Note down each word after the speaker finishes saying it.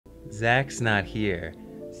Zach's not here,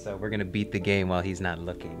 so we're gonna beat the game while he's not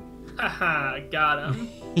looking. Haha, got him.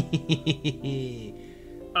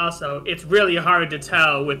 Also, it's really hard to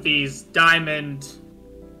tell with these diamond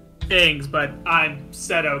things, but I'm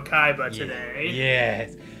Seto Kaiba today.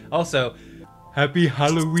 Yes. Also, happy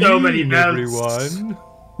Halloween, So many everyone.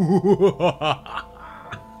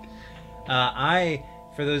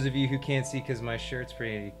 For those of you who can't see because my shirt's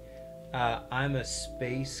pretty, I'm a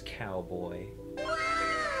space cowboy.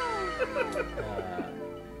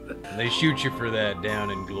 They shoot you for that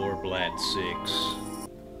down in Glorblatt 6. Oh,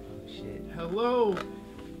 shit. Hello,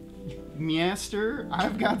 Master.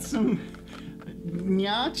 I've got some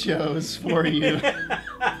nachos for you.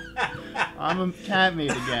 I'm a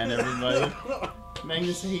catmate again, everybody.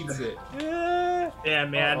 Magnus hates it. Yeah,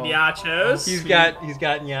 man, nachos. He's got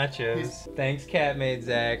nachos. Thanks, catmate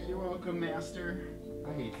Zach. You're welcome, Master.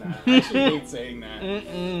 I hate that. I actually hate saying that.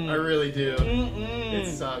 I really do.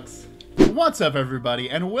 It sucks. What's up, everybody,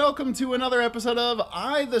 and welcome to another episode of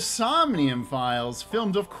Ai the Somnium Files,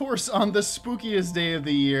 filmed, of course, on the spookiest day of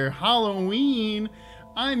the year, Halloween.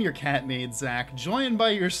 I'm your catmate Zach, joined by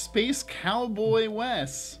your space cowboy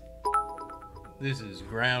Wes. This is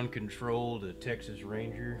ground control to Texas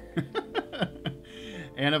Ranger.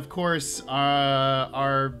 And of course,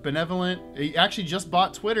 our benevolent, he actually just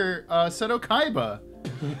bought Twitter, Seto Kaiba.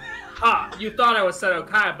 Ha! You thought I was Seto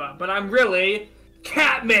Kaiba, but I'm really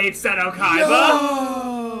Catmate Seto Kaiba.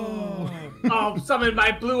 I'll summon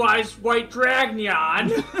my blue eyes white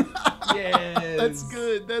Dragnon. Yes. That's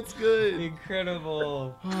good. That's good.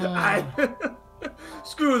 Incredible.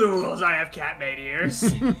 Screw the rules. I have Catmate ears.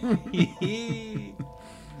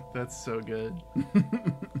 That's so good.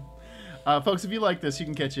 Folks, if you like this, you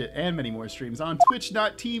can catch it and many more streams on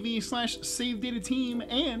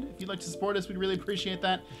twitch.tv/SaveDataTeam. And if you'd like to support us, we'd really appreciate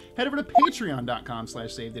that. Head over to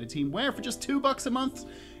patreon.com/SaveDataTeam, where for just $2 a month,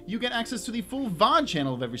 you get access to the full VOD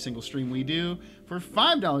channel of every single stream we do. For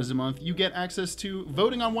 $5 a month, you get access to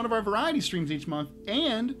voting on one of our variety streams each month,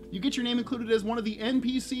 and you get your name included as one of the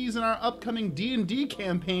NPCs in our upcoming D&D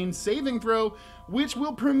campaign, Saving Throw, which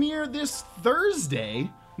will premiere this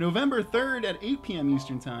Thursday, November 3rd at 8 p.m.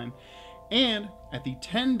 Eastern Time. And at the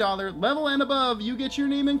 $10 level and above, you get your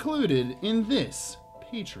name included in this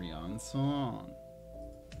Patreon song.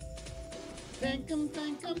 Thank 'em,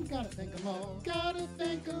 gotta thank 'em all. Gotta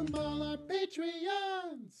thank 'em all, our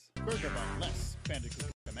Patreons. Bergabon, Les,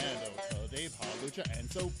 Bandicoot, Commando, Dave, Halucha, and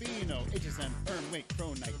Sofino, HSM, Ermwake,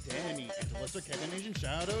 Crow Knight, Danny, Angelester, Kevin Asian,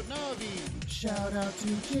 shout out Navi. Shout out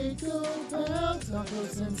to Jacob, Bell, Taco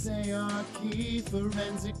Sensei, Keith,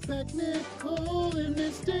 Forensic, Technical, and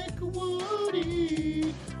Mystic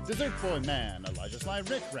Woody. Dessert Boy Man, Elijah Sly,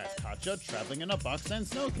 Rick Rat, Katja, Traveling in a Box, and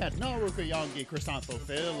Snowcat, Naruka Yongi, Chrysanthro,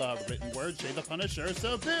 Phila, Written Word, Shay the Punisher,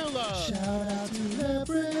 Sabila. Shout out to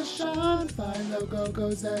Leprechaun, Philo, Go-Go,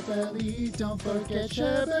 Zebelly, don't forget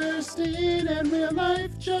Sheberstein, and Real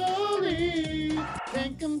Life Jolie.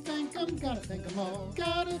 Thank 'em, gotta thank 'em all.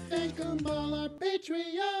 Gotta thank 'em all, our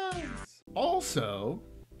Patreons. Also,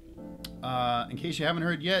 in case you haven't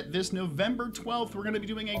heard yet, this November 12th, we're going to be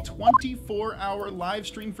doing a 24-hour live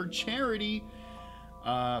stream for charity,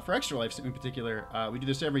 for Extra Life in particular. We do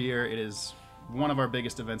this every year. It is one of our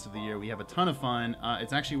biggest events of the year. We have a ton of fun.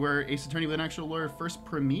 It's actually where Ace Attorney with an Actual Lawyer first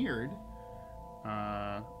premiered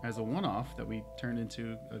as a one-off that we turned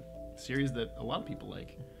into a series that a lot of people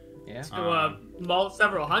like. Yeah. So,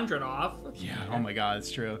 several hundred off. Yeah, oh my god,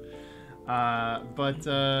 it's true.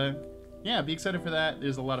 Yeah, be excited for that.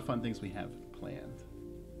 There's a lot of fun things we have planned.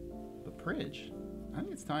 But Prij, I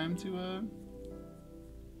think it's time to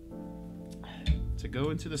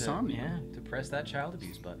go into the Somnium. Yeah, to press that child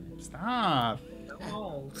abuse button. Stop.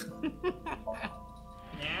 No.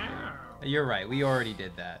 Yeah. You're right, we already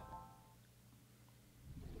did that.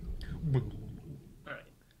 Alright.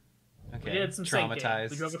 Okay, We did some thinking.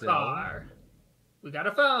 traumatized We drove a still. car. We got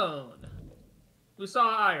a phone. We saw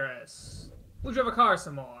Iris. We drove a car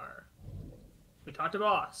some more. We talked to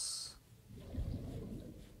Boss.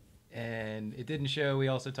 And it didn't show, we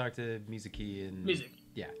also talked to Mizuki and... Music.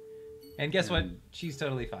 Yeah. And guess what? She's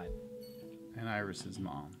totally fine. And Iris's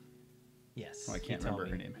mom. Yes. Oh, I can't remember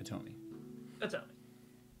her name. Hitomi. That's all.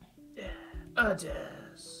 Yeah.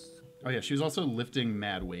 Adis. Oh yeah, she was also lifting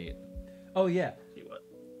mad weight. Oh, yeah. See what?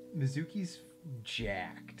 Mizuki's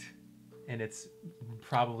jacked. And it's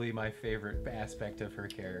probably my favorite aspect of her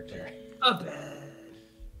character. A bed.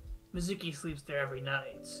 Mizuki sleeps there every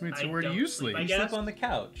night. Wait, so I where do don't you sleep? I You guess. sleep on the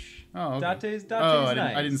couch. Oh, okay. Date's I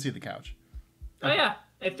nice. didn't see the couch. Oh yeah,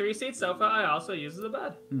 a 3-seat sofa I also use as a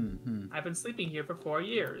bed. Mm-hmm. I've been sleeping here for 4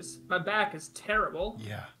 years. My back is terrible.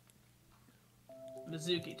 Yeah.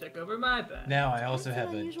 Mizuki took over my bed. Now I also That's an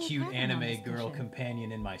have a unusual cute pattern on anime this girl cushion.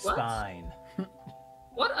 companion in my What? spine.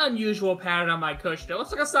 What unusual pattern on my cushion? It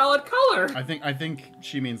looks like a solid color. I think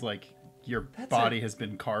she means like your That's body has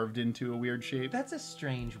been carved into a weird shape. That's a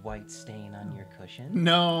strange white stain on your cushion.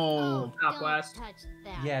 No. Top don't West. touch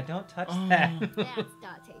that. Yeah, don't touch Oh. that.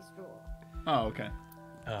 That's Date's rule. Oh, okay.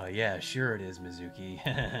 Oh, yeah, sure it is, Mizuki.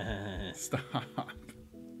 Stop.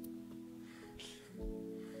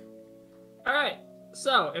 Alright,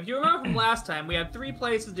 so if you remember from last time, we had 3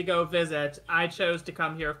 places to go visit. I chose to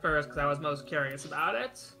come here first because I was most curious about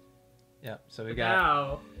it. Yep, so we got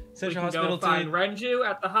Now, we Central can Hospital go find 2. Renju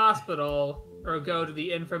at the hospital, or go to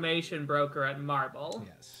the information broker at Marble.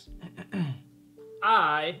 Yes.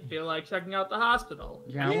 I feel like checking out the hospital.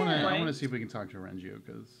 Yeah, I Yeah. want to see if we can talk to Renju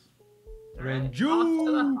because. Alright, off to the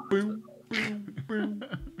Renju! hospital. Boom, boom, boom,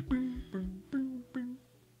 boom, boom, boom, boom.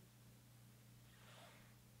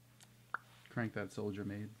 Crank that soldier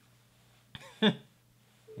maid.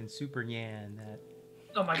 And Super Yan, that.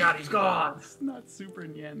 Oh my god, he's gone! It's not super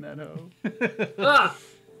Nyan that hoe. Ah!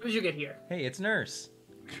 How did you get here? Hey, it's Nurse.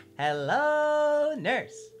 Hello,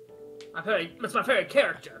 Nurse. That's my favorite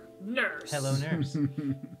character. Nurse. Hello, Nurse.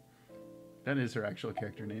 That is her actual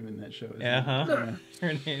character name in that show. Isn't Uh-huh. it?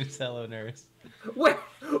 Her name's Hello, Nurse. Where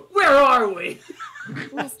are we?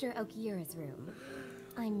 Mr. Okira's room.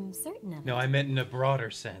 I'm certain of No, it. I meant in a broader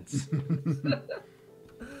sense.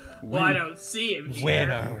 Well, I don't see him here.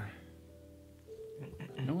 Winner.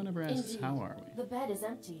 No one ever asks Indeed. how are we. The bed is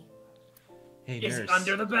empty. Hey, Is Nurse. he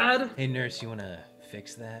under the bed? Hey, Nurse, you want to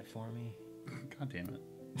fix that for me? God damn it.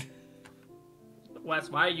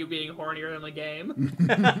 Wes, why are you being hornier than the game?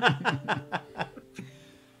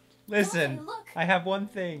 Listen, Hey, look. I have one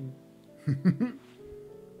thing. Sabako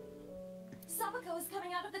is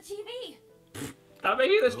coming out of the TV. Stop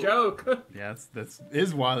making this joke. Yeah, that's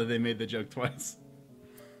is why they made the joke twice.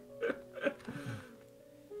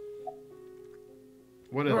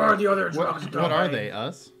 What Where are the other drugs, what are Tommy? they?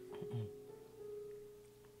 Us?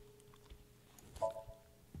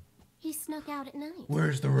 He snuck out at night.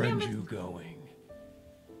 Where's the Renju going?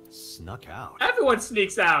 Snuck out. Everyone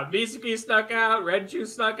sneaks out. Mizuki snuck out. Renju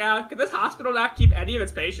snuck out. Could this hospital not keep any of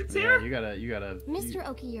its patients Yeah, here? you gotta. Mr.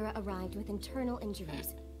 Okira arrived with internal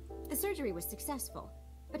injuries. The surgery was successful,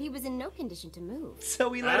 but he was in no condition to move. So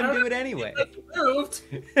we let him do it anyway. Moved.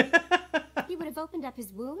 He would have opened up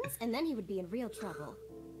his wounds, and then he would be in real trouble.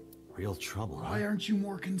 Real trouble, huh? Why aren't you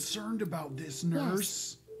more concerned about this,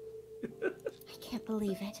 nurse? I can't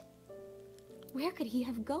believe it. Where could he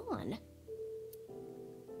have gone?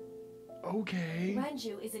 Okay.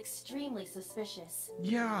 Renju is extremely suspicious.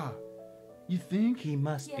 Yeah. You think? He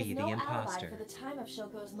must He has be no the alibi imposter. for the time of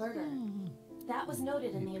Shoko's murder. That was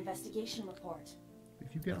noted in the investigation report.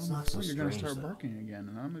 If you get That's on the not so floor, you're gonna strange, start though. barking again,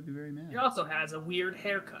 and I'm gonna be very mad. He also has a weird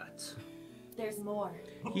haircut. There's more.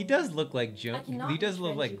 He does look like I cannot he does reach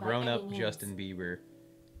look like Renju by grown-up any means. Justin Bieber,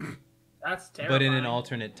 That's terrible. but in an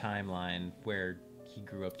alternate timeline where he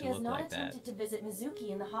grew up He to has look not like that. attempted to visit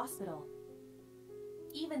Mizuki in the hospital,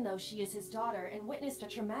 even though she is his daughter and witnessed a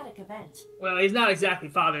traumatic event. Well, he's not exactly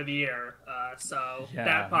father of the year, so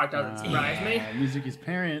that part doesn't surprise me. Mizuki's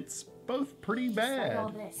parents, both pretty Despite all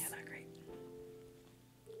bad. this, Not great.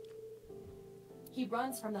 he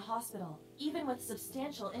runs from the hospital, even with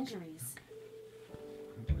substantial injuries.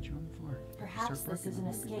 I'll put you on the floor. If you Perhaps start this is barking, an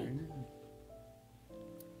I'm gonna be very escape. mad.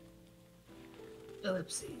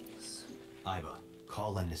 Ellipses. Iva,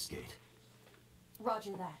 call Lemniscate.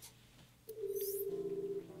 Roger that.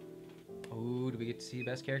 Oh, do we get to see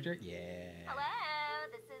best character? Yeah. Hello,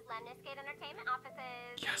 this is Lemniscate Entertainment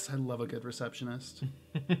Offices. Yes, I love a good receptionist.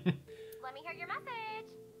 Let me hear your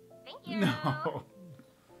message. Thank you. No.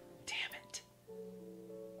 Damn it.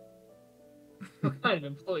 What kind of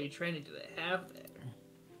employee training do they have there?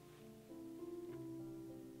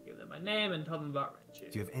 Give them my name and tell them about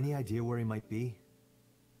Renju. Do you have any idea where he might be?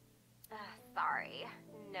 Sorry,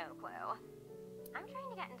 no clue. I'm trying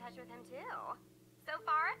to get in touch with him too. So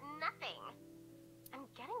far, nothing. I'm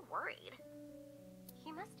getting worried.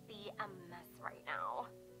 He must be a mess right now.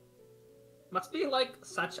 Must be like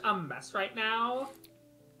such a mess right now.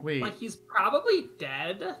 Wait, Like he's probably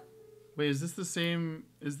dead. wait, is this the same?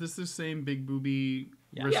 Is this the same big booby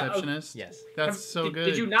Yeah. receptionist? Yes. That's so did, good.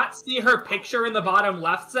 Did you not see her picture in the bottom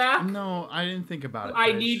left, Zach? No, I didn't think about it.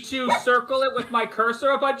 I Fish. need to circle it with my cursor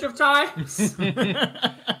a bunch of times. Do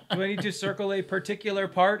I need to circle a particular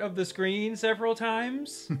part of the screen several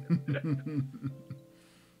times? Maybe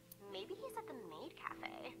he's at the maid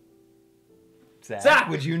cafe. Zach,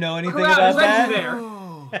 would you know anything Look around, about Renju that? there.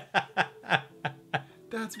 Oh,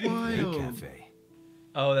 that's Maid wild. Cafe.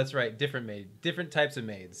 Oh, that's right. Different types of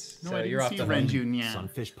maids. No, so I didn't you're off see the hook. Renju Nyan.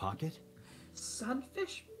 Sunfish Pocket?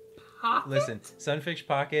 Sunfish Pocket? Listen, Sunfish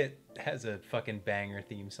Pocket has a fucking banger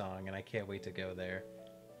theme song, and I can't wait to go there.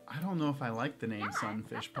 I don't know if I like the name Yeah, Sunfish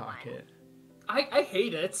that's the one. Pocket. I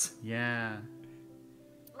hate it. Yeah.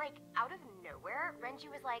 Like, out of nowhere, Renji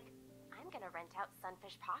was like, I'm gonna rent out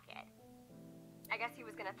Sunfish Pocket. I guess he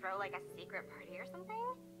was gonna throw, like, a secret party or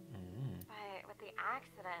something? But with the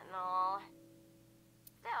accident and all...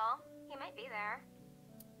 Still, he might be there.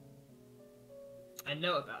 I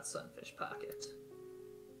know about Sunfish Pocket.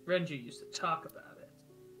 Renju used to talk about it.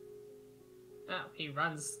 Oh, he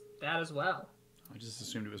runs that as well. I just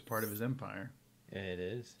assumed it was part of his empire. It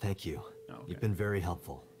is. Thank you. Oh, okay. You've been very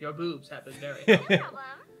helpful. Your boobs have been very No helpful. problem.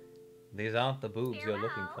 These aren't the boobs you're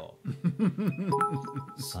looking for.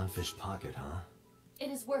 Sunfish Pocket, huh? It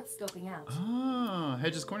is worth scoping out. Ah,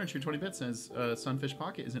 Hedge's Corner True 20 Bits says Sunfish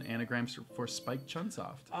Pocket is an anagram for Spike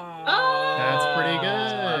Chunsoft. Oh, That's pretty good.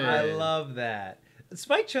 I love that.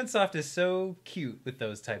 Spike Chunsoft is so cute with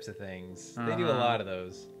those types of things. They do a lot of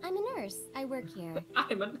those. I'm a nurse. I work here. I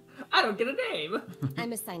don't get a name.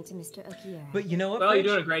 I'm assigned to Mr. Okiura. But you know what? Well, you're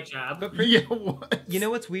Pridge? doing a great job. But Pridge, Yeah, what? you know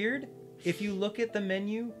what's weird? If you look at the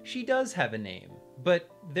menu, she does have a name, but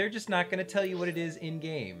they're just not going to tell you what it is in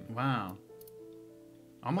game. Wow.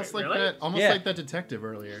 Almost Wait, like really? that. Almost Yeah. like that detective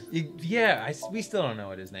earlier. Yeah, we still don't know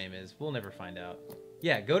what his name is. We'll never find out.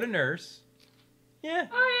 Yeah, go to nurse. Yeah.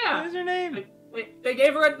 Oh yeah. What is her name? They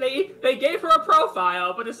gave her they gave her a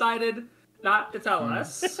profile, but decided not to tell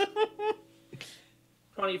us.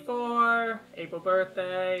 24, April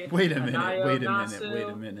birthday. Wait a minute. Anayo Wait a Nasu. minute. Wait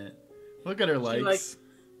a minute. Look at her likes. likes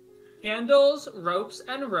candles, ropes,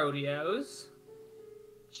 and rodeos.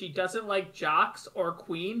 She doesn't like jocks or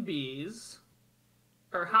queen bees.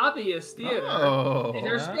 Her hobby is theater. Oh. And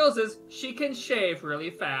her skills is she can shave really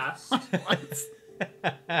fast. What?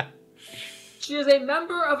 She is a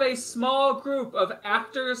member of a small group of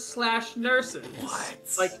actors/nurses.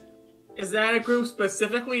 What? Like, is that a group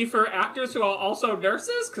specifically for actors who are also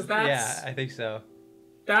nurses? Because Yeah, I think so.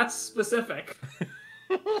 that's specific.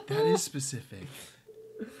 That is specific.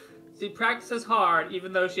 She practices hard,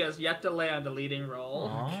 even though she has yet to land a leading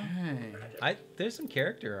role. Okay. There's some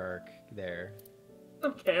character arc there.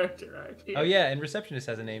 Some character arc here. Oh yeah, and receptionist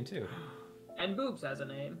has a name too. And Boobs has a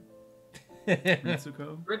name.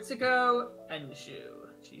 Mitsuko. Ritsuko Enshu.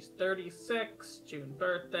 She's 36, June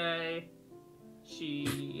birthday.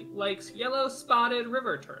 She likes yellow-spotted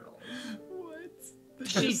river turtles. What?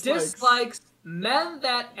 She dislikes men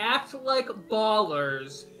that act like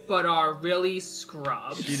ballers but are really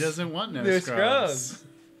scrubs. She doesn't want no They're scrubs.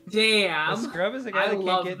 Damn. A scrub is a guy I that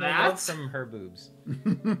love can't get no that. love from her boobs.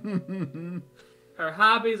 Her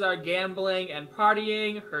hobbies are gambling and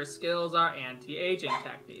partying. Her skills are anti-aging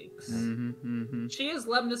techniques. She is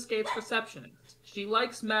Lemniscate's receptionist. She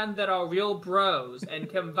likes men that are real bros and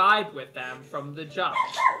can vibe with them from the jump.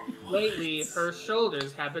 Lately, her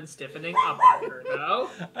shoulders have been stiffening up on her, though.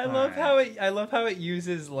 I love how it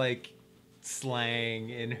uses like slang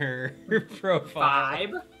in her profile.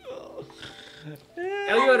 Vibe.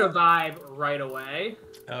 I'll give it a vibe right away.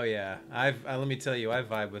 Oh yeah, let me tell you, I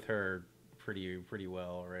vibe with her pretty well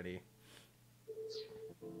already.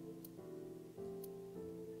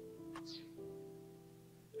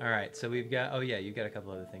 All right, so we've got. Oh yeah, you've got a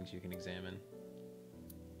couple other things you can examine.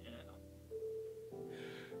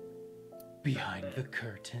 Behind the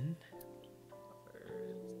curtain.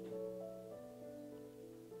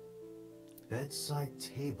 Bedside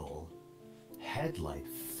table. Headlight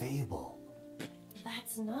fable.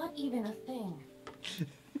 That's not even a thing.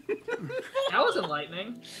 That was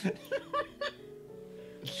enlightening.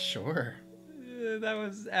 Sure. That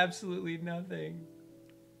was absolutely nothing.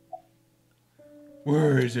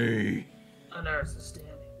 Where is he? A nurse is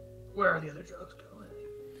standing. Where are the other drugs going?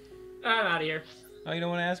 I'm out of here. Oh, you don't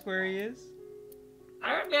want to ask where he is?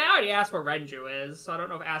 I already asked where Renju is, so I don't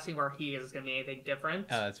know if asking where he is going to be anything different.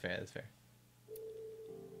 Oh, that's fair. That's fair.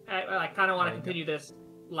 I kind of want to continue this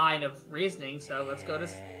line of reasoning, so let's go to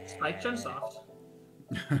Spike Chunsoft.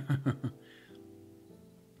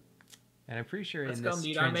 And I'm pretty sure Let's in go this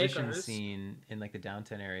meet our transition makers. scene in like the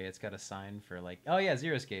downtown area, it's got a sign for like, oh yeah,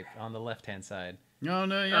 Zero Escape on the left-hand side. No,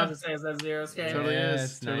 no, I yeah. was going to say, is that Zero Escape? Totally yeah, is,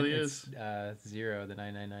 It's totally it's, is. Zero, the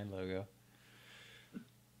 999 logo. All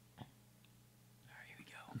right, here we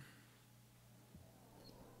go.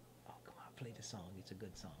 Oh, come on, play the song. It's a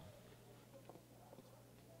good song.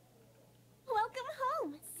 Welcome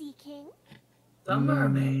home, Sea King. The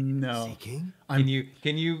mermaid. No. Seeking? Can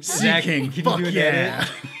you Sea Zach, King, can fuck you do an yeah. edit?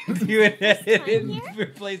 Can you do an edit Time and here?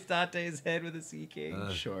 replace Dante's head with a Sea King?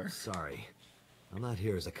 Sure. Sorry. I'm not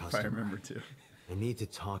here as a If I customer. remember to. I need to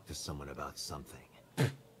talk to someone about something.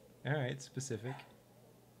 All right, specific.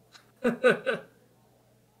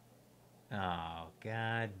 Oh,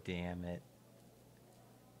 god damn it.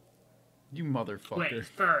 You motherfucker. Wait,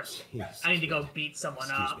 first, Jeez, I need to go kid. beat someone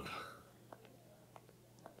Excuse up. me.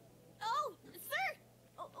 Oh, sir!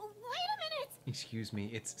 Oh, wait a minute! Excuse me,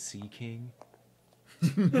 it's Sea King.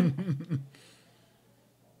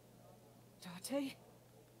 Date?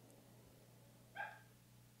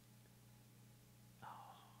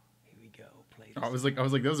 Here we go. Play I was like,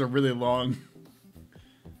 those are really long.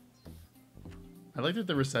 I liked that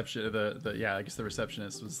the reception, yeah, I guess the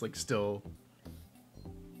receptionist was like still,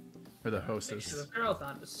 or the Make sure hostess. the girl's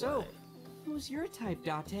on display. So, who's your type,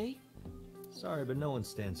 Date? Sorry, but no one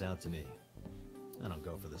stands out to me. I don't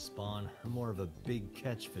go for the spawn. I'm more of a big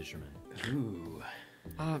catch fisherman. Ooh.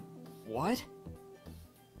 What?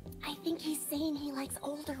 I think he's saying he likes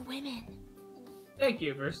older women. Thank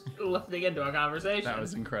you for listening into our conversation. That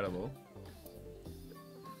was incredible.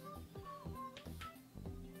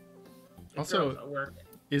 The Also, girl's at work.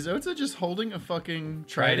 is Ota just holding a fucking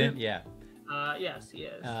Trident? trident? Yeah. Yes, he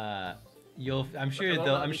is. I'm sure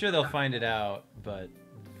But they'll find it out, but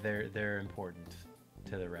they're important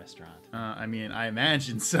to the restaurant. I mean, I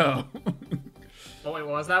imagine so. Oh wait,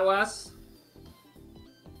 what was that, Wes?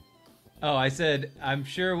 Oh, I said I'm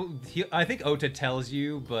sure. I think Ota tells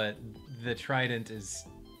you, but the trident is.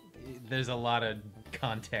 There's a lot of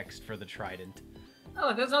context for the trident. Oh,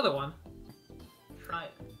 look, there's another one. Try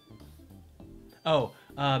it. Oh,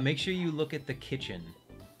 make sure you look at the kitchen.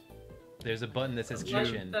 There's a button that says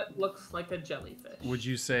kitchen. That looks like a jellyfish. Would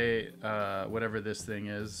you say whatever this thing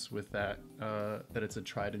is with that that it's a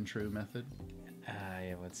tried and true method?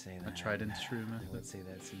 I would say that. A tried and true I method. would say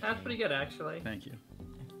that's. That's pretty good, actually. Thank you.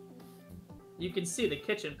 You can see the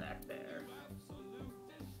kitchen back there.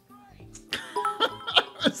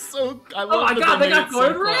 So I Oh love my that god, they made got it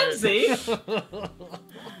so Gordon quiet. Ramsay!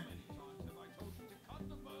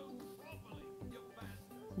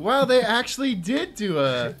 Wow, they actually did do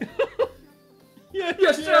a.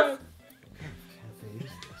 Yes, chef!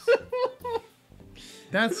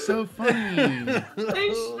 That's so funny.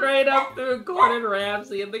 They straight up threw Gordon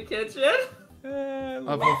Ramsay in the kitchen.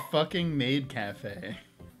 Of a fucking maid cafe.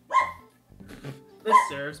 This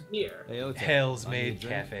serves beer. Hey, Ota, Hell's buy me a Made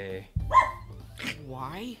drink? Cafe.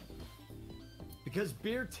 Why? Because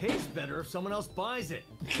beer tastes better if someone else buys it.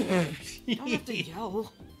 You don't have to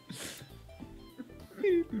yell.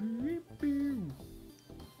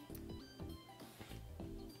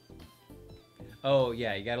 Oh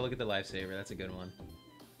yeah, you gotta look at the lifesaver. That's a good one.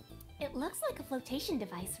 It looks like a flotation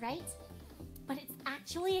device, right? But it's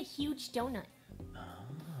actually a huge donut.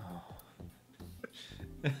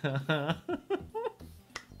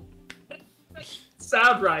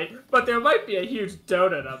 Sound right, but there might be a huge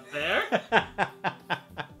donut up there.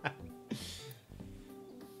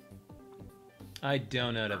 I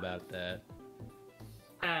don't know about that.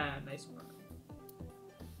 Ah, nice one.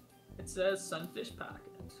 It says Sunfish Pocket.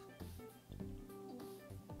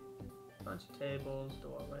 Bunch of tables,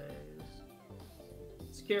 doorways.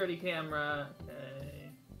 Security camera, okay.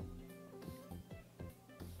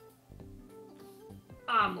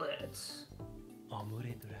 Omelet.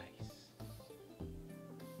 Omelette rice.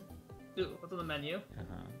 Ooh, what's on the menu?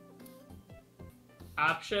 Uh-huh.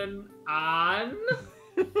 Option on.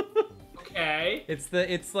 Okay.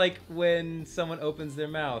 It's like when someone opens their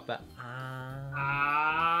mouth.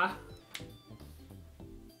 Ah.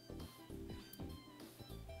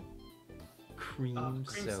 Cream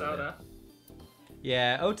soda.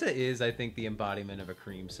 Yeah, Ota is, I think, the embodiment of a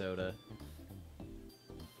cream soda.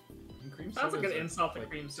 Cream Sounds like an sodas are, insult to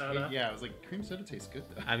cream soda. Yeah, I was like, cream soda tastes good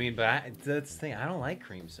though. I mean, but that's the thing. I don't like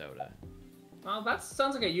cream soda. Well, that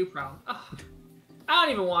sounds like a you problem. Ugh. I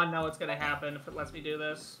don't even want to know what's gonna happen if it lets me do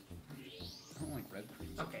this. I don't like red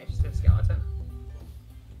cream soda. Okay, just a skeleton.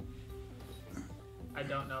 I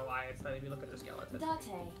don't know why it's letting me look at the skeleton.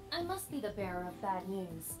 Date, I must be the bearer of bad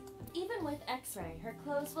news. Even with X-ray, her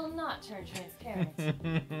clothes will not turn transparent.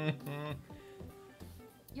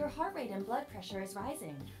 Your heart rate and blood pressure is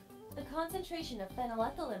rising. The concentration of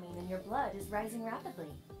phenylethylamine in your blood is rising rapidly.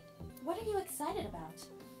 What are you excited about?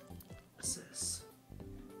 What's this?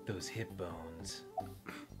 Those hip bones.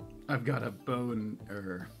 I've got a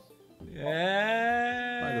boner.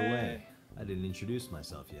 Yeah. By the way, I didn't introduce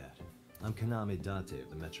myself yet. I'm Kaname Date of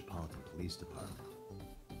the Metropolitan Police Department.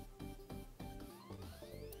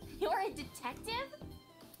 You're a detective?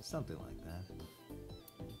 Something like that.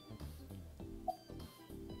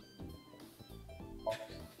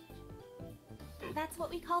 That's what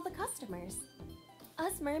we call the customers.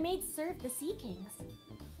 Us mermaids serve the Sea Kings.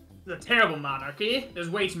 It's a terrible monarchy. There's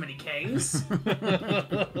way too many kings.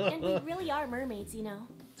 And we really are mermaids, you know.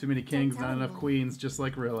 Too many kings, tell not enough anyone. queens, just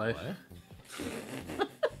like real life.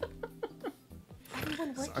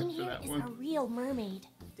 Everyone Sorry working for here that is one. a real mermaid.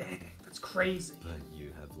 Dang, that's crazy. But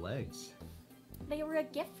you have legs. They were a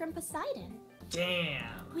gift from Poseidon. Damn.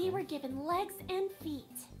 We were given legs and feet,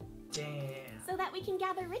 Damn. so that we can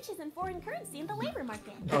gather riches and foreign currency in the labor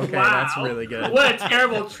market. Okay, Wow. that's really good. What a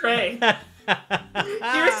terrible trade.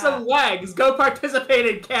 Here's some legs. Go participate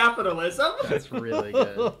in capitalism. That's really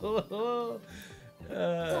good.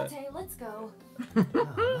 Date, let's go. No,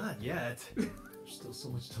 not yet. There's still so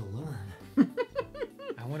much to learn.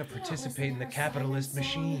 I want to participate in the capitalist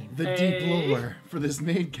machine. The Hey. deep lore for this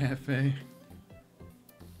maid cafe.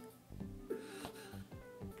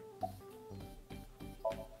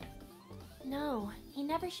 No, he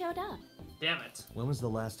never showed up. Damn it. When was the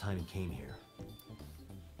last time he came here?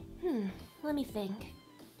 Let me think.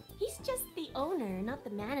 He's just the owner, not the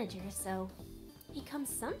manager, so he comes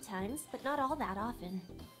sometimes, but not all that often.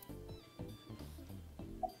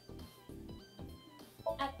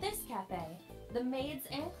 At this cafe, the maids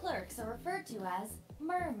and clerks are referred to as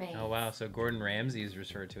mermaids. Oh wow, so Gordon Ramsay is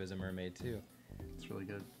referred to as a mermaid too. It's really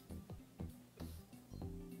good.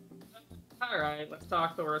 Alright, let's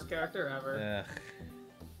talk the worst character ever. Ugh.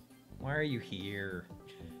 Why are you here?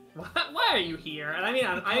 Why are you here? And I mean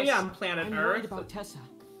on planet I'm Earth. worried about Tessa.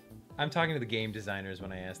 I'm talking to the game designers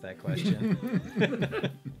when I asked that question.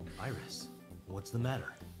 Iris, what's the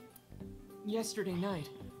matter? Yesterday night.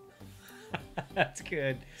 That's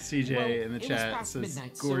good. CJ Well, in the it was chat past says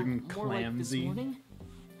midnight, Gordon so more like this Clamsy. morning.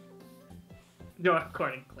 No,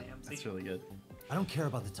 according to Clamsy. That's really good. I don't care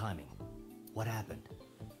about the timing. What happened?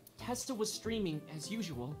 Tessa was streaming, as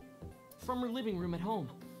usual, from her living room at home.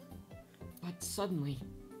 But suddenly...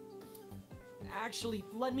 Actually,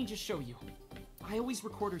 let me just show you. I always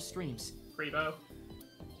record her streams. Freebo.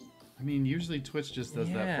 I mean, usually Twitch just does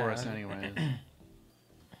that for us Yeah. anyway.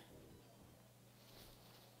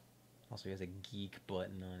 Also, he has a geek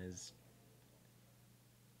button on his.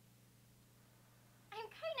 I'm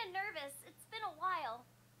kind of nervous. It's been a while.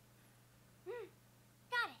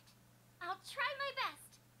 Got it. I'll try my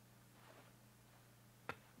best.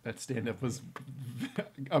 That stand-up was...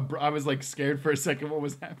 I was like scared for a second what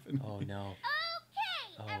was happening. Oh no.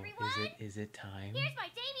 Okay, Oh, everyone. is it time? Here's my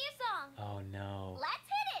debut song. Oh no. Let's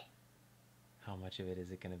hit it. How much of it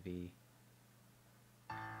is it gonna be?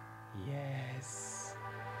 Yes.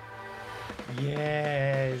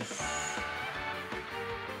 Yes.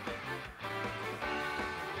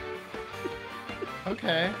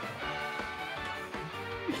 Okay.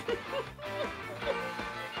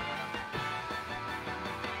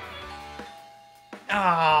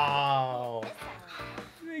 Oh.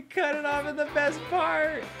 They cut it off at the best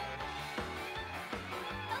part. Okay, 1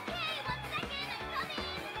 second. I'm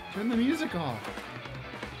coming. Turn the music off.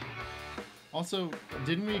 Also,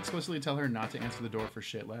 didn't we explicitly tell her not to answer the door for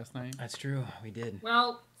shit last night? That's true. We did.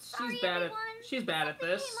 Well, Sorry, she's bad everyone. at Something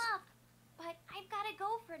this. came up, but I've got to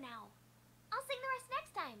go for now. I'll sing the rest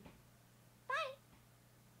next time. Bye.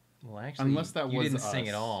 Well, actually, Unless that you was didn't us. sing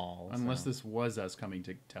at all. Unless so- this was us coming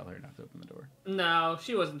to tell her not to open the door. No,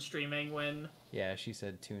 she wasn't streaming when. Yeah, she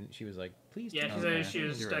said tune. She was like, please. Yeah, tune she in." said Okay, she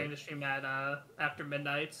was you're starting right. to stream at after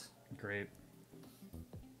midnight. Great.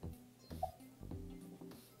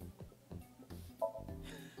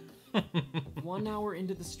 One hour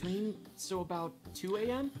into the stream, so about 2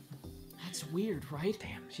 a.m.? That's weird, right?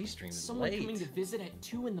 Damn, she streams Someone late. coming to visit at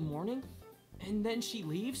 2 in the morning? And then she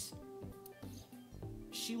leaves?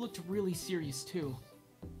 She looked really serious, too.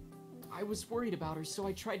 I was worried about her, so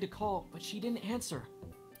I tried to call, but she didn't answer.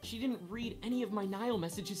 She didn't read any of my Nile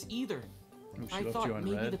messages either. Oh, she I left thought you on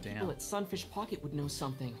maybe red? the Damn. people at Sunfish Pocket would know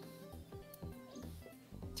something.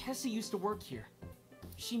 Tessa used to work here.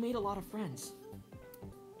 She made a lot of friends.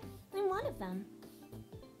 I'm one of them.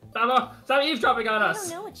 Stop eavesdropping on I us.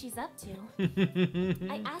 don't know what she's up to.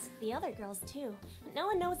 I asked the other girls too, but no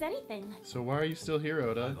one knows anything. So why are you still here,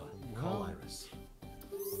 Oda? Call Iris.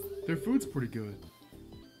 Their food's pretty good.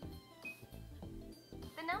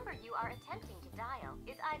 The number you are attempting to dial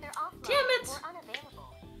is either offline Damn it! or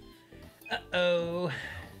unavailable. Uh-oh. No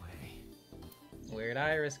way. Where'd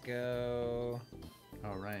Iris go?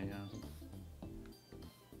 Oh, right, yeah.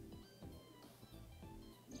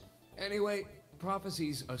 Anyway,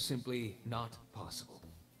 prophecies are simply not possible.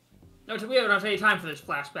 No, we don't have any time for this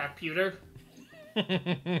flashback, Pewter.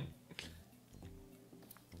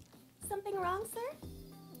 Something wrong, sir?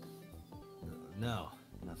 No,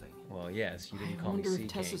 nothing. Well, yes, you didn't I call me wonder Sea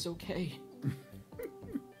if Tessa's King. okay.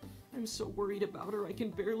 I'm so worried about her, I can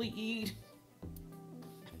barely eat.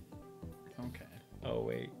 Okay. Oh Oh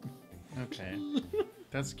wait. Okay.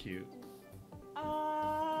 That's cute.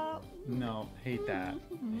 No, hate that.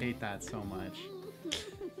 Hate that so much.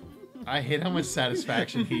 I hate how much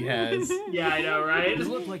satisfaction he has. Yeah, I know, right? You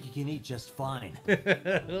look like you can eat just fine.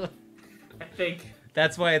 I think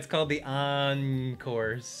That's why it's called the on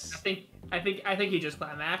course. I think he just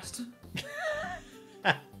climaxed.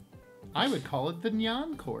 I would call it the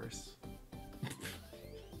Nyan course.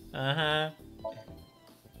 Uh-huh.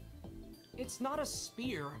 It's not a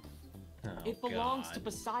spear. Oh, It belongs God. to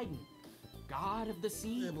Poseidon, god of the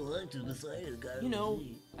sea. You know,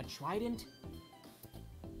 a trident.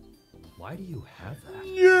 Why do you have that?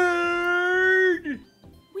 Nerd!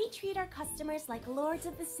 We treat our customers like lords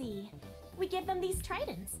of the sea. We give them these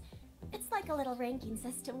tridents. It's like a little ranking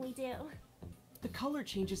system we do. The color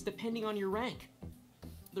changes depending on your rank.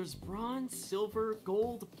 There's bronze, silver,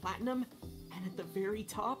 gold, platinum, and at the very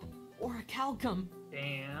top, orichalcum.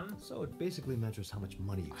 Damn. So it basically measures how much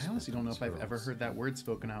money you I honestly don't know if I've ever heard that word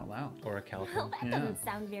spoken out loud. Or a Well, calcum. that Yeah. doesn't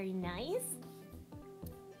sound very nice.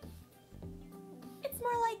 It's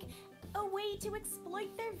more like a way to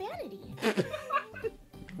exploit their vanity.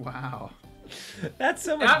 Wow. That's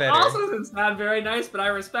so much That better. also doesn't sound very nice, but I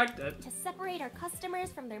respect it. To separate our customers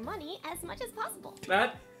from their money as much as possible.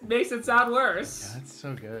 That makes it sound worse. Yeah, that's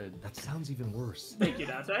so good. That sounds even worse. Thank you,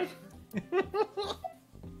 Dante.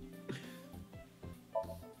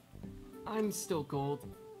 I'm still gold.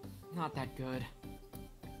 Not that good.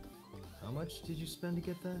 How much did you spend to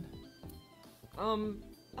get that?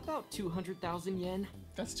 About 200,000 yen.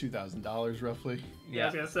 That's $2,000 roughly. Yeah, I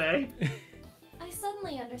was gonna say. I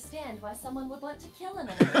suddenly understand why someone would want to kill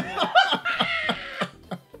another.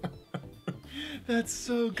 That's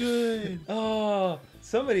so good. Oh,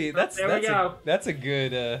 somebody. That's There we go. That's a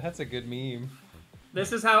good meme.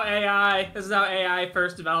 This is how AI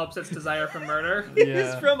first develops its desire for murder.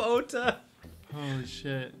 It's Yeah. from Ota. Holy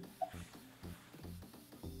shit.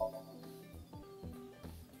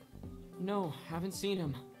 No, haven't seen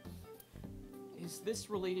him. Is this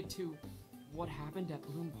related to what happened at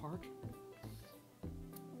Bloom Park?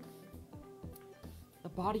 The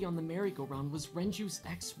body on the merry-go-round was Renju's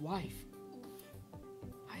ex-wife.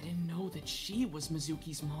 I didn't know that she was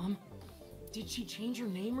Mizuki's mom. Did she change her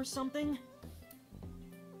name or something?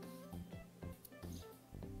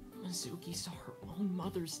 Mizuki saw her own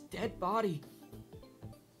mother's dead body.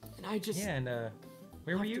 And I just Yeah, and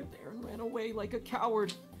where were left you? her there and ran away like a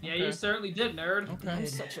coward. Yeah, Okay. you certainly did, nerd. Okay. I'm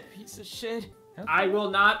such a piece of shit. I will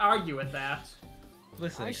not argue with that.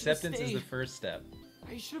 Listen, I should've acceptance is stayed. the first step.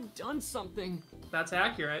 I should have done something. That's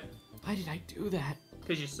accurate. Why did I do that?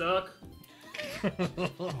 Because you suck.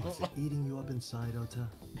 Oh, is it eating you up inside, Ota?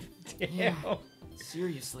 Yeah.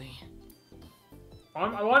 Seriously.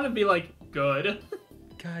 I want to be like good.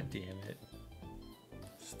 God damn it.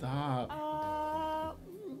 Stop.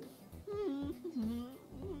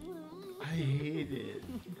 I hate it.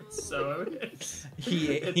 So He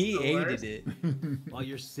it's he the hated worst. it. While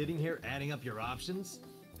you're sitting here adding up your options?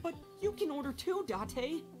 But you can order too,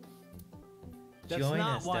 Date. That's Join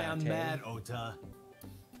not us, why I'm Dante. mad, Ota.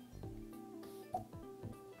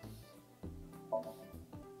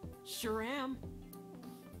 Sure am.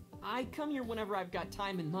 I come here whenever I've got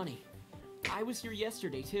time and money. I was here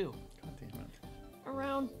yesterday too. God damn it.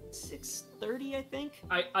 Around 6:30, I think.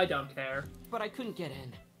 I don't care. But I couldn't get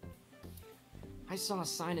in. I saw a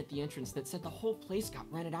sign at the entrance that said the whole place got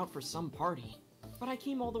rented out for some party. But I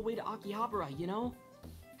came all the way to Akihabara, you know?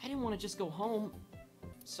 I didn't want to just go home,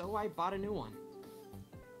 so I bought a new one.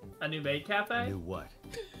 A new maid cafe? Knew what?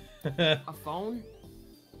 A phone?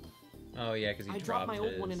 Oh yeah, because he I dropped dropped my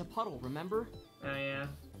old his. one in a puddle, remember? Oh yeah.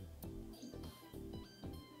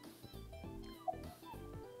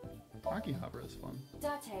 Akihabara is fun.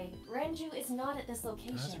 Date, Renju is not at this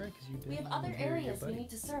location. That's right, because you did. We have other you hear your areas we buddy. need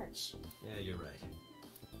to search. Yeah, you're right.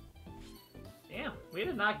 Damn, we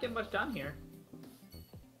did not get much done here.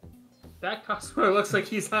 That customer looks like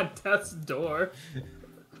he's on death's door.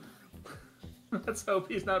 Let's hope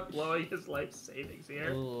he's not blowing his life savings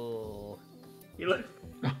here. Oh. He looks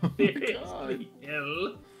seriously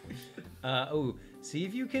ill. Oh, see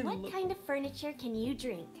if you can What look, kind of furniture can you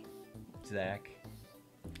drink? Zach.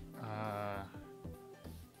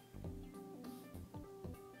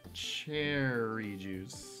 Cherry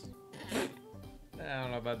juice. I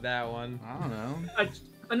don't know about that one. I don't know.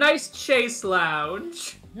 A nice chase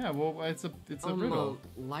lounge. Yeah, well, it's a riddle.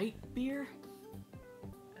 A light beer?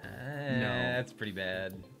 That's pretty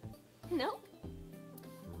bad. Nope.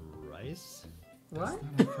 Rice? What?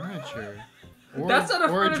 That's not a furniture. Or, That's not a or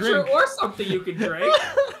furniture drink. or something you can drink.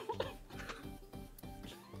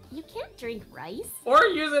 You can't drink rice. Or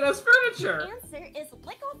use it as furniture. The answer is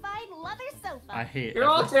liquefied leather sofa. I hate You're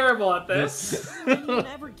all terrible at this. I would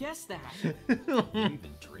never guess that. You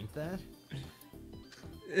even drink that?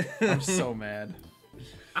 I'm so mad.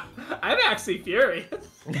 I'm actually furious.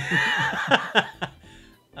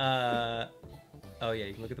 Oh yeah,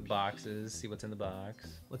 you can look at the boxes, see what's in the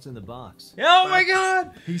box. What's in the box? Oh my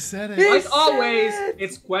god! He said it. Like always,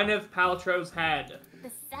 it's Gwyneth Paltrow's head.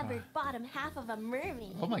 The severed bottom half of a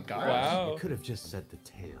mermaid. Oh my gosh. Wow. You could have just said the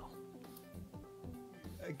tail.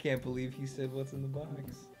 I can't believe he said what's in the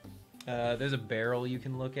box. There's a barrel you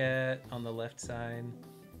can look at on the left side.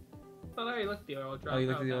 Oh, there you look at the oil drum. Oh, you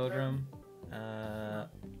looked at the oil drum?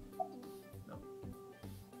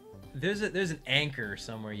 There's an anchor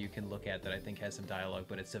somewhere you can look at that I think has some dialogue,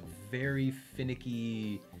 but it's a very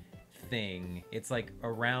finicky thing. It's like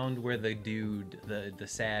around where the dude, the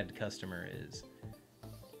sad customer is.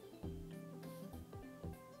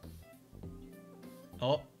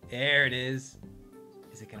 Oh, there it is.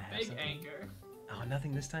 Is it gonna have Big something? anchor. Oh,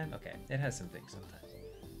 nothing this time? Okay, it has some things sometimes.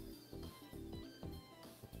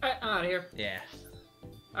 Alright, I'm out of here. Yeah.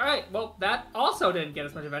 Alright, well, that also didn't get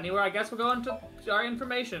us much of anywhere. I guess we'll go into our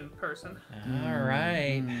information person. All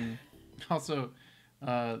right. Also,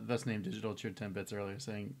 thus named Digital cheered 10 bits earlier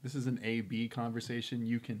saying, this is an A-B conversation.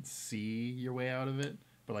 You can see your way out of it,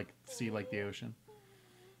 but like see like the ocean.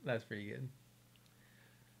 That's pretty good.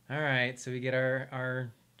 All right, so we get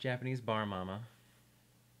our Japanese bar mama.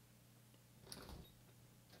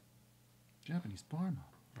 Japanese bar mama.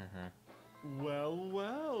 Uh-huh. Well,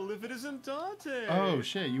 well, if it isn't Dante. Oh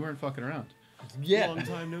shit, you weren't fucking around. Yeah. Long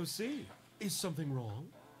time no see. Is something wrong?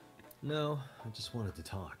 No, I just wanted to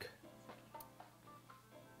talk.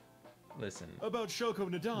 Listen. About Shoko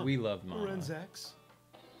Nadami. We love Mama. Ren's ex.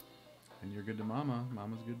 And you're good to Mama.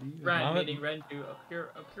 Mama's good to you. Ren, Mama- meaning Renju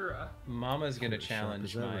Okura. Mama's gonna Sharp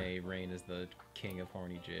challenge as ever. my reign as the king of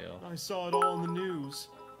horny jail. I saw it all in the news.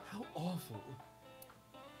 How awful.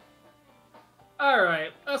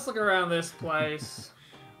 Alright, let's look around this place.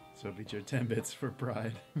 So beat your 10 bits for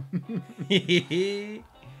pride. Hey,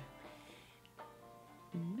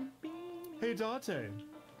 Date.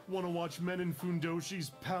 Want to watch men in fundoshis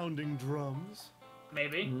pounding drums?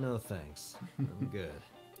 Maybe. No thanks. I'm good.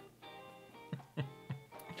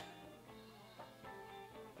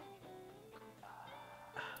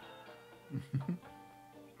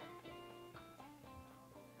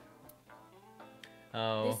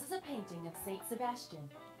 Oh. This is a painting of Saint Sebastian.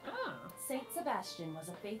 Oh. Saint Sebastian was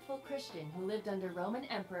a faithful Christian who lived under Roman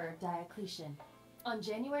Emperor Diocletian. On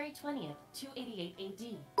January 20th, 288 AD,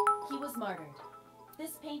 he was martyred.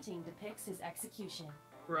 This painting depicts his execution.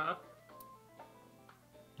 Rough.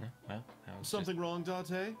 Yeah, well, that was Something wrong,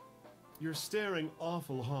 Date? You're staring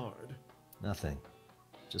awful hard. Nothing.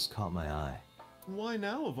 Just caught my eye. Why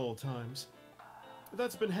now, of all times?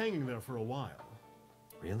 That's been hanging there for a while.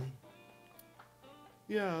 Really?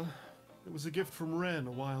 Yeah, it was a gift from Ren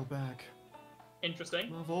a while back.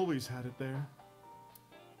 Interesting. I've always had it there.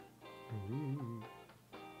 Ooh.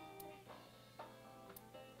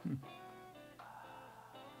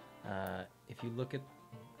 If you look at,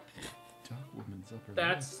 Duck woman's upper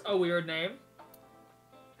That's a weird name.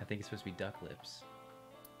 I think it's supposed to be duck lips.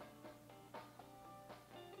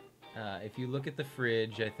 If you look at the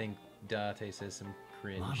fridge, I think Date says some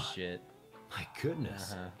cringe Mama. shit. My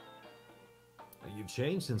goodness. You've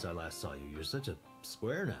changed since I last saw you. You're such a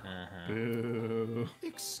square now. Boo.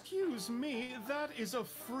 Excuse me, that is a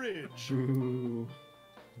fridge. Boo.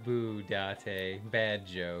 Boo, Date. Bad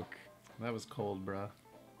joke. That was cold, bruh.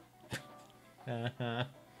 Uh-huh.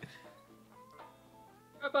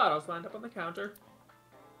 A bottle's lined up on the counter.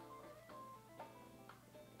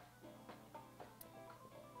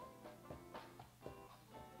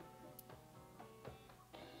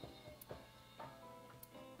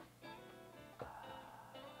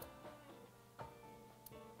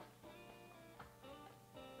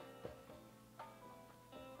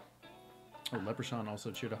 Oh, Leprechaun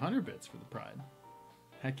also cheered 100 bits for the pride.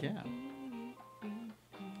 Heck yeah.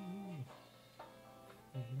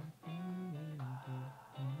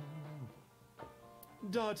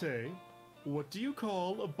 Date, what do you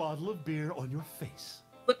call a bottle of beer on your face?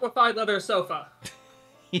 Liquefied leather sofa.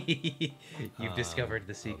 You've discovered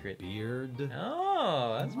the secret. Beard.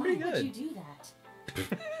 Oh, that's Why pretty would good. you do that?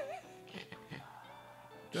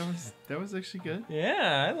 That was actually good.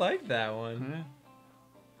 Yeah, I like that one. Yeah.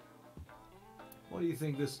 What do you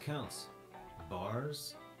think this counts?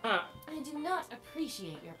 Bars? Huh. I do not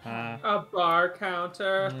appreciate your power. A bar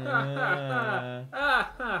counter. Yeah.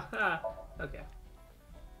 Okay.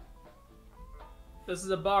 This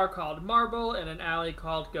is a bar called Marble in an alley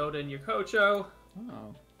called Golden Yokocho.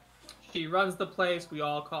 Oh. She runs the place. We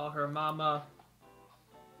all call her Mama.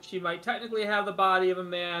 She might technically have the body of a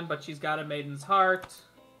man, but she's got a maiden's heart.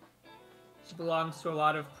 She belongs to a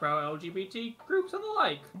lot of pro-LGBT groups and the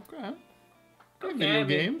like. Okay. Okay, Video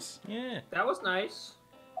games. Yeah. That was nice.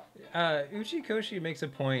 Uchikoshi makes a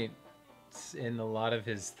point in a lot of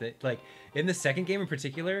his like in the second game in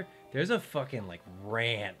particular. There's a fucking like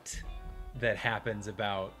rant that happens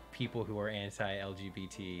about people who are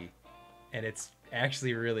anti-LGBT, and it's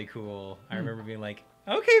actually really cool. I remember being like,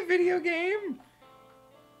 "Okay, video game."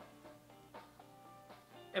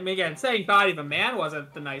 I mean, again, saying body of a man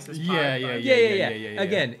wasn't the nicest part. Yeah.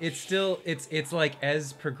 Again, it's still it's like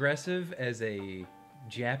as progressive as a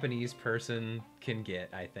Japanese person can get,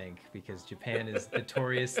 I think, because Japan is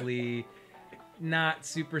notoriously not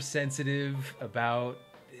super sensitive about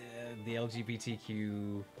the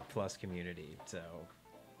LGBTQ plus community. So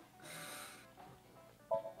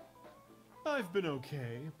I've been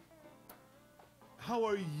okay. How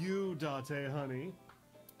are you, Date, honey?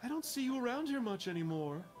 I don't see you around here much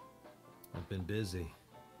anymore. I've been busy.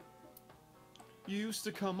 You used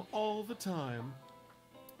to come all the time.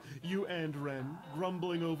 You and Ren,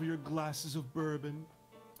 grumbling over your glasses of bourbon.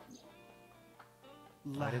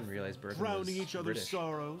 I didn't realize bourbon drowning was each other's British.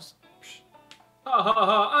 sorrows. Ha ha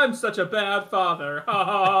ha, I'm such a bad father. Ha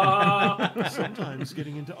ha ha. Sometimes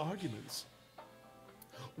getting into arguments.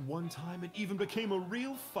 One time it even became a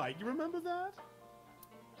real fight. You remember that?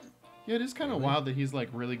 Yeah, it is kind of wild that he's like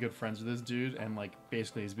really good friends with this dude and like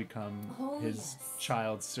basically has become his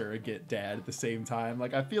child's surrogate dad at the same time.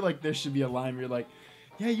 Like I feel like there should be a line where you're like,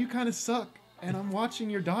 yeah, you kind of suck and I'm watching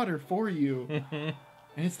your daughter for you. And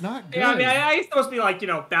it's not good. Yeah, I mean, I used supposed to be like,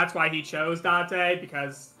 that's why he chose Date,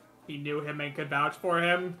 because he knew him and could vouch for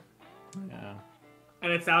him. Yeah.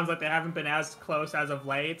 And it sounds like they haven't been as close as of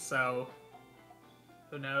late, so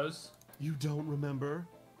who knows? You don't remember?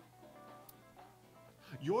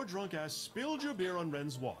 Your drunk ass spilled your beer on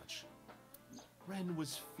Ren's watch. Ren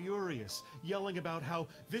was furious, yelling about how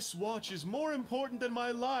this watch is more important than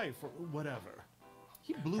my life, or whatever.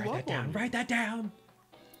 He blew up on you. Write that down.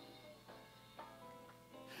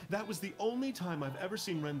 That was the only time I've ever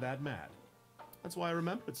seen Ren that mad. That's why I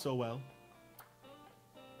remember it so well.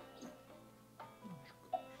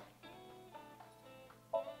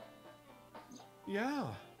 Yeah,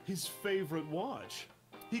 his favorite watch.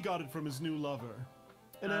 He got it from his new lover.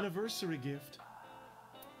 An anniversary gift.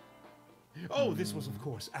 Oh, this was, of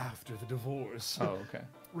course, after the divorce. Oh, okay.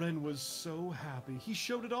 Ren was so happy. He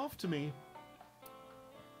showed it off to me.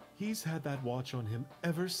 He's had that watch on him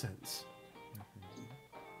ever since.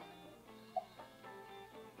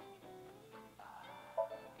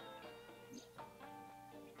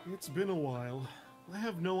 It's been a while. I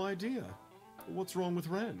have no idea. What's wrong with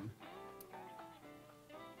Ren?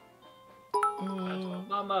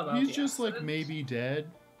 He's just like maybe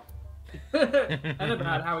dead. And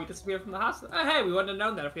about how he disappeared from the hospital. Hey, we wouldn't have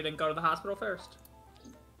known that if we didn't go to the hospital first.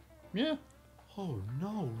 Yeah. Oh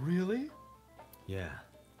no, really? Yeah.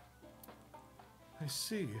 I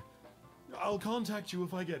see. I'll contact you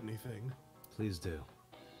if I get anything. Please do.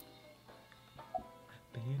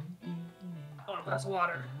 Oh, a glass of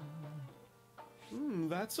water.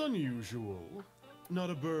 That's unusual.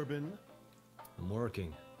 Not a bourbon. I'm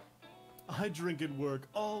working. I drink at work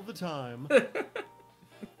all the time.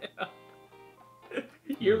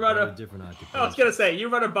 You run a different occupation. I was gonna say, you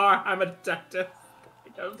run a bar, I'm a detective.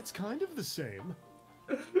 It's kind of the same.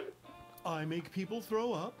 I make people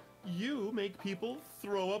throw up. You make people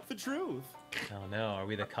throw up the truth. Oh no, are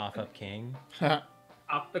we the cough up king?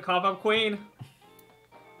 The cough up queen.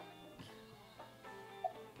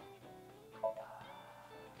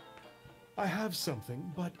 I have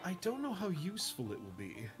something, but I don't know how useful it will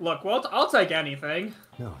be. Look, well, I'll take anything.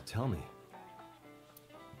 No, tell me.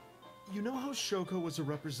 You know how Shoko was a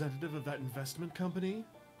representative of that investment company?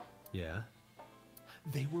 Yeah?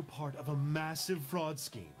 They were part of a massive fraud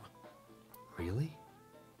scheme. Really?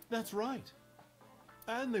 That's right.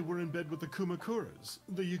 And they were in bed with the Kumakuras,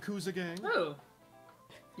 the Yakuza gang. Oh.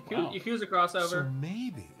 Yakuza crossover. So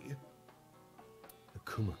maybe... The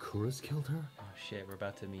Kumakuras killed her? Oh shit, we're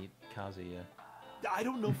about to meet Kazuya. I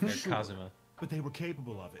don't know for Or sure, Kazuma. but they were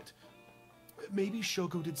capable of it. Maybe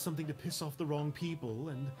Shoko did something to piss off the wrong people,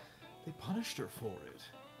 and they punished her for it.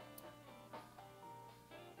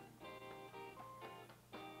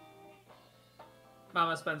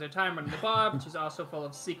 Mama spends her time running the bar, but she's also full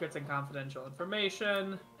of secrets and confidential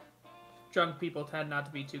information. Drunk people tend not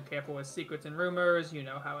to be too careful with secrets and rumors. You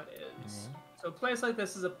know how it is. So a place like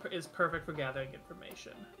this is perfect for gathering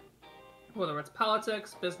information. Whether it's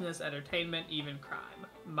politics, business, entertainment, even crime.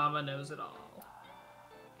 Mama knows it all.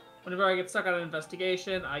 Whenever I get stuck on an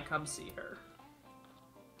investigation, I come see her.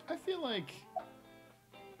 I feel like...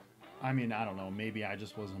 I mean, I don't know. Maybe I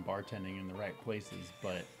just wasn't bartending in the right places,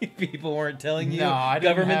 but... People weren't telling you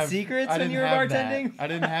government secrets when you were bartending? I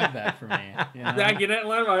didn't have that for me. You know? Zach, you didn't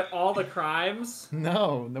learn about all the crimes?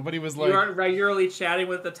 No, nobody was like... You aren't regularly chatting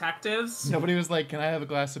with detectives? Nobody was like, can I have a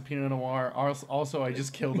glass of Pinot Noir? Also, I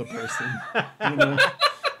just killed a person. You know?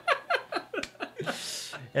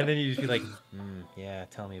 And then you just be like, yeah,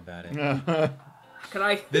 tell me about it. Can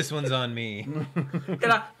I? This one's on me.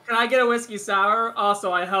 Can I get a whiskey sour?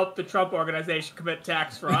 Also, I helped the Trump organization commit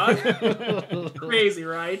tax fraud. Crazy,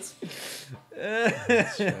 right?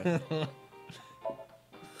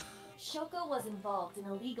 Shoko was involved in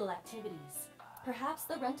illegal activities. Perhaps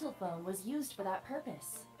the rental phone was used for that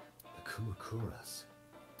purpose. The Kumakuras.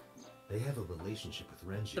 They have a relationship with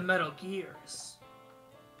Renji. The Metal Gears.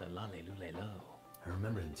 The Lale Lule Lo. I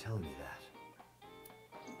remember him telling me that.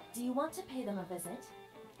 Do you want to pay them a visit?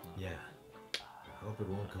 Yeah. I hope it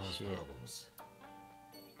won't cause problems.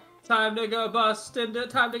 Time to go bust and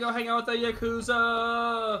time to go hang out with the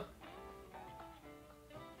Yakuza.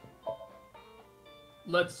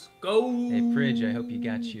 Let's go. Hey, Prij, I hope you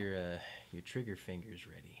got your trigger fingers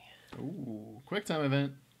ready. Ooh, quick time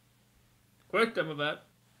event. Quick time event.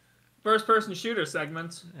 First person shooter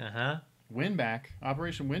segment. Uh-huh. Win back.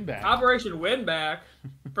 Operation Win Back. Operation Win Back.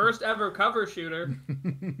 First ever cover shooter.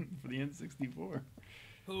 For the N64.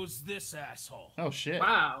 Who's this asshole? Oh, shit.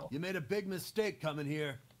 Wow. You made a big mistake coming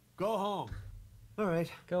here. Go home. All right.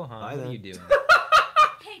 Go home. Bye, what are then. you doing?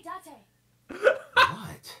 Hey, Date.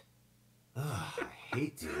 What? Ugh, I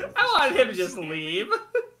hate dealing with I this wanted him to shit. just leave.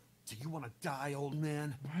 Do you want to die, old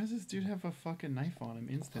man? Why does this dude have a fucking knife on him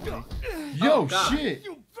instantly? Yo, God. shit!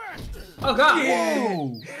 You bastard! Oh, God.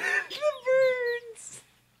 Whoa! The birds!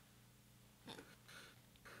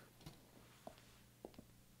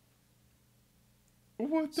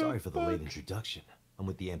 What the Sorry for the fuck? late introduction. I'm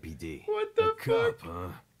with the MPD. What the fuck? Cop, huh?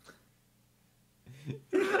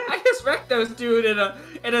 I just wrecked those dude in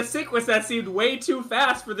a sequence that seemed way too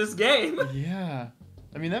fast for this game. Yeah.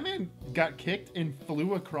 I mean, that man got kicked and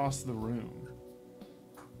flew across the room.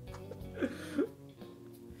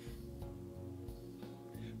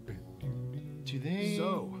 Do they...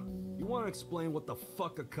 So, you want to explain what the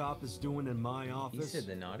fuck a cop is doing in my He office? said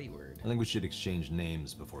the naughty word. I think we should exchange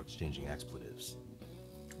names before exchanging expletives.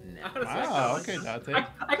 Wow, okay, Date.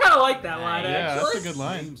 I kind of like that line, Yeah, actually. that's a good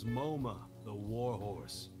line. Name's MoMA, the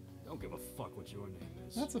warhorse. Don't give a fuck what your name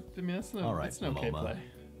is. That's a, I mean, that's, All right, that's an okay Mama. play.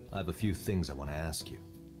 I have a few things I want to ask you.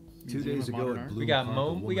 2 Museum days of ago Modern at Art? Blue We got Park,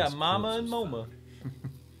 a we got woman's Mama corpse and was Moma.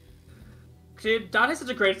 found. Dude, Dante's such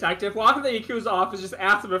a great detective. Walking the Yakuza office, just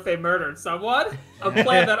ask them if they murdered someone. A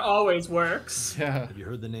plan that always works. Yeah. Have you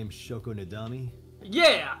heard the name Shoko Nadami?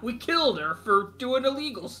 Yeah, we killed her for doing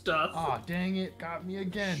illegal stuff. Aw, dang it. Got me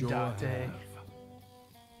again, Sure Date. have.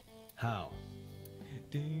 How?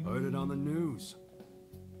 Heard it on the news.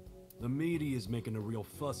 The media is making a real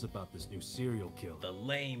fuss about this new serial killer. The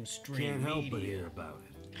lame stream Can't help but media. hear about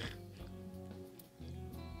it.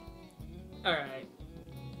 Alright.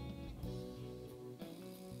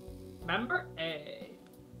 Member A.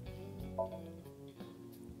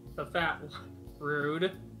 The fat one.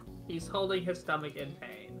 Rude. He's holding his stomach in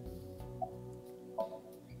pain.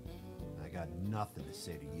 I got nothing to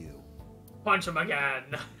say to you. Punch him again.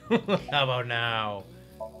 How about now?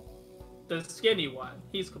 The skinny one.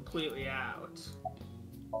 He's completely out.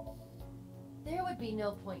 There would be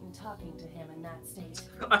no point in talking to him in that state.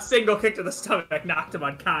 A single kick to the stomach knocked him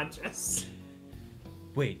unconscious.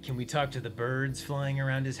 Wait, can we talk to the birds flying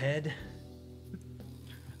around his head?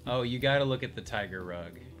 Oh, you gotta look at the tiger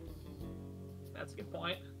rug. That's a good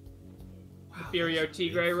point. Inferior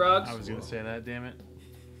Tigre rugs. I was gonna say that, damn it.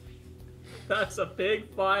 That's a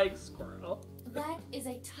big flying squirrel. That is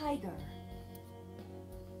a tiger.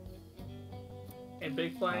 And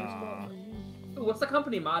big flying squirrel. Ooh, what's the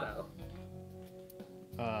company motto?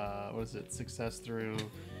 What is it? Success through...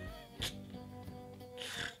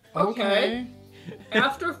 Okay.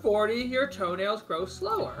 After 40, your toenails grow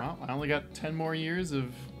slower. Well, I only got 10 more years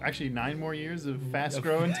of... Actually, 9 more years of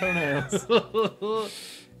fast-growing toenails.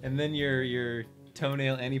 And then your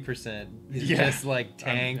toenail any percent is Yeah. just like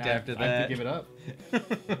tanked after I that. have to give it up.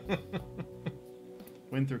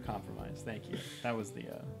 Win through compromise. Thank you. That was the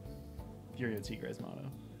Furio Tigre's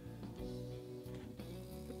motto.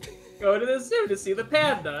 Go to the zoo to see the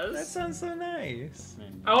pandas. That sounds so nice.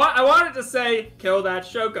 I wanted to say, kill that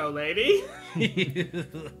Shoko lady.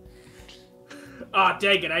 Aw,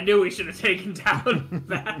 dang it, I knew we should have taken down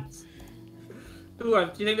that. Ooh,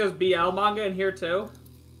 do you think there's BL manga in here too?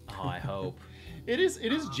 Oh, I hope. It is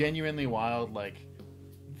genuinely wild, like,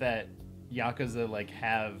 that Yakuza like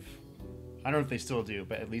have, I don't know if they still do,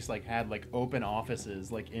 but at least like had like open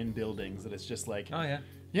offices like in buildings that it's just like, oh yeah,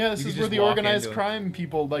 this is where the organized crime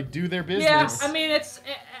people like do their business. Yeah, I mean it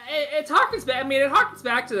harkens back. I mean it harkens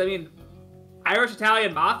back to Irish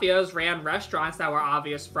Italian mafias ran restaurants that were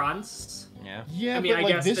obvious fronts. Yeah. Yeah, I mean, but I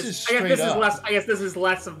like guess this is straight up.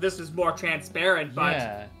 This is more transparent,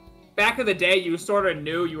 but back in the day, you sort of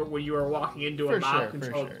knew when you were walking into a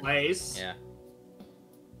mob-controlled place. Yeah.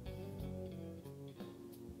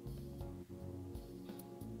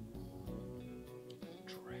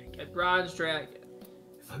 Bronze Dragon.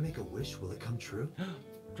 If I make a wish, will it come true?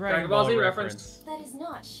 Dragon Ball Z reference. That is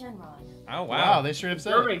not Shenron. Oh wow, they should have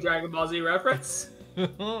said it. Dragon Ball Z reference.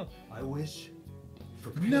 I wish.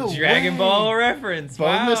 No Dragon Ball reference.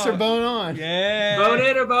 Boneless wow. or bone on? Yeah. Bone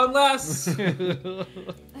in or boneless.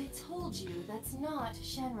 I told you that's not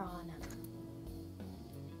Shenron.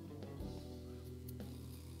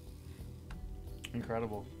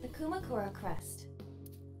 Incredible. The Kumakura crest.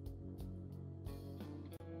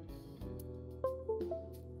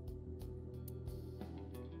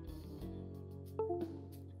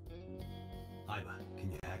 Aiba,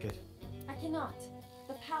 can you hack it? I cannot.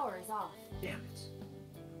 The power is off. Damn it.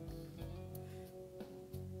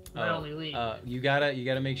 My only lead. You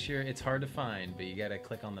gotta make sure it's hard to find, but you gotta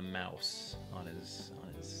click on the mouse on his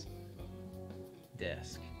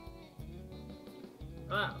desk.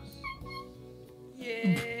 Mouse.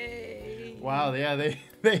 Yay! Wow, yeah, they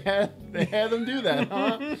had them do that,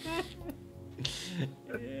 huh?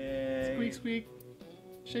 Squeak squeak,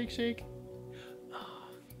 shake shake.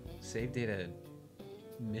 Save data.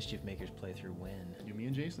 Mischief Makers playthrough win. You, me,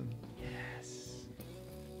 and Jason. Yes.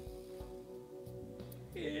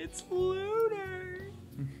 It's Lunar.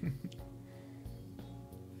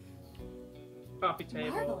 Coffee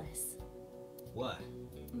table. Marvelous. What?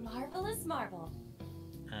 Marvelous Marble.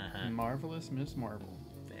 Marvelous Miss Marvel.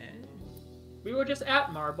 We were just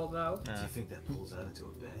at Marble, though. Do you think that pulls out into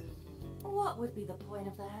a bed? What would be the point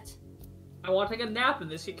of that? I want to take a nap in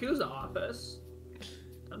this Yakuza office.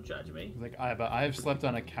 Don't judge me. Like, I have slept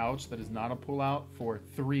on a couch that is not a pull-out for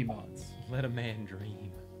 3 months. Let a man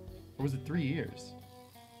dream. Or was it 3 years?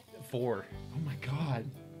 4. Oh my god.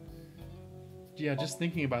 Yeah, just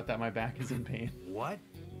thinking about that, my back is in pain. What?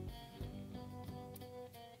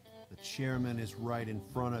 The chairman is right in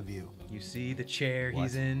front of you. You see the chair What?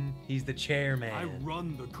 he's in? He's the chairman. I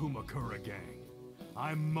run the Kumakura gang.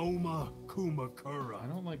 I'm Moma Kumakura. I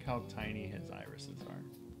don't like how tiny his irises are.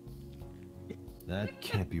 That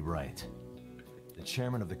can't be right. The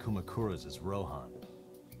chairman of the Kumakuras is Rohan.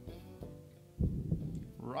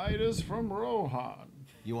 Right as from Rohan.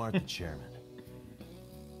 You aren't the chairman.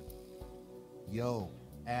 Yo,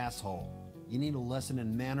 asshole. You need a lesson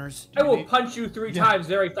in manners? I will punch you 3 times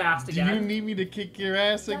very fast again. Do you need me to kick your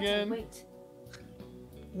ass again? Wait.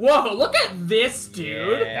 Whoa, look at this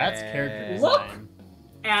dude. That's character design. Look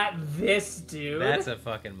at this dude. That's a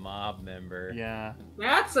fucking mob member. Yeah.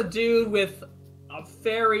 That's a dude with a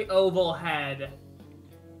very oval head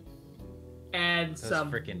and Those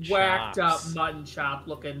some frickin' whacked chops. up mutton chop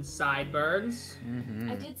looking sideburns.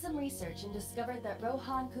 I did some research and discovered that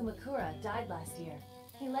Rohan Kumakura died last year.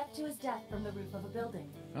 He leapt to his death from the roof of a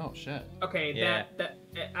building. Oh shit. Okay, Yeah.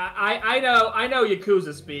 I know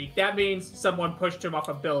Yakuza speak. That means someone pushed him off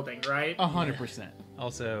a building, right? 100%.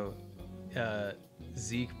 Also,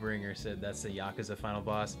 Zeke Bringer said that's the Yakuza final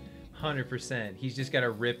boss. 100%. He's just got to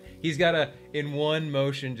rip. He's got to, in one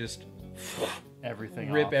motion, just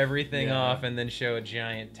Everything rip off. everything Yeah. off and then show a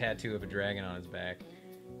giant tattoo of a dragon on his back.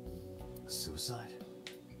 Suicide?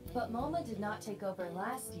 But MoMA did not take over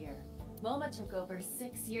last year. MoMA took over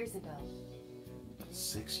 6 years ago.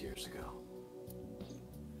 6 years ago.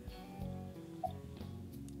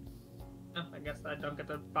 Oh, I guess I don't get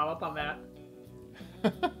to follow up on that.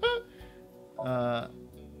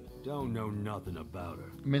 Don't know nothing about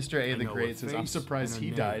her. Mr. A I the know Great her says, I'm face surprised and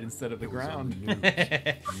he her died name. instead of the It was on ground. the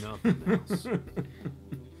news. Nothing else.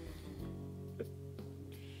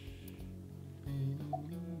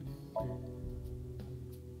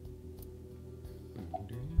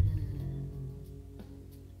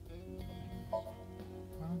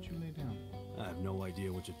 Why don't you lay down? I have no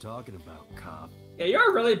idea what you're talking about, cop. Yeah,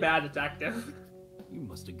 you're a really bad detective. You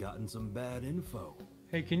must have gotten some bad info.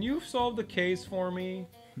 Hey, can you solve the case for me?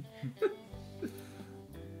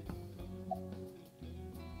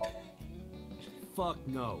 Fuck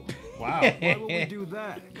no. Wow. Why would we do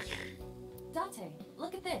that? Date,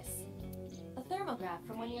 look at this. A thermograph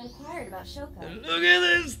from when you inquired about Shoko. Look at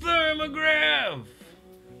this thermograph!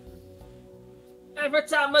 Every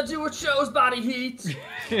time I do it shows body heat.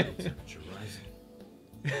 Temperature rising.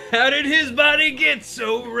 How did his body get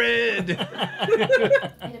so red?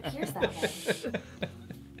 It appears that way.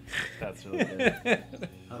 That's really good.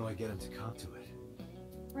 How do I get him to cop to it?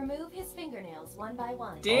 Remove his fingernails one by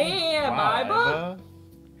one. Damn, Wow,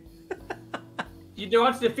 Aiba! You don't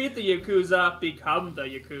want to defeat the Yakuza, become the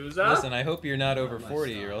Yakuza. Listen, I hope you're not over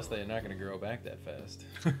 40 or else they're not going to grow back that fast.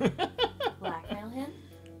 Blackmail him.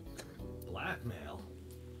 Blackmail?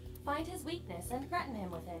 Find his weakness and threaten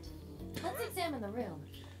him with it. Let's examine the room.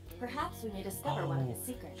 Perhaps we may discover one of his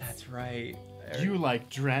secrets. That's right. You like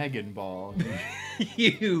Dragon Ball.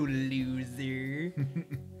 You loser.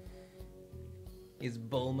 Is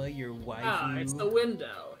Bulma your wife? Ah, it's the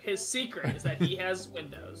window. His secret is that he has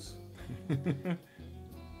windows.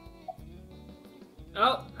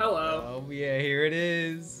 Oh, hello. Oh, yeah, here it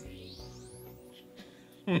is.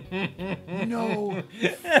 No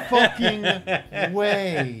fucking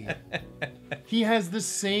way. He has the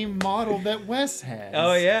same model that Wes has.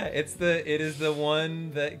 Oh yeah, it is the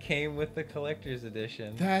one that came with the collector's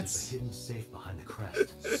edition. That's hidden safe behind the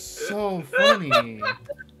crest. So funny.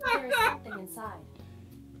 There is something inside.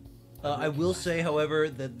 I will say, however,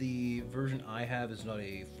 that the version I have is not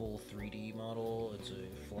a full 3D model. It's a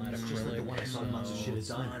flat acrylic, so it's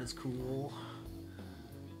not as cool.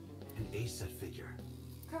 An A-set figure.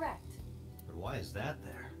 Correct. But why is that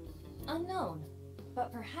there? Unknown,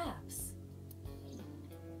 but perhaps.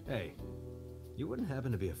 Hey, you wouldn't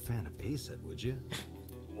happen to be a fan of A-set, would you?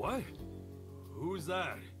 What? Who's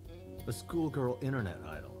that? A schoolgirl internet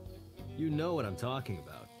idol. You know what I'm talking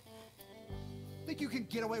about. Think you can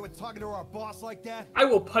get away with talking to our boss like that? I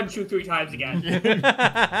will punch you 3 times again.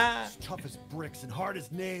 It's tough as bricks and hard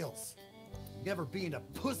as nails. Never be into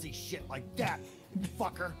pussy shit like that,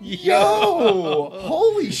 fucker. Yo!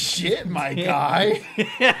 Holy shit, my guy.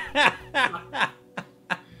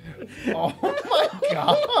 Oh my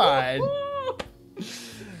god.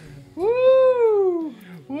 Woo!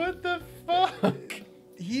 What the fuck?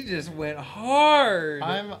 He just went hard.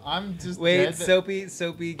 I'm just wait. dead that...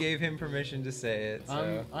 Soapy gave him permission to say it.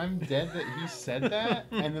 So. I'm dead that he said that,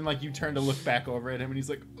 and then like you turn to look back over at him, and he's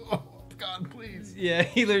like, "Oh God, please." Yeah,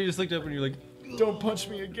 he literally just looked up, and you're like, "Don't punch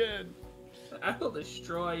me again." I will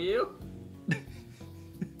destroy you.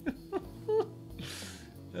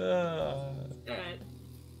 And,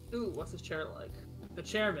 ooh, what's his chair like? The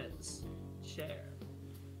chairman's chair.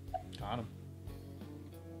 Got him.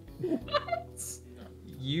 What?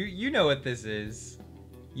 You know what this is.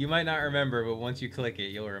 You might not remember, but once you click it,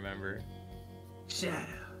 you'll remember.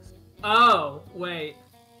 Shadows. Oh, wait.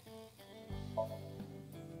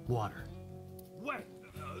 Water. Wait,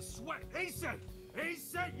 sweat. He said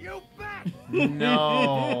you bet.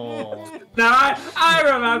 No. No, I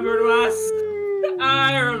remembered, Wes.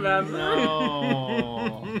 I remember.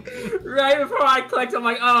 No. Right before I clicked, I'm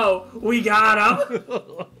like, oh, we got him.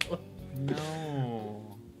 No.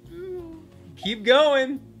 Keep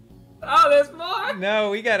going. Oh, there's more.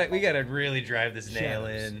 No, we gotta really drive this nail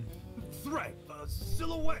in. Threat.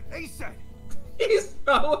 Silhouette. He said. He's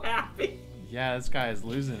so happy. Yeah, this guy is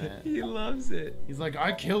losing it. He loves it. He's like,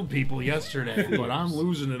 I killed people yesterday, but I'm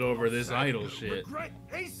losing it over this idol shit. Regret.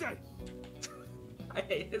 He said. I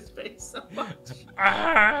hate his face so much.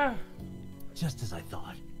 Ah! Just as I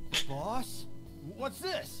thought. Boss? What's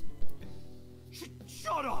this?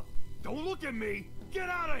 Shut up! Don't look at me! Get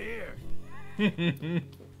out of here!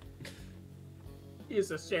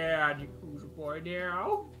 He's a sad Yakuza boy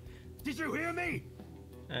now. Did you hear me?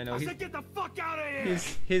 I know. I said get the fuck out of here!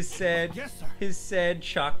 His sad, Yes, sir. his sad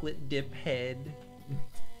chocolate dip head.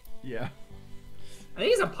 Yeah. I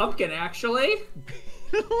think he's a pumpkin, actually.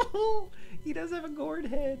 He does have a gourd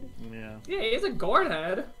head. Yeah. Yeah, he's a gourd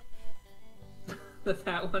head. The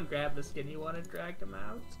fat one grabbed the skinny one and dragged him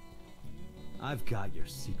out. I've got your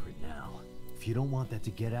secret now. If you don't want that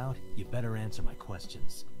to get out, you better answer my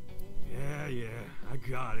questions. Yeah, I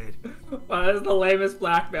got it. Wow, this is the lamest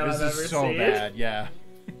blackmail This I've ever is so seen. bad, yeah.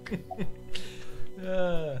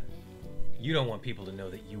 You don't want people to know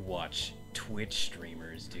that you watch Twitch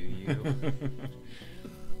streamers, do you?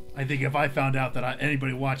 I think if I found out that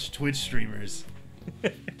anybody watched Twitch streamers,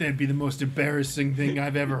 that'd be the most embarrassing thing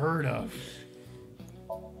I've ever heard of.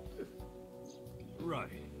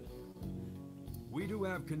 Right. We do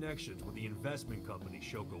have connections with the investment company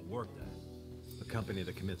Shoko worked at. A company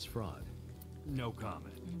that commits fraud. No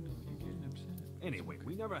comment. Anyway,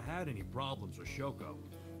 we never had any problems with Shoko.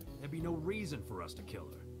 There'd be no reason for us to kill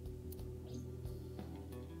her.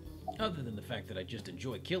 Other than the fact that I just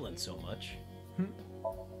enjoy killing so much.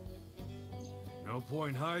 No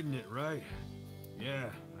point hiding it, right? Yeah,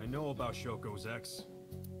 I know about Shoko's ex.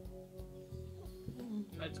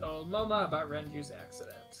 I told Mama about Renju's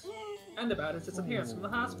accident. friend about his disappearance from the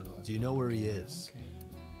hospital. Do you know where he is?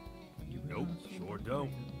 Nope, sure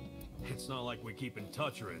don't. It's not like we keep in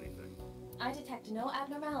touch or anything. I detect no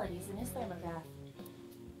abnormalities in his thermograph.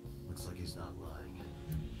 Looks like he's not lying.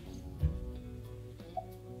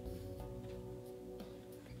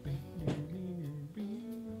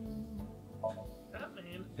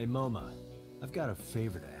 Hey Moma, I've got a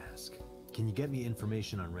favor to ask. Can you get me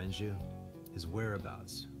information on Renju? His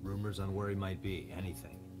whereabouts, rumors on where he might be,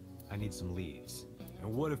 anything. I need some leads.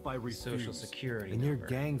 And what if I refuse? Social security And your number.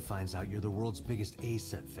 gang finds out you're the world's biggest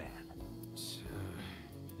A-set fan.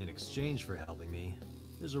 In exchange for helping me,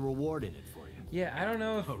 there's a reward in it for you. Yeah, I don't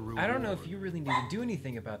know if you really need to do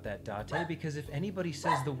anything about that, Date, because if anybody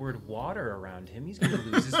says the word water around him, he's gonna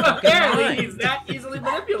lose his fucking Apparently, mind. he's that easily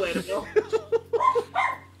manipulatable.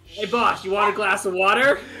 Hey, boss, you want a glass of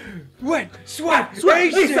water? What? Swat!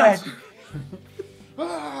 ASAP!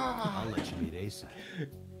 I'll let you meet A-set.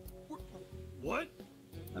 What?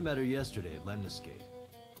 I met her yesterday at Lemniscate.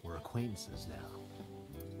 We're acquaintances now.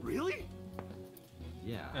 Really?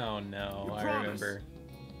 Yeah. Oh no, You I promise? remember.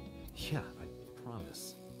 Yeah, I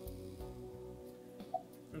promise.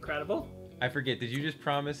 Incredible. I forget, did you just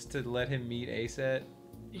promise to let him meet A-Set?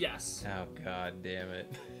 Yes. Oh god damn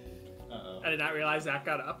it. I did not realize Zach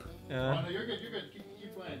got up. Oh, no, you're good, you're good.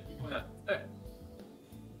 Keep playing, keep playing.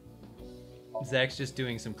 Zach's just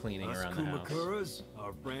doing some cleaning Us around the house. Kumakuras,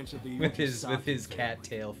 our branch of the with his Uchisaki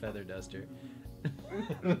cattail feather duster.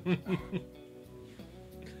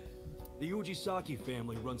 The Ujisaki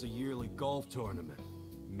family runs a yearly golf tournament.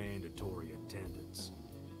 Mandatory attendance.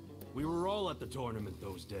 We were all at the tournament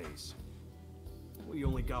those days. We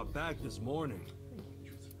only got back this morning.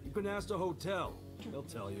 You can ask the hotel. They'll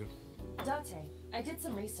tell you. Date, I did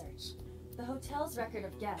some research. The hotel's record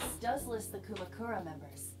of guests does list the Kumakura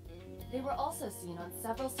members. They were also seen on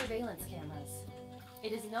several surveillance cameras.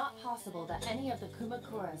 It is not possible that any of the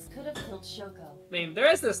Kumakuras could have killed Shoko, I mean,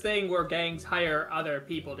 there is this thing where gangs hire other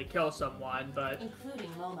people to kill someone, but... including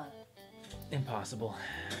Moma. Impossible.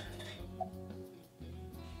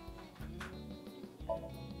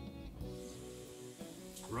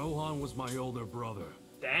 Rohan was my older brother.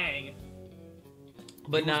 Dang.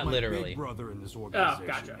 But He not was my literally. big brother in this organization,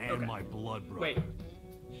 gotcha, and okay. my blood brother. Wait.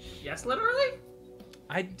 Yes, literally?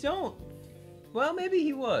 I don't... Well, maybe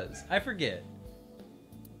he was. I forget.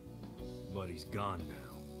 But he's gone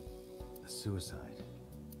now. A suicide.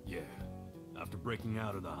 Yeah, after breaking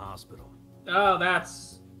out of the hospital. Oh,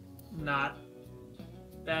 that's... not...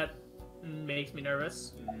 That makes me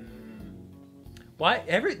nervous. Why?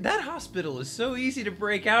 That hospital is so easy to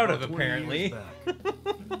break out of, About 20 apparently. years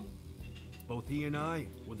back. Both he and I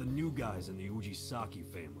were the new guys in the Ujisaki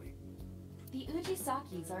family. The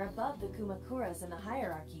Ujisakis are above the Kumakuras in the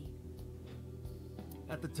hierarchy.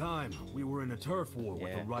 At the time, we were in a turf war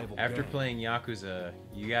with a rival After gang. playing Yakuza,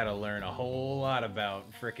 you gotta learn a whole lot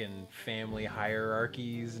about frickin' family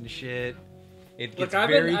hierarchies and shit. It gets Look, I've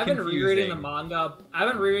very been rereading the confusing. manga.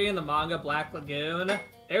 I've been rereading the manga Black Lagoon.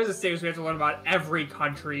 There's a series we have to learn about every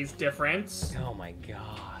country's difference. Oh my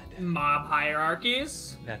god. Mob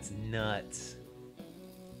hierarchies. That's nuts.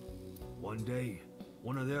 One day,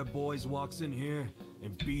 one of their boys walks in here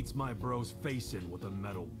and beats my bro's face in with a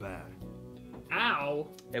metal bat. Ow.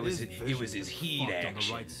 It was His his vision's heat been fucked on the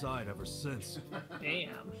action. right side ever since.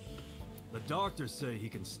 Damn. The doctors say he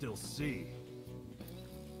can still see,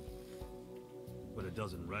 but it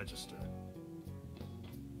doesn't register.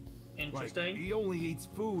 Interesting. Like, he only eats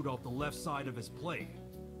food off the left side of his plate.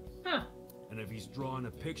 Huh. And if he's drawing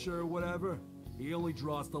a picture or whatever, he only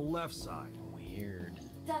draws the left side. Weird.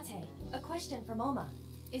 Date, a question for Moma.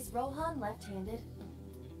 Is Rohan left-handed?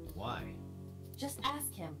 Why? Just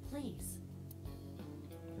ask him, please.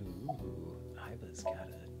 Ooh, Iba's got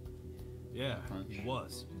it. Yeah, he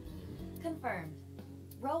was. Confirmed.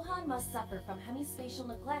 Rohan must suffer from hemispatial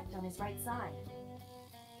neglect on his right side.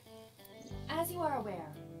 As you are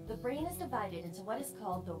aware, the brain is divided into what is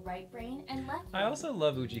called the right brain and left brain. I also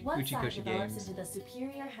love One side Uchikoshi develops games. into the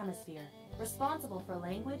superior hemisphere, responsible for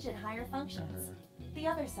language and higher functions. The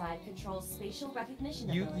other side controls spatial recognition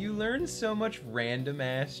ability. You learn so much random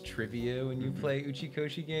ass trivia when you play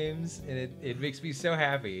Uchikoshi games, and it makes me so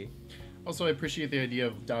happy. Also, I appreciate the idea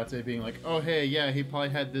of Date being like, oh, hey, yeah, he probably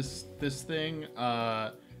had this thing.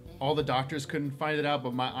 All the doctors couldn't find it out,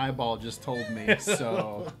 but my eyeball just told me,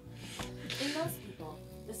 so... In most people,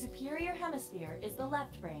 the superior hemisphere is the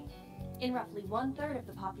left brain. In roughly 1/3 of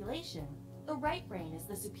the population, the right brain is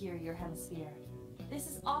the superior hemisphere. This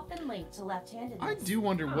is often linked to left-handedness. I do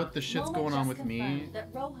wonder what the shit's going on with me. That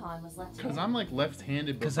Rohan was left-handed. Because I'm like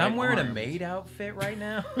left-handed, but Because right I'm wearing armed. a maid outfit right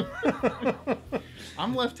now.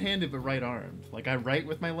 I'm left-handed, but right armed. Like I write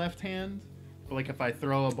with my left hand, but like if I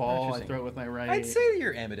throw a ball, I throw it with my right. I'd say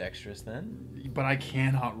you're ambidextrous then. But I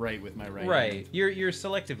cannot write with my right. Right. Hand. You're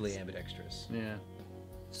selectively ambidextrous. Yeah.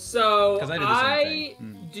 So 'Cause I do the I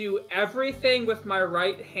same do everything with my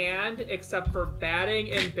right hand except for batting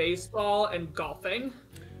and baseball and golfing.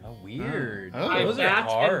 Oh, weird. Oh. I Those are bat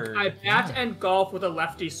hard. and I bat and golf with a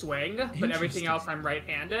lefty swing, but everything else I'm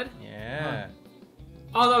right-handed. Yeah.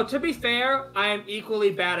 Although to be fair, I am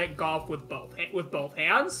equally bad at golf with both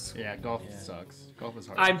hands. Yeah, golf sucks. Golf is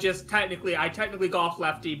hard. I'm just I technically golf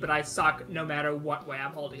lefty, but I suck no matter what way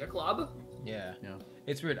I'm holding a club. Yeah. Yeah.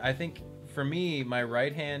 It's weird. I think for me, my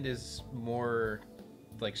right hand is more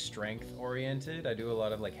like strength oriented. I do a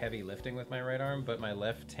lot of like heavy lifting with my right arm, but my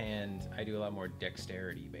left hand, I do a lot more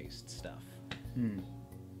dexterity based stuff.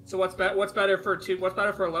 So what's better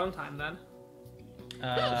for alone time then?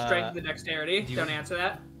 Strength and dexterity. Don't answer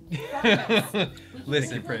that.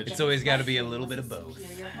 Listen, it's always got to be a little bit of both.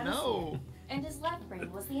 No. And his left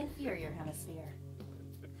brain was the inferior hemisphere.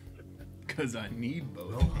 Because I need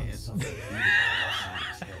both hands.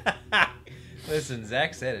 Listen,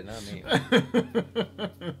 Zach said it, not me.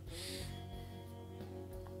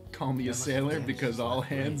 Call me a sailor because all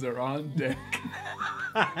hands are on deck.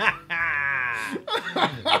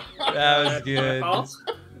 That was good.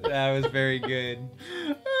 That was very good.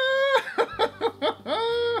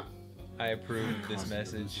 I approve of this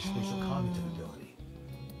message. Spatial cognitive ability.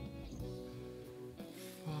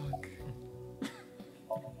 Fuck.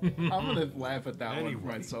 I'm gonna laugh at that one for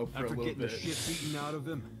myself for a after little getting bit. the shit beaten out of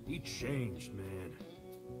him, he changed, man.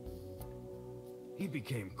 He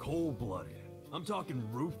became cold-blooded. I'm talking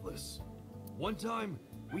ruthless. One time,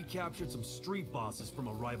 we captured some street bosses from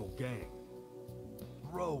a rival gang.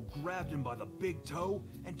 Bro grabbed him by the big toe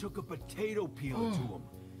and took a potato peeler to him,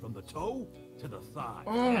 from the toe to the thigh.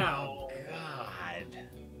 Oh, God.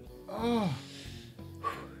 Oh.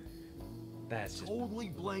 That's just... Totally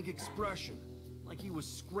blank expression, like he was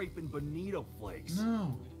scraping bonito flakes.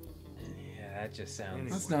 No. Yeah, that just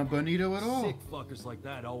sounds... That's not bonito at all. Sick fuckers like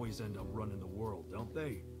that always end up running the world, don't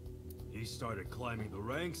they? He started climbing the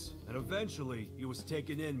ranks, and eventually he was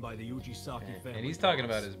taken in by the Ujisaki family. And he's talking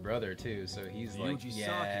about his brother too, so he's The like, Ujisakis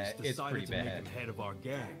yeah, it's decided pretty to bad. make him head of our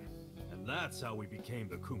gang, and that's how we became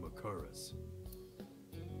the Kumakuras.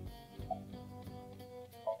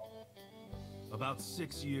 About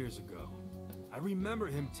 6 years ago, I remember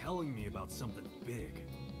him telling me about something big.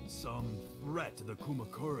 Some threat to the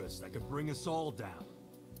Kumakuras that could bring us all down.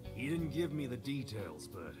 He didn't give me the details,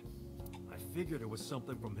 but I figured it was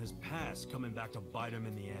something from his past coming back to bite him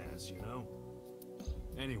in the ass, you know?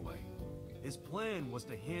 Anyway, his plan was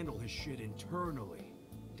to handle his shit internally.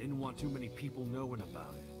 Didn't want too many people knowing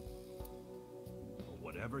about it. But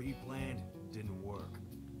whatever he planned didn't work.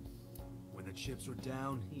 When the chips were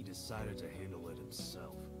down, he decided to handle it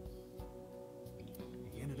himself.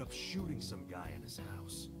 He ended up shooting some guy in his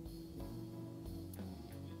house.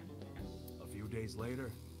 A few days later,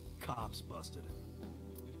 cops busted him.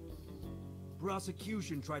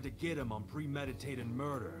 Prosecution tried to get him on premeditated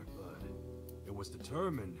murder, but it was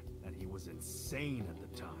determined that he was insane at the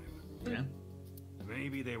time. Yeah.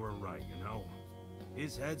 Maybe they were right, you know?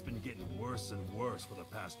 His head's been getting worse and worse for the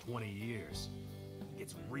past 20 years. He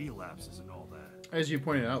gets relapses and all that. As you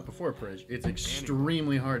pointed out before, Prij, it's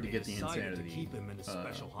extremely hard to get the decided insanity to keep him in a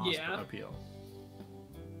special hospital. appeal.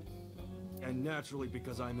 And naturally,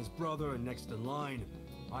 because I'm his brother and next in line,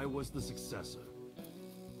 I was the successor.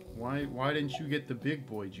 Why didn't you get the big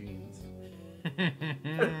boy genes?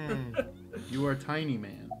 You are tiny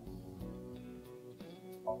man.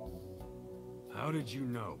 How did you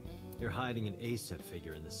know? You're hiding an ASEP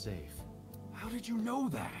figure in the safe. How did you know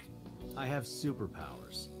that? I have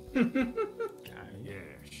superpowers. Yeah,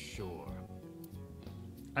 sure.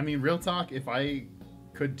 I mean, real talk, if I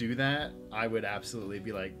could do that, I would absolutely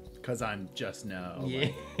be like, because I'm just no. Yeah.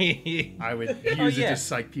 Like, I would use it to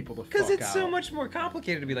psych people the fuck out. Because it's so much more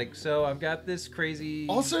complicated to be like, so I've got this crazy...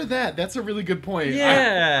 Also that's a really good point.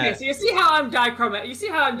 Yeah. Okay, so you see how I'm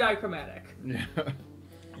dichromatic? Yeah.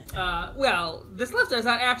 Well, this left eye is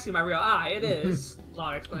not actually my real eye. It is.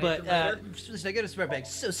 Long explanation. But, listen, I got to start back.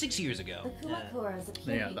 So 6 years ago. The Kumakuras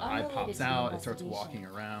appear Yeah, to be the eye unrelated pops to the out, it starts investigation. walking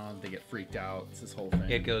around, they get freaked out, it's this whole thing.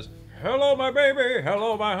 It goes, hello, my baby.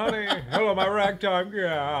 Hello, my honey. Hello, my ragtime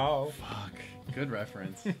gal. Fuck. Good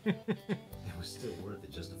reference. It was still worth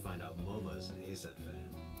it just to find out Momo is an ASEP fan.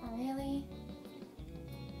 Really?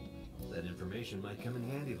 That information might come in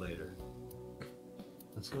handy later.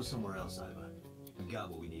 Let's go somewhere else, Iva. I've got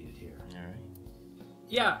what we needed here. All right.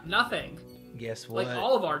 Yeah, nothing. Guess what? Like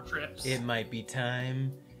all of our trips. It might be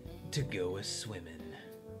time to go a swimming.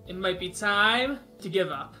 It might be time to give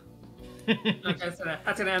up. Like I said,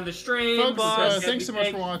 that's gonna end the stream. Folks, thanks so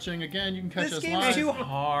much for watching. Again, you can catch us live. This game's too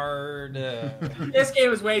hard. This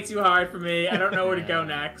game is way too hard for me. I don't know where to go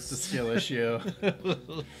next. It's a skill issue.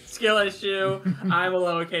 Skill issue. I'm a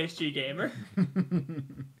lowercase g gamer.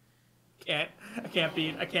 I can't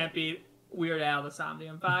beat Weird Al the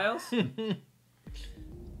Somnium Files.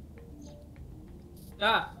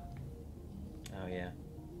 Ah. Oh yeah.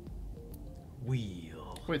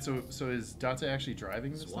 Wheel. Wait, so is Date actually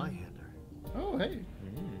driving this thing? Oh, hey.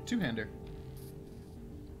 Two-hander.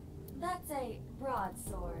 That's a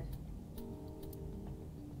broadsword.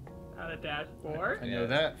 Not a dashboard. I know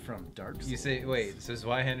that from Dark Souls. You say, wait, so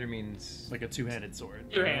Zweihander means... Like a two-handed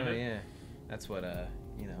sword. Two-handed. Oh, yeah. That's what,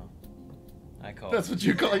 you know, I call That's it. what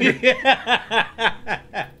you call it.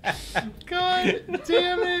 God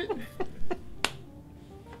damn it.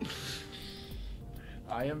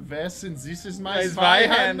 I am Vess and this is my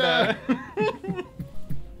Zweihander.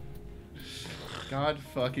 God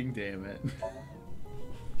fucking damn it.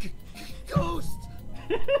 Ghost!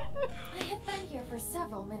 I have been here for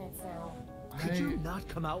several minutes now. Could you not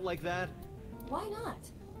come out like that? Why not?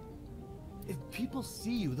 If people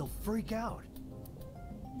see you, they'll freak out.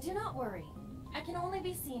 Do not worry. I can only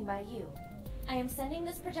be seen by you. I am sending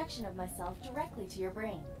this projection of myself directly to your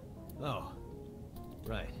brain. Oh,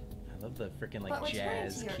 right. I love the freaking But like returning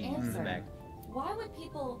jazz to your keys in the answer, back. why would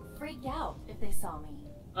people freak out if they saw me?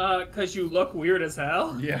 Cause you look weird as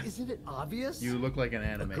hell. Yeah. Isn't it obvious? You look like an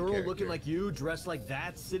anime A girl character. looking like you, dressed like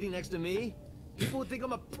that, sitting next to me? People would think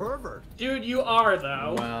I'm a pervert. Dude, you are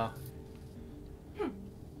though. Wow.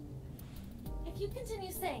 If you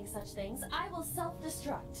continue saying such things, I will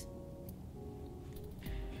self-destruct.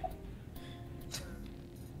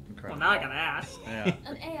 Well, now I gotta ask. Yeah.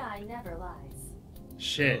 An AI never lies.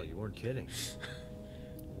 Shit. Oh, you weren't kidding.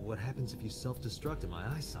 What happens if you self-destruct in my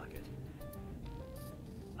eye socket?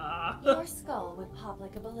 Your skull would pop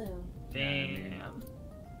like a balloon. Damn.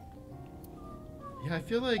 Yeah, I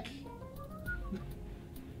feel like...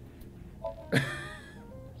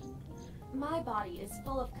 My body is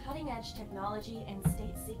full of cutting-edge technology and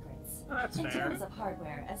state secrets. That's in fair. terms of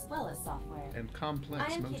hardware as well as software. And complex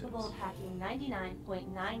I am motives. capable of hacking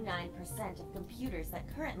 99.99% of computers that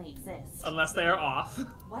currently exist. Unless they are off.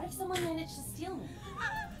 What if someone managed to steal me?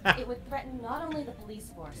 It would threaten not only the police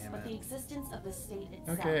force, but the existence of the state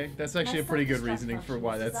itself. Okay, that's actually a pretty good reasoning for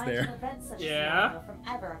why that's there. Yeah. From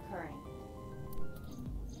ever occurring.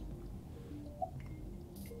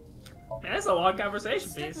 Man, that's a long conversation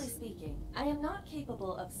Strictly piece. speaking, I am not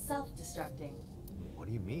capable of self-destructing. What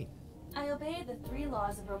do you mean? I obey the 3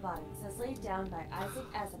 laws of robotics as laid down by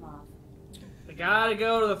Isaac Asimov. We gotta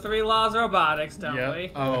go to the 3 laws of robotics, don't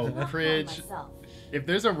we? Oh, Prij. Myself. If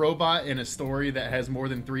there's a robot in a story that has more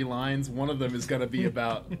than 3 lines, one of them is gonna be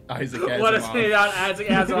about Isaac Asimov. What is it about Isaac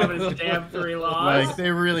Asimov and his damn 3 laws? Like,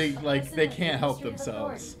 they really, like, they can't help Ministry of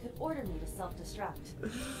themselves. Authority could order me to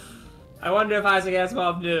self-destruct. I wonder if Isaac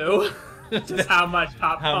Asimov knew just how much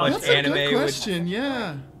pop much That's anime a good would- question,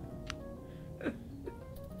 yeah.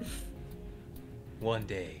 One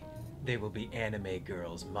day, they will be anime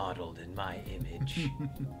girls modeled in my image.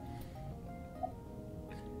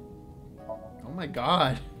 Oh my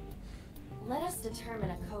god. Let us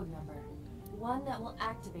determine a code number. One that will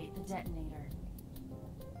activate the detonator.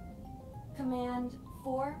 Command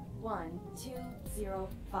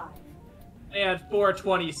 41205. And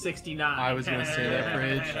 42069. I was gonna say that,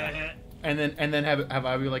 Prij. And then have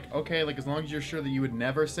I be like, okay, like as long as you're sure that you would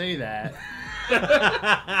never say that.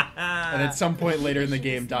 And at some point later in the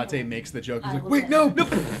game, Date makes the joke. He's like, wait, no!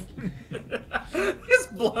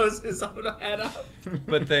 Just blows his own head up.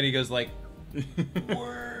 But then he goes like,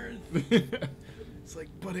 It's like,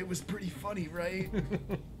 but it was pretty funny, right?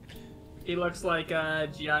 He looks like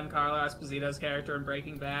Giancarlo Esposito's character in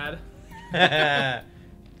Breaking Bad.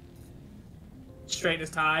 Straighten his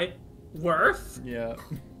tie. Worth? Yeah.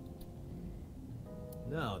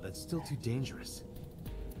 No, that's still too dangerous.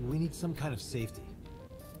 We need some kind of safety.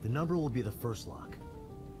 The number will be the first lock.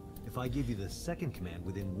 If I give you the second command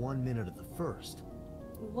within 1 minute of the first...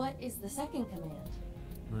 What is the second command?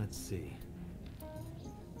 Let's see.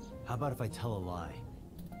 How about if I tell a lie?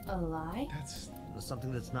 A lie? That's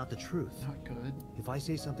something that's not the truth. not good. If I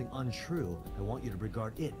say something untrue, I want you to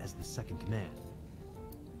regard it as the second command.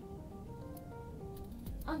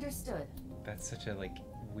 Understood. that's such a like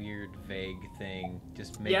weird, vague thing.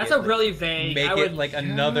 Just make it's it, a like, really vague. Make it like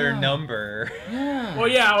another number. Yeah. Well,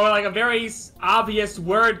 yeah, or like a very obvious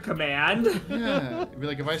word command. Yeah. It'd be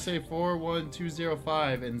like if I say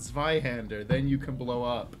 41205 and Zweihander, then you can blow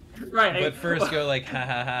up. Right. But first go like ha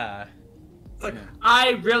ha ha. It's like,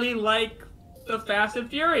 I really like the Fast and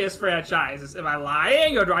Furious franchises. Am I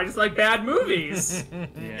lying, or do I just like bad movies?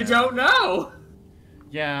 You don't know.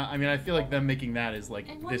 Yeah, I mean, I feel like them making that is like,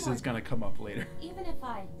 And one this more is gonna come up later. Even if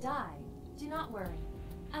I die, do not worry.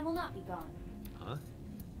 I will not be gone. Huh?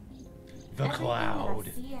 The Everything cloud.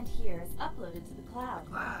 that I see and hear is uploaded to the cloud.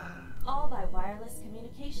 All by wireless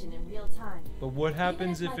communication in real time. But what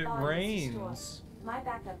happens Even if it my body is rains? destroyed, my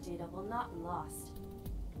backup data will not be lost.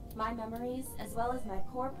 My memories, as well as my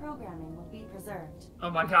core programming, will be preserved. Oh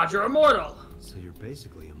my god, you're immortal! So you're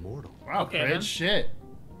basically immortal. Wow, Okay, Prij, then. shit.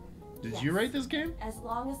 Did Yes. you write this game? As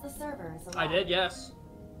long as the server is alive. I did, yes.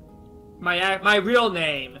 My real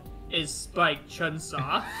name is Spike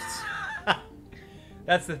Chunsoft.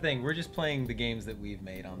 That's the thing. We're just playing the games that we've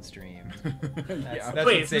made on stream. That's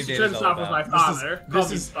Please, what Save Mr. Data's all Chunsoft was my about. father. Call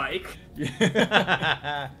me Spike.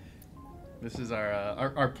 This is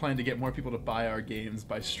our plan to get more people to buy our games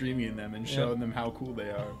by streaming them and showing them how cool they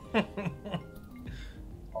are.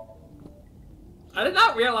 I did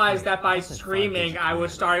not realize that by streaming I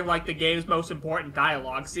was starting like the game's most important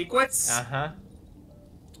dialogue sequence. Uh-huh.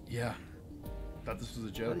 Yeah. Thought this was a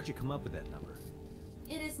How joke. did you come up with that number?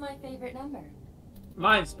 It is my favorite number.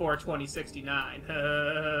 Mine's Spore 2069.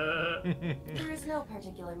 There is no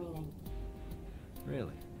particular meaning.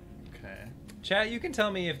 Really? Okay. Chat, you can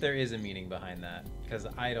tell me if there is a meaning behind that, because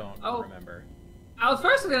I don't remember. I was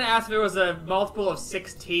first going to ask if it was a multiple of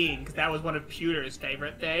 16, because that was one of Pewter's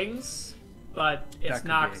favorite things. But it's could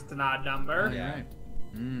not, be. 'cause it's an odd number. Yeah. Right.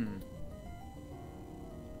 Mm.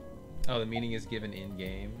 Oh, the meaning is given in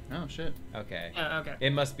game. Oh shit. Okay. Okay. It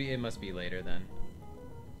must be later then.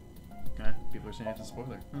 Okay. People are saying it's a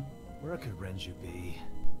spoiler. Huh. Where could Renju be?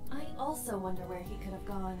 I also wonder where he could have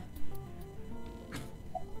gone.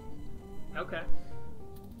 Okay.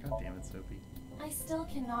 God damn it, Sophie. I still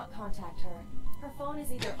cannot contact her. Her phone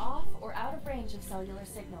is either off or out of range of cellular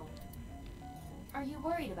signal. Are you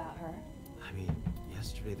worried about her? I mean,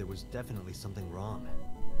 yesterday there was definitely something wrong.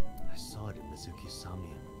 I saw it in Mizuki's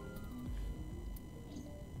Somnium.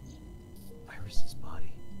 Iris's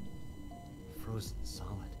body. Frozen solid.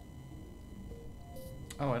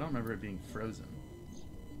 Oh, I don't remember it being frozen.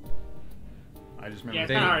 I just remember. Yeah,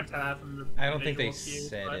 it's kind of hard to have from the I don't think they visual cues,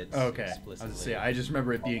 said but- it Okay. I was explicitly. gonna say, I just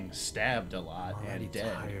remember it being stabbed a lot I'm already and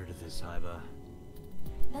dead. tired of this, Aiba.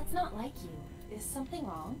 That's not like you. Is something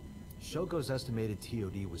wrong? Shogo's estimated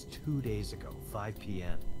TOD was 2 days ago, 5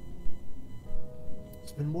 p.m.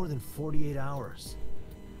 It's been more than 48 hours.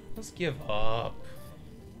 Let's give up.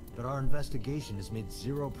 But our investigation has made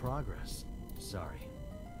zero progress. Sorry.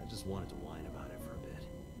 I just wanted to whine about it for a bit.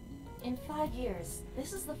 In 5 years,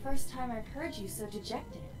 this is the first time I've heard you so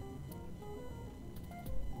dejected.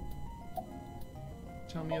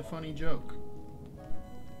 Tell me a funny joke.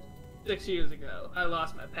 6 years ago, I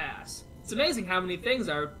lost my pass. It's amazing how many things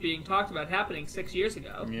are being talked about happening 6 years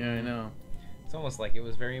ago. Yeah, I know. It's almost like it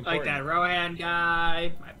was very Like important. that Rohan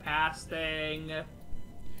guy, my pass thing,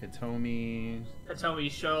 Hitomi.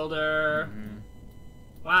 Hitomi's shoulder. Mhm.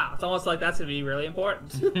 Wow, it's almost like that's gonna be really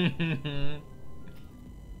important.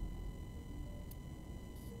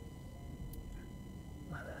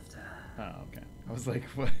 My left eye. Oh, okay. I was like,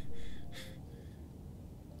 what?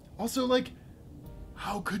 Also, like,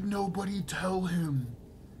 how could nobody tell him?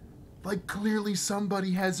 Like, clearly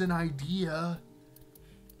somebody has an idea.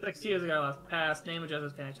 6 years ago, I lost my pass, name of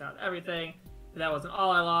justice, family, child, everything. But that wasn't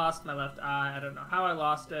all I lost. My left eye, I don't know how I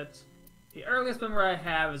lost it. The earliest memory I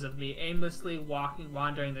have is of me aimlessly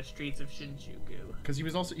wandering the streets of Shinjuku. Because he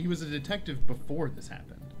was a detective before this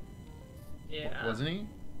happened. Yeah. Wasn't he?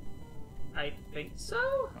 I think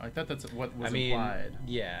so? I thought that's what was I mean, implied.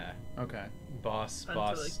 yeah. Okay. Boss. Until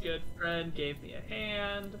a good friend gave me a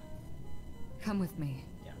hand. Come with me.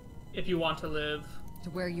 If you want to live. To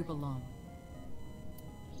where you belong.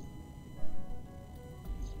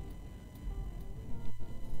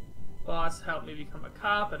 Boss helped me become a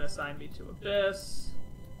cop and assigned me to Abyss.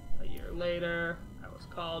 A year later, I was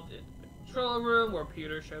called into the control room where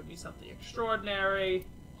Pewter showed me something extraordinary.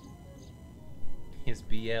 His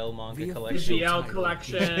BL manga The collection. BL title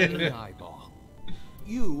collection. is the eyeball.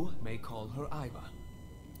 You may call her Aiba.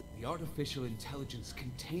 The artificial intelligence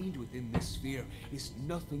contained within this sphere is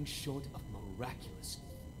nothing short of miraculous.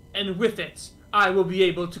 And with it, I will be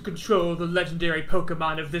able to control the legendary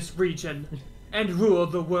Pokemon of this region and rule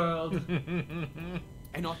the world.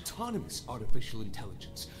 An autonomous artificial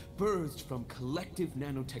intelligence birthed from collective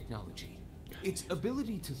nanotechnology. Its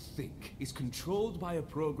ability to think is controlled by a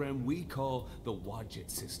program we call the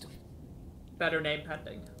Wadjet system. Better name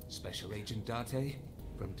pending. Special Agent Date,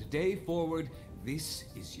 from today forward, this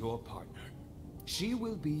is your partner. She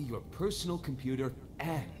will be your personal computer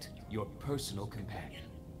and your personal companion.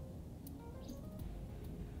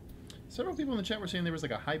 Several people in the chat were saying there was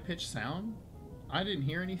like a high-pitched sound. I didn't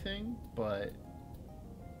hear anything, but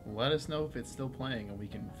let us know if it's still playing and we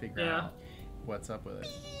can figure out what's up with it.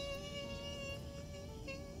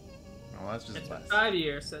 Oh, that's just It's been 5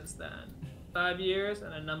 years since then. 5 years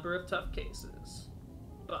and a number of tough cases.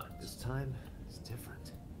 But this time, it's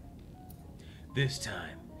different. This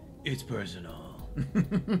time, it's personal.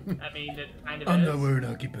 I mean, it kind of is. Underworld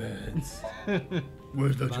occupants.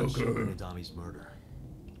 Where's the About Joker? Shoko Nadami's murder.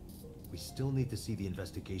 We still need to see the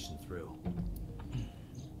investigation through.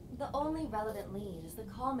 The only relevant lead is the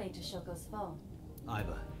call made to Shoko's phone.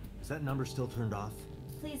 Aiba, is that number still turned off?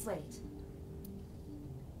 Please wait.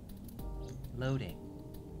 Loading.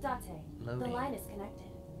 Date, the Loading. line is connected.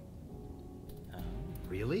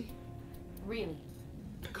 Really? Really?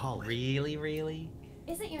 Call it. Really?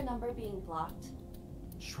 Isn't your number being blocked?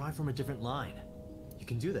 Try from a different line. You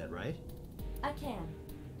can do that, right? I can.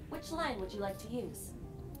 Which line would you like to use?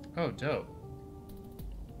 Oh, dope.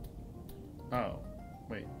 Oh,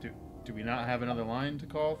 wait. Do we not have another line to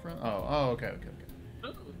call from? Oh, okay.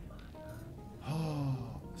 Oh,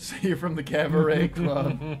 so you're from the Cabaret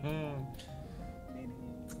Club.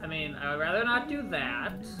 I mean, I would rather not do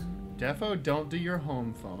that. Defo, don't do your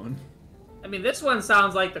home phone. I mean, this one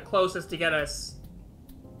sounds like the closest to get us.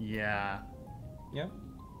 Yeah. Yeah.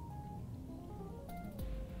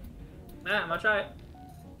 I'm gonna try it.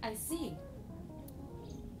 I see.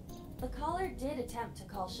 The caller did attempt to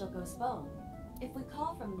call Shoko's phone. If we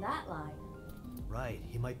call from that line... Right,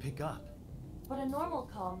 he might pick up. But a normal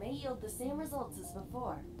call may yield the same results as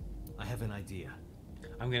before. I have an idea.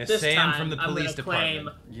 I'm gonna This say time, I'm from the police claim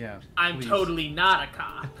department. Yeah. I'm please. totally not a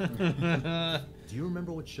cop. Do you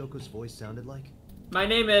remember what Shoko's voice sounded like? My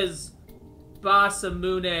name is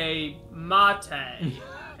Basamune Mate,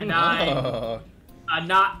 and I'm a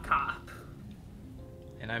not cop.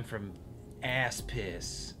 And I'm from Ass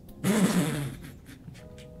Piss.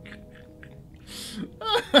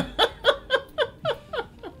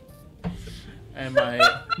 And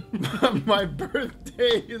my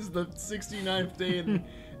birthday is the 69th day in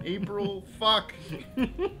April. Fuck.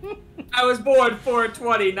 I was born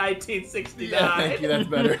 4/20, 1969. Yeah, thank you. That's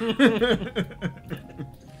better.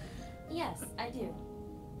 Yes, I do.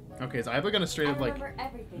 Okay, so I'm gonna straight up like remember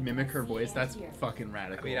everything mimic I her see voice. and That's hear. fucking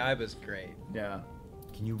radical. I mean, Aiba's great. Yeah.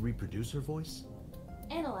 Can you reproduce her voice?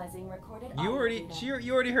 Analyzing recorded You audio already, data.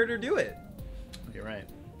 you already heard her do it. You're right.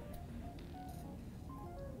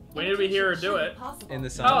 When did we hear her do it? In the Oh,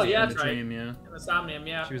 Somnium. yeah, In that's the right. dream, yeah. In the Somnium,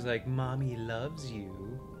 yeah. She was like, "Mommy loves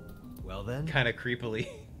you." Well then. Kind of creepily.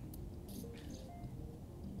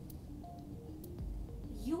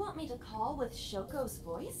 You want me to call with Shoko's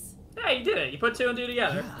voice? Yeah, you did it. You put two and two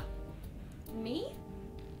together. Yeah. Me?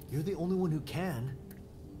 You're the only one who can.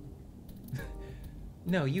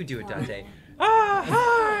 No, you do it, Dante. Ah,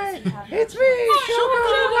 hi! It's me,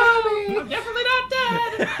 I'm definitely not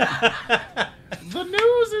dead. The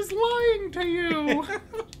news is lying to you.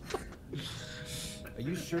 Are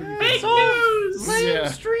you sure you Fake can... news.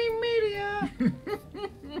 Mainstream media.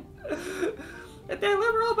 They're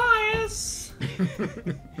liberal bias.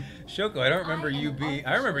 Shoko, I don't remember you being.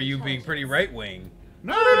 I remember you being pretty right wing.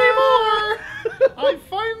 Not anymore. I've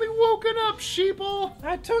finally woken up, sheeple.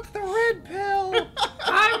 I took the red pill.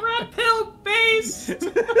 I'm red pill based.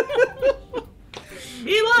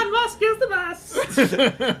 Elon Musk is the best.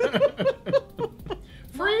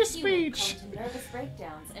 Free speech. Nervous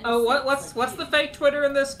breakdowns and Oh, mistakes what's the fake Twitter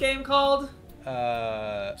in this game called?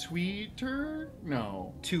 Tweeter?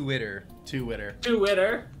 No. Twitter. Twitter.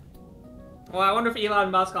 Well, I wonder if Elon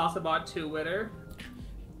Musk also bought Twitter.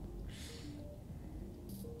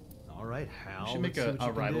 All right, Hal. We should make let's see what a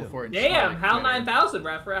you can rival do. for it. Damn, HAL Twitter. 9000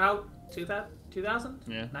 ref for HAL 2000?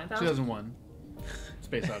 Yeah. 9000? 2001.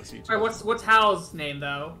 Space Odyssey. Alright, what's HAL's name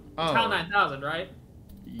though? It's Oh. HAL 9000, right?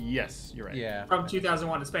 Yes, you're right. Yeah. From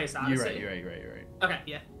 2001 to Space Odyssey. You're right. Okay,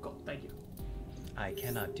 yeah, cool, thank you. I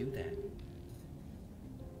cannot do that.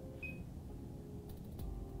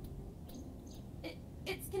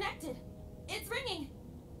 It's connected. It's ringing.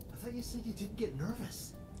 I thought you said you didn't get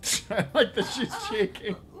nervous. I like that she's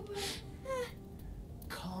shaking.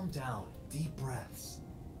 Calm down. Deep breaths.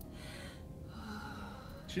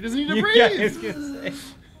 She doesn't need to breathe. Yeah, I was gonna say.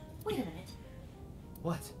 Wait a minute.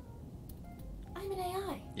 What? I'm an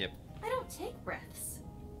AI. Yep. I don't take breaths.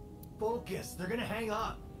 Focus. They're gonna hang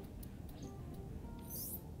up.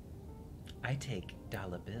 I take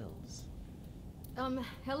dollar bills.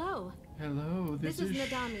 Hello. Hello, this is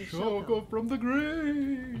Nadami Shoko from the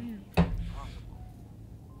grave.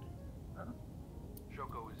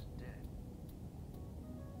 Shoko is dead.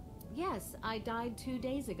 Yes, I died 2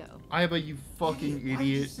 days ago. Aiba, you fucking idiot. Why did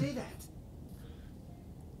you say that?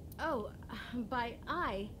 Oh, by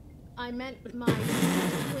I meant my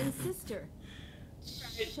twin sister,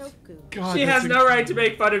 Shoku. God, she has no right to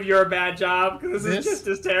make fun of your bad job, because this is just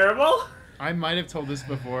as terrible. I might have told this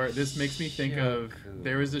before. This makes me think of,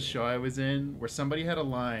 there was a show I was in where somebody had a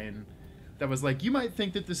line that was like, you might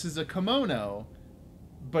think that this is a kimono,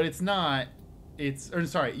 but it's not. It's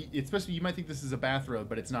supposed to be, you might think this is a bathrobe,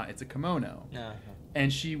 but it's not. It's a kimono. Uh-huh.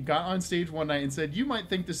 And she got on stage one night and said, you might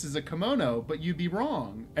think this is a kimono, but you'd be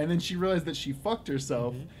wrong. And then she realized that she fucked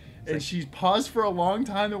herself. Mm-hmm. And like, she paused for a long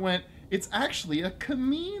time and went, it's actually a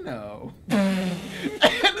Camino. And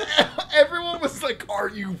everyone was like, are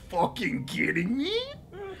you fucking kidding me?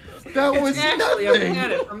 That was actually nothing. a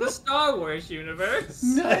planet from the Star Wars universe.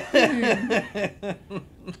 Nothing.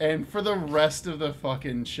 And for the rest of the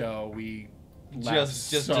fucking show, we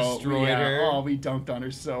just destroyed her. Oh, we dunked on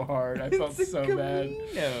her so hard. I felt so bad.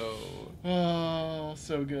 No. Oh,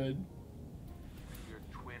 so good. Your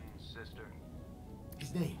twin sister.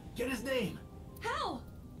 His name. Get his name. How?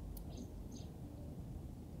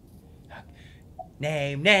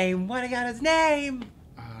 Name. What I got his name?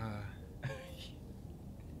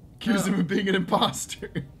 Accuse him of being an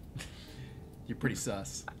imposter. You're pretty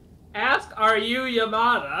sus. Ask, are you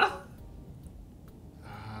Yamada?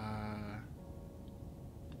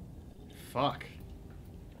 Fuck.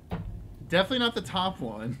 Definitely not the top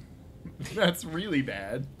one. That's really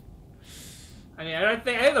bad. I mean, I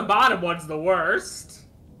think the bottom one's the worst.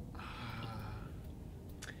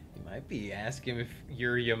 You might be asking if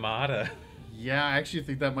you're Yamada. Yeah, I actually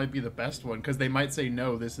think that might be the best one, because they might say,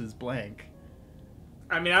 no, this is blank.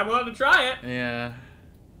 I mean, I'm willing to try it. Yeah.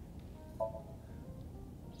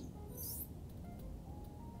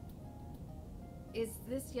 Is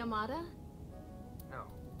this Yamada? No.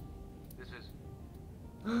 This is...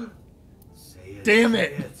 Say it. Damn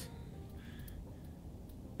say it!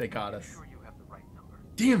 They got us. Sure you have the right number.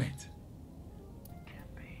 Damn it!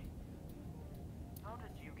 Can't be. How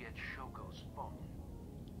did you get Shoko's phone?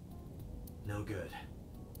 No good.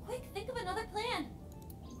 Quick, think of another plan.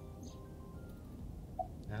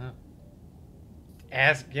 No.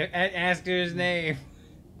 Ask her his name.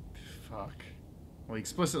 Fuck. Well, he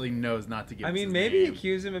explicitly knows not to give I us mean, his maybe name.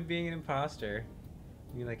 accuse him of being an imposter.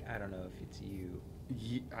 You're like, I don't know if it's you.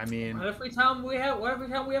 I mean... What if we tell him we have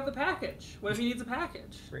the package? What if he needs a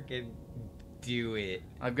package? Freaking do it.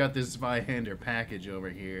 I've got this Spyhander package over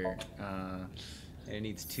here. And it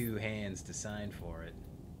needs 2 hands to sign for it.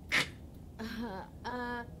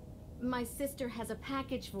 My sister has a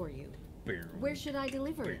package for you. Where should I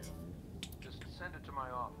deliver it? Just send it to my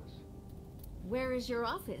office. Where is your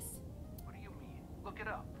office? What do you mean? Look it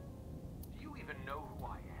up. Do you even know who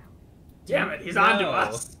I am? Damn it, he's onto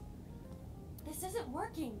us. This isn't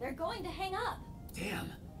working. They're going to hang up.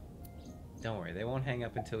 Damn. Don't worry, they won't hang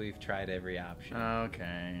up until we've tried every option.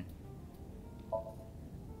 Okay.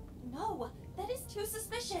 No, that is too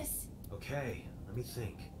suspicious. Okay, let me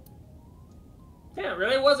think. Yeah, it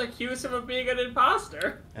really was accuse him of being an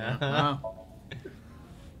imposter. Uh-huh.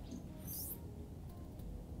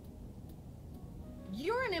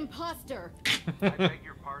 You're an imposter. I beg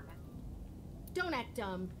your pardon? Don't act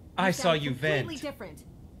dumb. I saw sound you vent. completely different.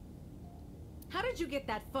 How did you get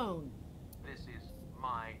that phone? This is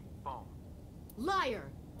my phone.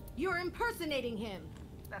 Liar! You're impersonating him.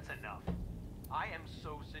 That's enough. I am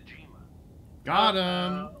So Sejima. Got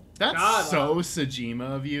him. That's got so him.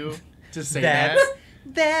 Sejima of you to say That's that.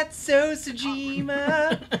 That's So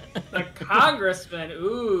Sejima. The congressman,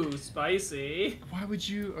 ooh, spicy. Why would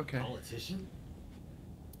you? Okay. Politician?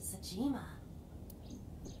 Sejima.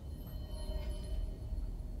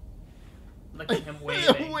 Look at him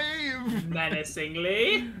waving. Wave.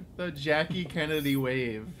 Menacingly. The Jackie Kennedy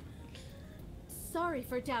wave. Sorry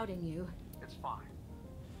for doubting you. It's fine.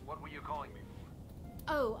 What were you calling me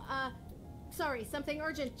for? Oh, sorry, something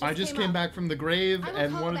urgent just I just came came up. back from the grave I will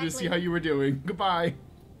and call wanted back to see later. how you were doing. Goodbye.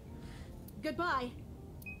 Goodbye.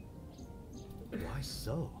 Why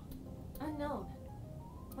so? Unknown.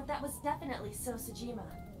 But that was definitely So Sejima.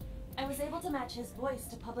 I was able to match his voice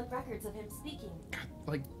to public records of him speaking.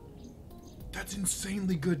 Like, that's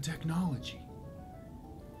insanely good technology.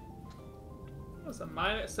 So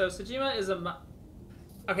Sejima is a...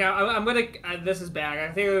 Okay, I'm gonna... this is bad.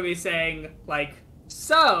 I think I'm gonna be saying, like,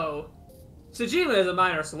 so... Sejima is a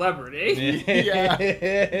minor celebrity.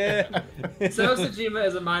 Yeah. So Sejima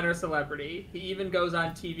is a minor celebrity. He even goes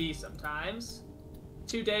on TV sometimes.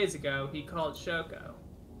 2 days ago, he called Shoko.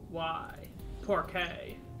 Why?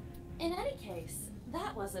 Porque. In any case,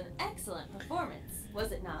 that was an excellent performance,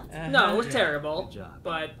 was it not? No, it was terrible. Good job.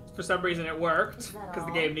 But for some reason it worked, because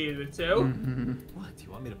the game needed it to. What? Do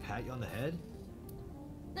you want me to pat you on the head?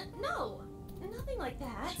 No, nothing like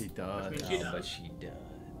that. She does. Which means she But does. she does.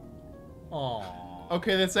 Aww.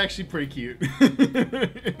 Okay, that's actually pretty cute.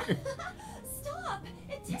 Stop!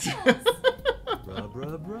 It tickles! Rub,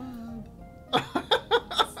 rub, rub.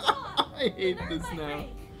 I hate this now.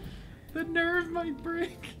 The nerve might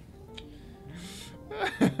break.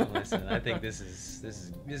 Listen, I think this is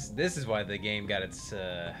why the game got its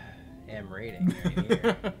M rating right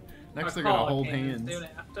here. Next, they're gonna hold hands. Soon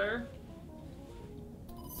after.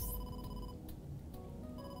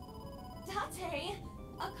 Date,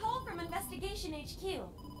 a call from Investigation HQ.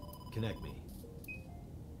 Connect me.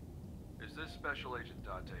 Is this Special Agent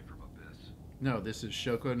Date from Abyss? No, this is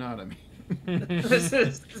Shoko Nadami. This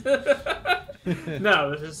is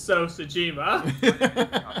no, this is So Sejima.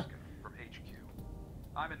 From HQ.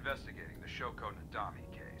 I'm investigating the Shoko Nadami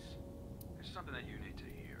case. There's something that you need to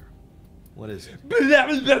hear. What is it?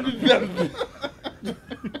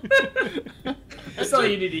 That's all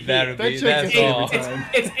you need to hear. That's all.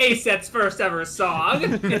 It's Aset's first ever song.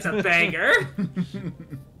 It's a banger.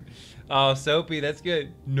 Oh, Soapy, that's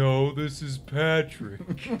good. No, this is Patrick.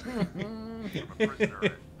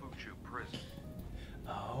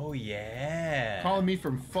 Oh, yeah. Calling me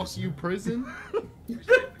from fuck you prison? I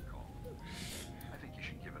think you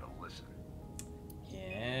should give it a listen.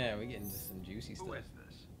 Yeah, we get into some juicy stuff. Who is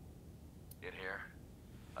this? In here,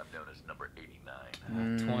 I'm known as number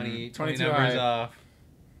 89. 20 numbers off.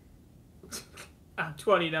 I'm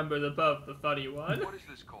 20 numbers above the funny one. What is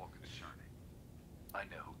this call concerning? I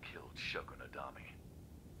know who killed Shoko Nadami.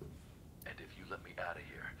 And if you let me out of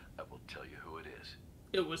here, I will tell you who it is.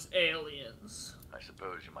 It was aliens. I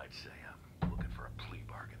suppose you might say I'm looking for a plea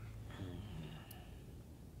bargain.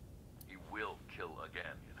 He will kill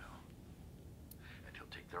again, you know. And he'll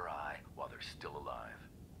take their eye while they're still alive.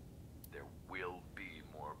 There will be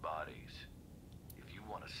more bodies. If you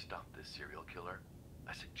want to stop this serial killer,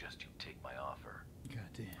 I suggest you take my offer.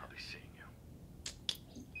 God damn. I'll be seeing you.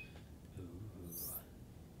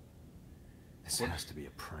 This has to be a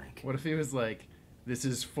prank. What if he was like, this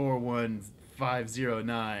is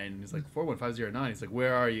 41509. He's like, 41509. He's like,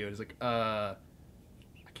 where are you? And he's like, I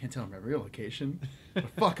can't tell him my real location. But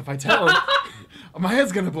fuck, if I tell him, my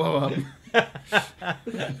head's gonna blow up.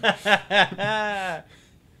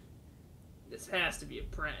 This has to be a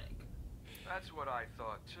prank. That's what I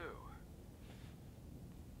thought too.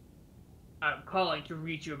 I'm calling to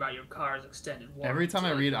reach you about your car's extended warranty. Every time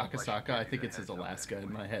I read Akasaka, I think it says Alaska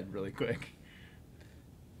in my head really quick.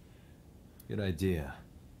 Good idea.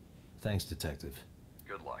 Thanks, Detective.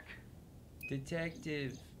 Good luck.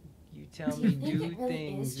 Detective, you tell me Do you think do it really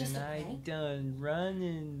things is just and a I prank? done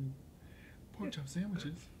running. Pork chop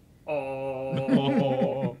sandwiches.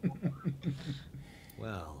 Oh.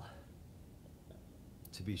 Well,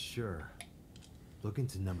 to be sure, look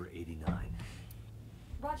into number 89.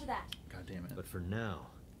 Roger that. God damn it. But for now,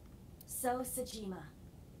 So Sejima.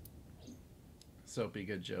 Soapy,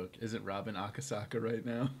 good joke. Isn't Robin Akasaka right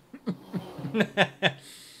now?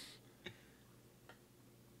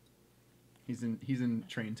 He's in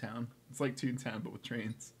Train Town. It's like Toontown, but with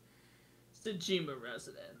trains. Sejima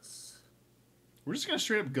residence. We're just gonna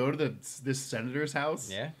straight up go to this senator's house.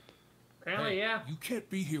 Yeah. Apparently, yeah. You can't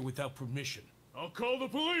be here without permission. I'll call the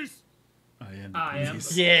police. I am I am.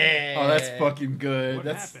 police. Yeah. Oh, that's fucking good. What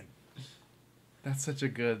happened? That's such a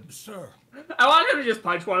good. Sir. I want him to just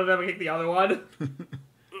punch one of them and kick the other one.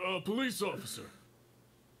 Police officer.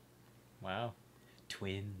 Wow.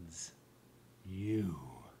 Twins. you.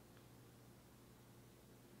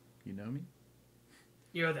 You know me?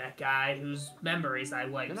 You're that guy whose memories I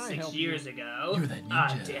wiped Can I 6 help years you? ago. You're that Ah,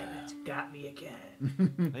 ninja. damn it. Got me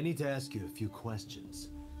again. I need to ask you a few questions.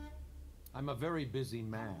 I'm a very busy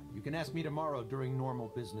man. You can ask me tomorrow during normal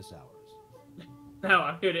business hours. No,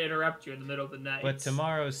 I'm here to interrupt you in the middle of the night. But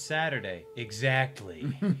tomorrow's Saturday.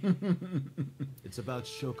 Exactly. It's about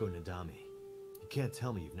Shoko Nadami. You can't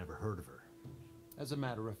tell me you've never heard of her. As a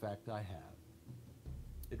matter of fact, I have.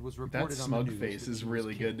 It was That reported on the smug news face that is she was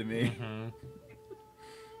really good to me.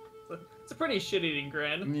 It's a pretty shit-eating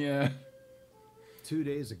grin. Yeah. 2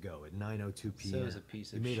 days ago at 9:02 p.m., So is a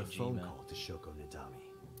piece you of made a phone Sejima. call to Shoko Nadami.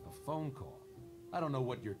 A phone call. I don't know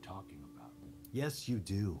what you're talking about. Yes, you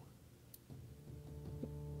do.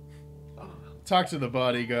 Talk to the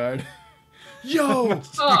bodyguard. Yo!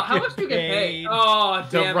 Oh, how much do you get paid? Oh,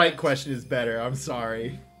 The damn right it. question is better. I'm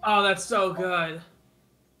sorry. Oh, that's so good.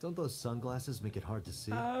 Don't those sunglasses make it hard to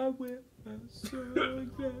see? I wear my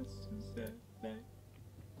sunglasses at night.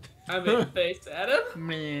 I made a face at him.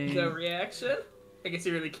 Man. The reaction. I guess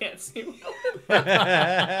you really can't see well.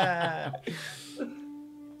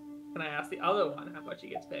 Can I ask the other one how much he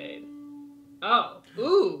gets paid? Oh,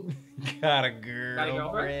 ooh. Got a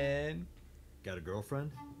girlfriend. Got a girlfriend? Got a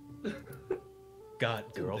girlfriend?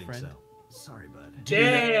 Got Don't think girlfriend? so. Sorry, bud.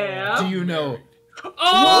 Damn. Do you know?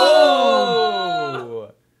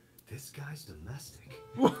 Oh! This guy's domestic.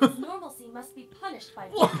 Normalcy must be punished by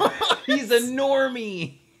He's a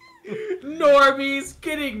normie. Normies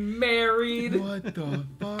getting married. What the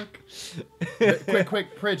fuck?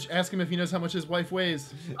 Quick, Prij, ask him if he knows how much his wife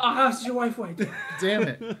weighs. Oh, how's your wife weigh? Damn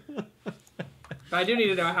it. But I do need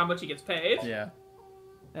to know how much he gets paid. Yeah.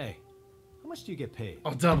 Hey, how much do you get paid?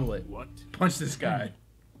 I'll double it. What? Punch this guy.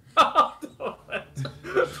 Punch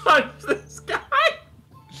this guy.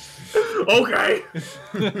 Okay.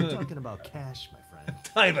 We're talking about cash, my friend.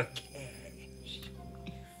 Type of cash.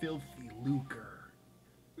 Filthy lucre.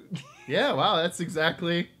 Yeah, wow, that's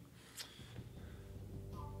exactly.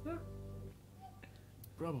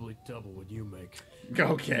 Probably double what you make.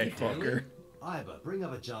 Okay, fucker. Iba, bring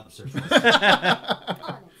up a job search.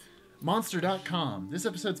 Monster.com. This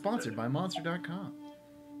episode's sponsored by Monster.com.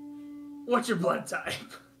 What's your blood type?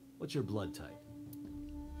 What's your blood type?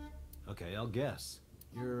 Okay, I'll guess.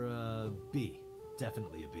 You're B.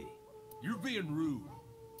 Definitely a B. You're being rude.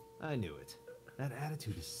 I knew it. That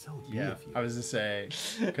attitude is so B Yeah, of you. I was to say,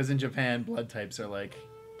 because in Japan, blood types are like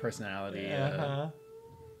personality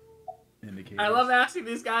indicators. I love asking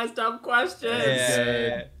these guys dumb questions.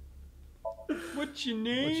 Yeah. What's your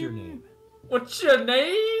name? What's your name? What's your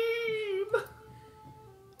name?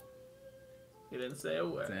 He didn't say a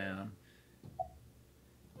word. Damn.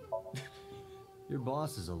 Your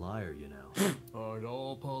boss is a liar, you know. Aren't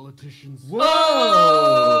all politicians? Whoa!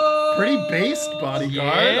 Oh! Pretty based,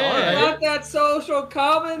 bodyguard. Yeah. All Not that social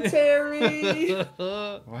commentary.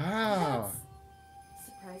 Wow.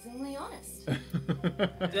 Surprisingly honest.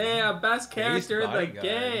 Damn, best character in the bodyguard.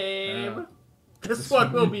 game. Yeah. This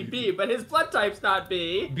one will be B, but his blood type's not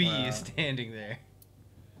B. B Wow. is standing there.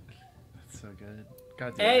 That's so good.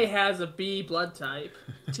 God damn A it. has a B blood type.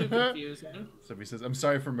 Too confusing. Somebody says, I'm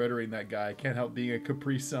sorry for murdering that guy. I can't help being a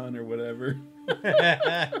Capri Sun or whatever.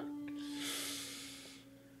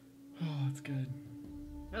 Oh, that's good.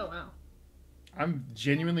 Oh, wow. I'm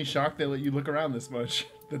genuinely shocked they let you look around this much.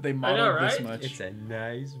 That they I know, modeled this right? much. It's a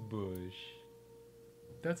nice bush.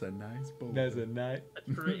 That's a nice boulder. That's a nice.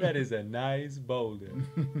 tree. That is a nice boulder.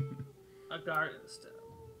 A garden stone.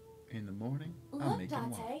 In the morning, I'll Look, make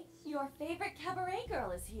him walk. Date, your favorite cabaret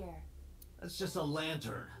girl is here. That's just a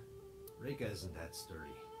lantern. Reika isn't that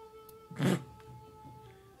sturdy.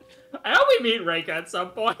 I hope we meet Reika at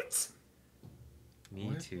some point. Me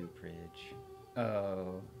What? too, Prij.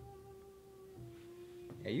 Oh.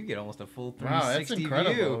 Yeah, you get almost a full Wow, that's 360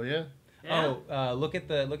 incredible, view. yeah. Yeah. Oh, look at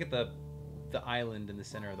the island in the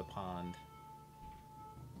center of the pond.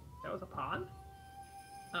 That was a pond?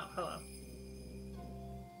 Oh, hello.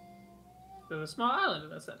 There's a small island in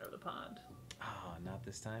the center of the pond. Oh, not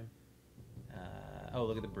this time. Oh,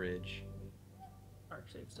 look at the bridge.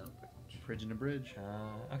 Arc-shaped stone bridge. Bridge and a bridge.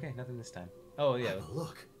 Okay, nothing this time. Oh yeah. Iba,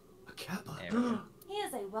 look. A kappa. There we go. He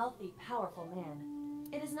is a wealthy, powerful man.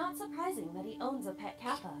 It is not surprising that he owns a pet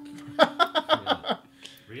kappa. Yeah.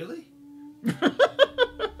 Really?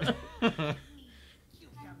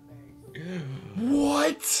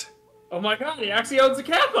 What? Oh my god, he actually owns a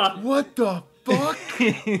kappa! What the fuck?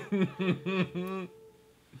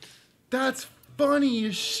 That's funny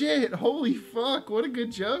as shit. Holy fuck, what a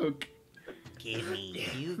good joke. Give me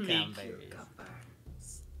cucumbers.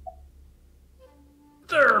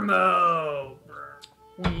 Thermo!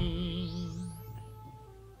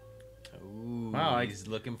 Ooh, Wow, he's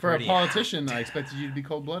looking for a pretty politician, I expected you to be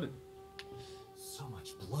cold-blooded. So much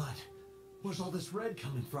blood. Where's all this red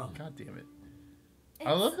coming from? God damn it. It's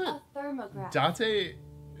I love that a thermograph. Date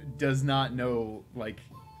does not know, like,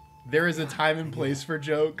 there is a time and place for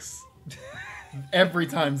jokes. Every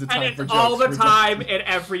time's a time And for it's jokes. all the for time Date. in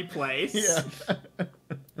every place. Yeah.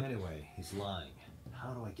 Anyway, he's lying.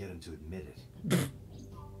 How do I get him to admit it?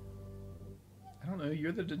 I don't know,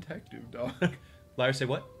 you're the detective, dog. Liar say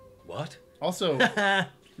what? What? Also,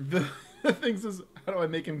 the thing is, how do I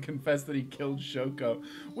make him confess that he killed Shoko?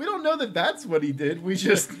 We don't know that that's what he did. We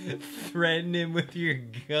just threaten him with your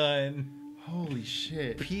gun. Holy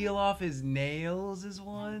shit. Peel off his nails is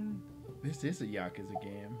one. This is a Yakuza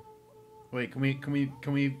game. Wait, can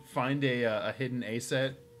we find a hidden A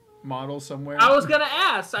set model somewhere? I was gonna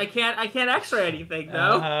ask. I can't X-ray anything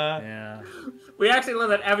though. Yeah. We actually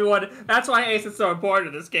learned that everyone. That's why Ace is so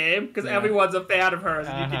important in this game, because everyone's a fan of hers,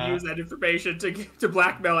 and you can use that information to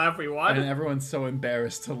blackmail everyone. And everyone's so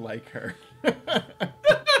embarrassed to like her,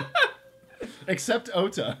 except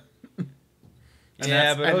Ota.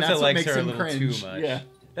 Yeah, but Ota likes her a little cringe. too much. Yeah.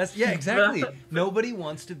 Exactly. Nobody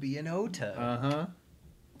wants to be an Ota.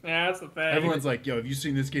 Yeah, that's the thing. Everyone's like, yo, have you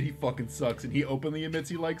seen this kid? He fucking sucks. And he openly admits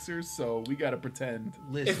he likes her, so we gotta pretend.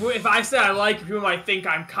 If I say I like her, people might think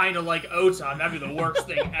I'm kind of like Ota, and that'd be the worst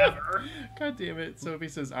thing ever. God damn it. So if he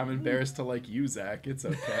says, I'm embarrassed to like you, Zach, it's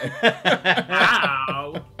okay.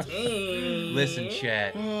 Ow. Dang. Listen,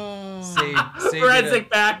 chat. Save Forensic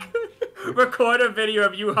back. Record a video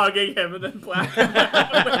of you hugging him and then black him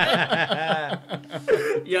out.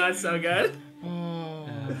 Yeah, it's so good.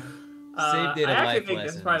 Save data I actually life think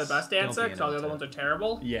this is probably the best lessons. answer, because all the other ones are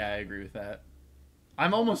terrible. Yeah, I agree with that.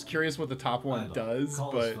 I'm almost curious what the top one does,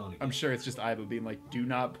 but I'm sure it's just Aiba being like, do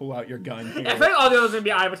not pull out your gun here. I think all the others are going to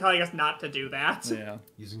be Aiba telling us not to do that. Yeah.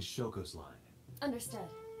 Using Shoko's line. Understood.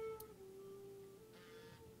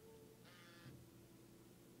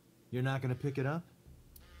 You're not gonna pick it up?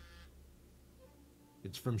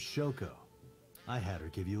 It's from Shoko. I had her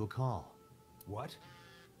give you a call. What?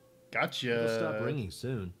 Gotcha. It'll stop ringing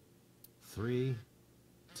soon. 3,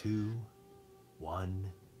 2,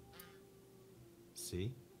 1.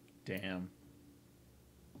 See? Damn.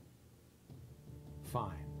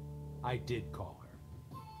 Fine. I did call her.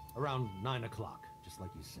 Around 9 o'clock, just like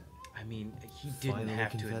you said. I mean, he didn't Finally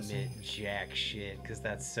have to confessing? admit jack shit, because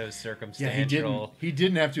that's so Yeah, circumstantial. he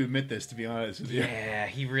didn't have to admit this, to be honest with you. Yeah,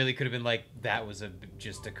 he really could have been like, that was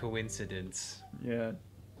just a coincidence. Yeah.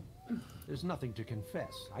 There's nothing to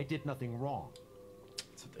confess. I did nothing wrong.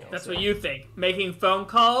 That's what you think. Making phone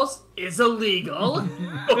calls is illegal.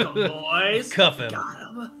 Book 'em, boys. Cuff him. Got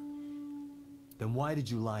him. Then why did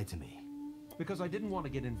you lie to me? Because I didn't want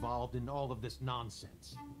to get involved in all of this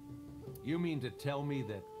nonsense. You mean to tell me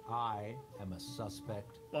that I am a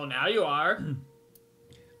suspect? Well, now you are.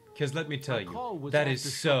 Because let me tell My call you, was that after is Shoko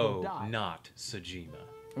so died. not Sejima.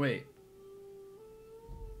 Wait.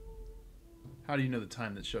 How do you know the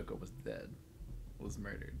time that Shoko was dead? Was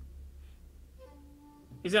murdered?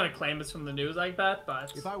 He's gonna claim this from the news like that,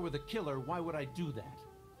 but... If I were the killer, why would I do that?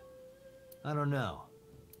 I don't know,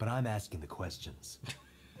 but I'm asking the questions.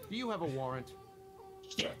 Do you have a warrant?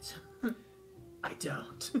 Shit. I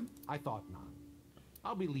don't. I thought not.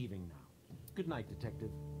 I'll be leaving now. Good night,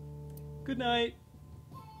 detective. Good night.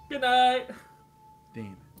 Good night.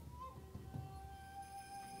 Damn.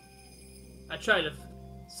 I tried to...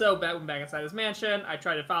 So, went back inside his mansion. I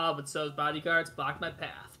tried to follow, but So's bodyguards blocked my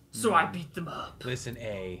path. So I beat them up. Listen,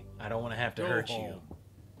 A, I don't want to have to Go hurt home.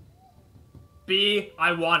 B,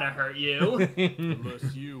 I want to hurt you.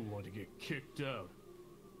 Unless you want to get kicked out.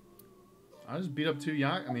 I just beat up 2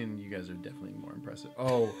 yacht. I mean, you guys are definitely more impressive.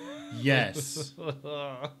 Oh, yes.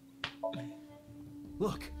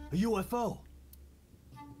 Look, a UFO.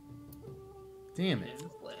 Damn it.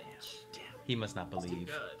 He must not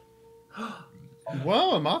believe.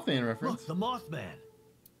 Whoa, a Mothman reference. Look, the Mothman.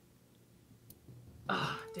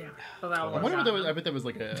 Ah, damn it. Oh, that I one wonder what that was. I bet that was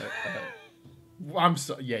like I'm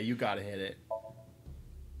so. Yeah, you gotta hit it.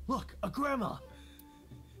 Look, a grandma.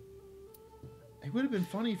 It would have been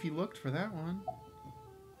funny if he looked for that one.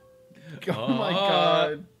 Oh my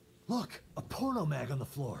god. Look, a porno mag on the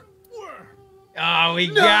floor. Oh, we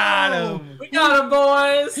got him. We got him,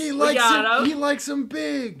 boys. He We likes got him. him. He likes him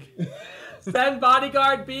big. Send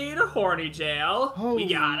bodyguard B to horny jail. Holy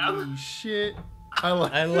we got him. shit. I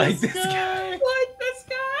like this guy. I like this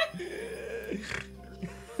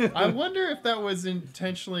guy. I wonder if that was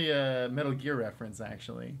intentionally a Metal Gear reference,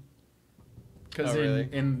 actually. Because Oh, really?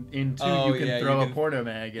 in 2, you can yeah, throw you a can- porno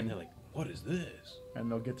mag and they're like, what is this?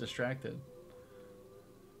 And they'll get distracted.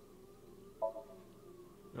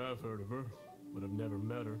 I've heard of her, but I've never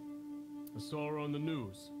met her. I saw her on the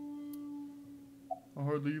news. I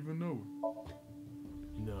hardly even know her.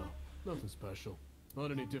 No, nothing special. Not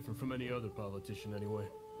any different from any other politician, anyway.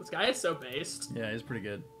 This guy is so based. Yeah, he's pretty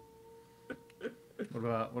good.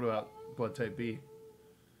 What about blood type B?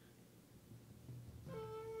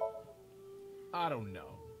 I don't know.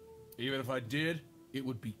 Even if I did, it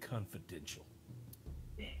would be confidential.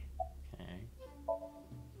 Okay.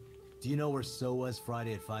 Do you know where So was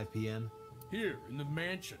Friday at 5 p.m.? Here, in the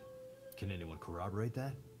mansion. Can anyone corroborate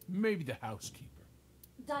that? Maybe the housekeeper.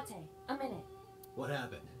 Date, a minute. What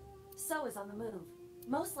happened? So is on the move.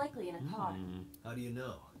 Most likely in a car. How do you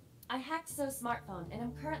know? I hacked So's smartphone and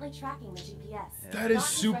I'm currently tracking the GPS. That is Not his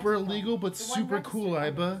super rental illegal, phone, but the one super registered cool,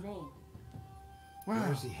 under Aiba. his name. Wow.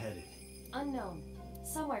 Where's he headed? Unknown.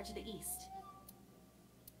 somewhere to the east.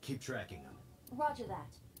 Keep tracking them. Roger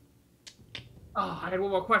that. Oh, I had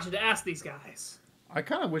one more question to ask these guys. I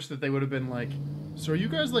kind of wish that they would have been like, so are you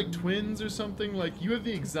guys like twins or something? Like, you have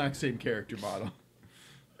the exact same character model.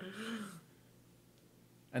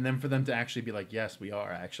 And then for them to actually be like, yes, we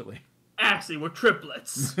are actually. Actually, we're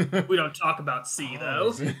triplets. We don't talk about C,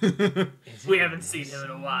 though. We haven't seen him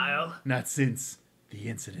in a while. Not since the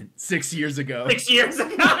incident 6 years ago. 6 years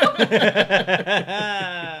ago!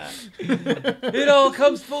 It all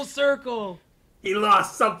comes full circle. He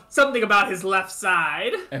lost something about his left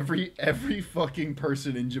side. Every fucking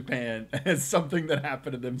person in Japan has something that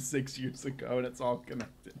happened to them 6 years ago, and it's all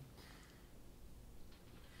connected.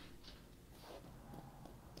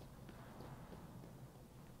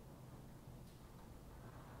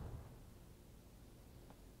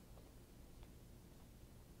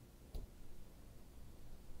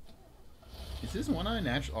 Is this one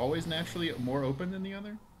eye always naturally more open than the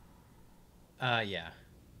other? Yeah.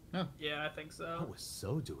 Oh. Yeah, I think so. What was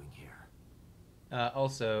So doing here?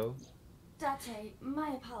 Also... Date, my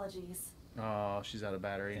apologies. Oh, she's out of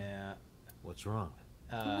battery. Yeah. What's wrong?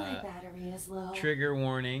 My battery is low. Trigger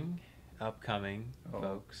warning, upcoming,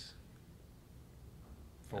 folks.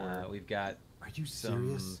 We've got... Are you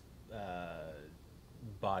serious?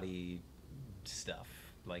 Body stuff.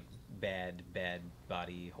 Like, bad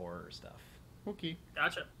body horror stuff. Okay.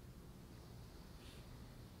 Gotcha.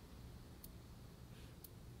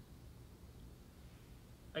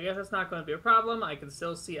 I guess that's not going to be a problem. I can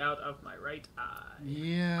still see out of my right eye.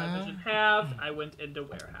 Yeah. My vision halved. I went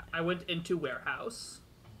into warehouse.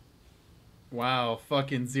 Wow,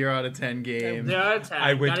 fucking 0 out of 10 game. 0 out of 10.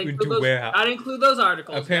 I went into warehouse. I'd include those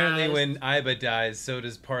articles. Apparently, guys. when Aiba dies, so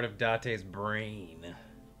does part of Date's brain.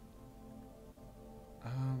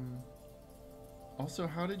 Also,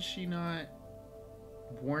 how did she not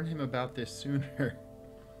warn him about this sooner?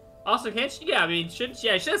 Also, can't she? Yeah, I mean, shouldn't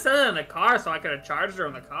she? I should have said it in the car so I could have charged her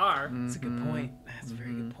in the car. That's a good point. That's a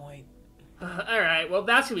very good point. All right, well,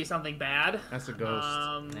 that's gonna be something bad. That's a ghost.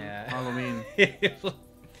 Yeah. Halloween.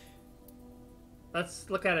 Let's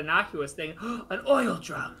look at an innocuous thing. An oil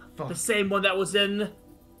drum. Fuck. The same one that was in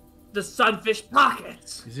the sunfish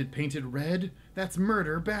pocket. Is it painted red? That's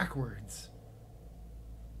murder backwards.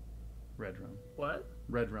 Red rum. What?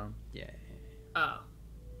 Red rum. Yeah. Oh.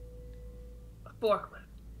 A forklift.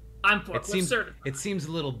 I'm forklift certified. It seems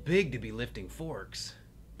a little big to be lifting forks.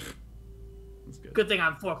 That's good. Good thing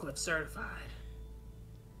I'm forklift certified.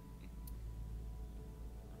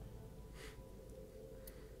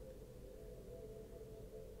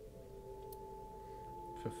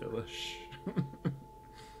 Fulfillish.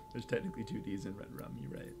 There's technically 2 D's in red rum,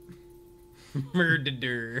 you're right.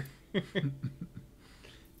 Murder.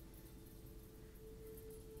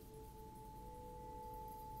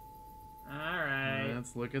 Alright.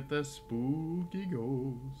 Let's look at the spooky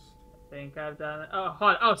ghost. I think I've done it. Oh,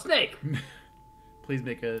 hold on. Oh, snake! Please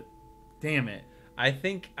make a... Damn it. I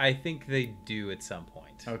think they do at some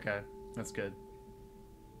point. Okay, that's good.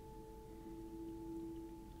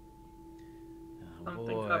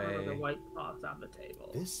 Something covered with a white cloth on the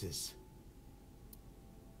table. This is...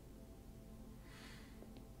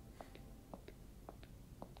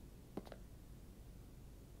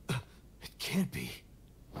 It can't be.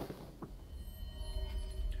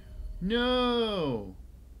 No!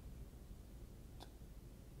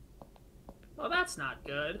 Well, that's not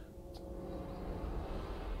good.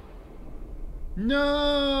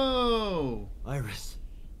 No! Iris.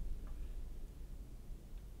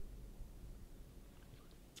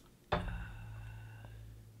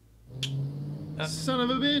 Son of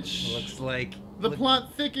a bitch! Looks like... The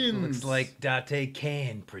plot thickens! Looks like Date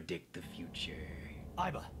can predict the future.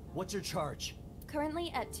 Aiba, what's your charge?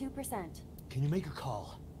 Currently at 2%. Can you make a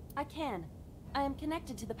call? I can. I am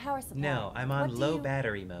connected to the power supply. No, I'm on low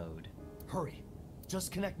battery mode. Hurry.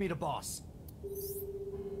 Just connect me to boss.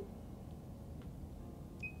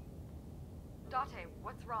 Date,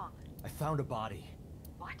 what's wrong? I found a body.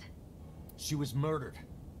 What? She was murdered.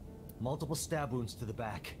 Multiple stab wounds to the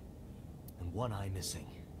back. And one eye missing.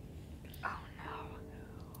 Oh no.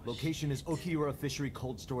 Location is Okiura Fishery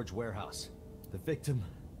Cold Storage Warehouse. The victim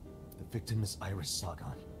is Iris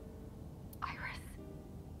Sagan. Iris?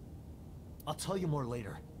 I'll tell you more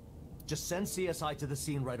later. Just send CSI to the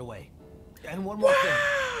scene right away. And one more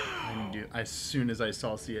thing. As soon as I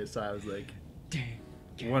saw CSI, I was like,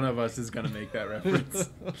 one of us is gonna make that reference.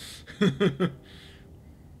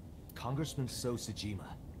 Congressman So Sejima.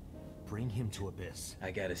 Bring him to Abyss. I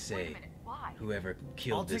gotta say, why? Whoever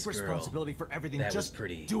killed this girl... I'll take responsibility for everything. That Just was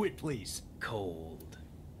pretty... do it, please. Cold.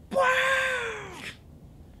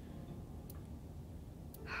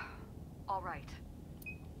 All right.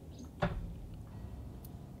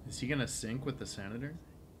 Is he gonna sync with the senator?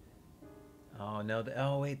 Oh no!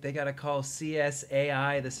 Oh wait, they gotta call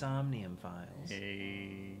Ai the Somnium Files.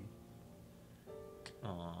 Hey.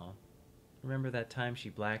 Aw. Remember that time she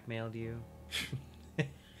blackmailed you?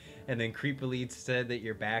 And then creepily said that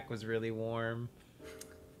your back was really warm?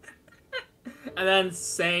 And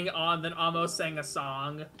then almost sang a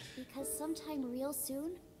song. Because sometime real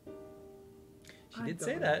soon, She did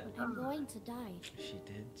say that. I'm going to die. She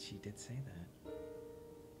did say that.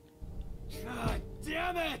 God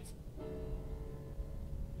damn it!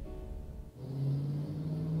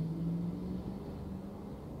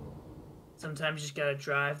 Sometimes you just gotta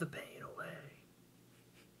drive the pain away.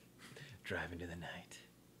 Drive into the night.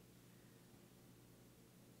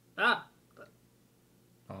 Ah.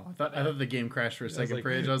 Oh, I thought the game crashed for a second, like,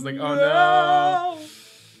 Prij. I was like, oh no!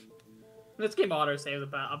 This game auto saves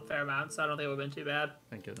about a fair amount, so I don't think it would have been too bad.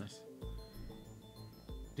 Thank goodness.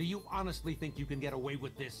 Do you honestly think you can get away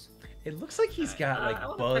with this? It looks like he's got like I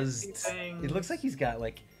wanna buzzed. fix these things. It looks like he's got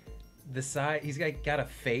like the side. He's got a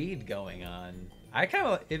fade going on. I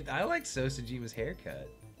like So Sejima's haircut.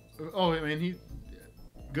 Oh, I mean,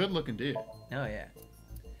 good looking dude. Oh yeah.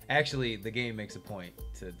 Actually, the game makes a point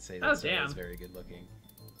to say that Sora is very good looking.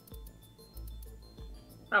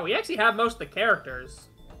 Oh, we actually have most of the characters.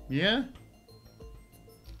 Yeah.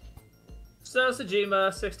 So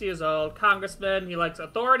Sejima, 60 years old, congressman. He likes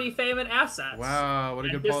authority, fame, and assets. Wow, what a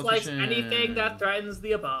good dislikes politician. anything that threatens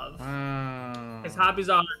the above. Wow. His hobbies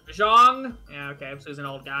are mahjong. Yeah, okay, so he's an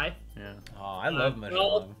old guy. Yeah. Oh, I love mahjong.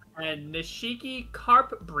 Gold and Nishiki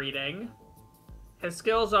carp breeding. His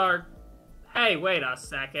skills are... Hey, wait a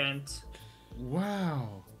second.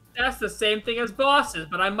 Wow. That's the same thing as bosses,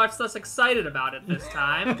 but I'm much less excited about it this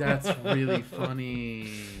time. That's really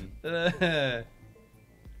funny.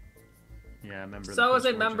 Yeah, I remember. So, as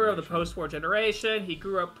a member of the post-war generation, he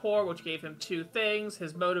grew up poor, which gave him two things: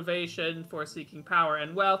 his motivation for seeking power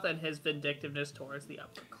and wealth, and his vindictiveness towards the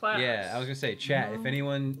upper class. Yeah, I was gonna say, chat. If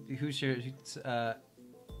anyone who shares,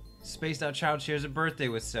 Spaced Out Child shares a birthday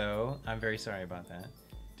with So, I'm very sorry about that.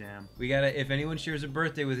 Damn. We gotta. If anyone shares a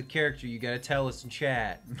birthday with a character, you gotta tell us in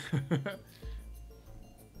chat.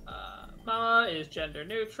 Mama is gender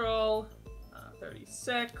neutral.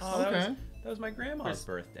 36. Oh, that was my grandma's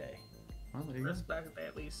birthday. Well, there you Respect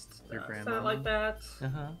at least. Your Said grandma. it like that.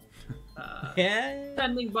 Yeah.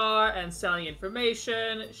 Tending bar and selling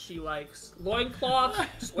information. She likes loincloth,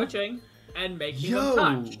 switching, and making them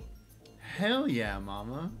touch. Hell yeah,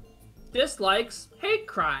 mama. Dislikes hate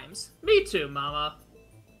crimes. Me too, mama.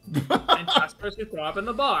 And customers who throw up in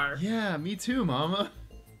the bar. Yeah, me too, mama.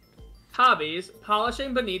 Hobbies: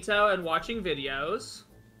 polishing bonito and watching videos.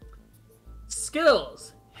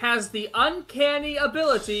 Skills: has the uncanny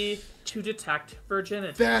ability to detect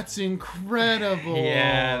virginity. That's incredible.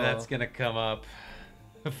 Yeah, that's gonna come up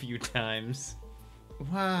a few times.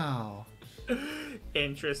 Wow.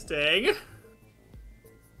 Interesting.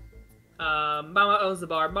 Mama owns the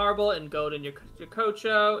bar Marble in Golden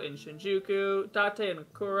Yokocho in Shinjuku. Date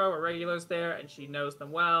and Kuro are regulars there, and she knows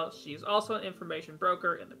them well. She's also an information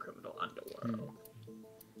broker in the criminal underworld.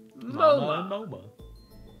 Moma.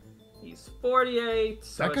 He's 48,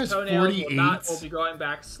 so That his guy's toenails 48? will be growing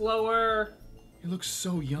back slower. He looks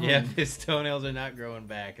so young. Yeah, his toenails are not growing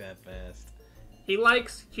back that fast. He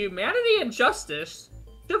likes humanity and justice,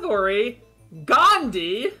 chivalry,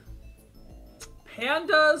 Gandhi,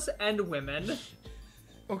 pandas, and women.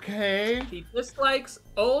 Okay. He dislikes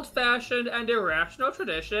old-fashioned and irrational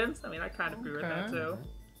traditions. I mean, I kind of agree with that, too.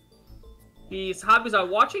 His hobbies are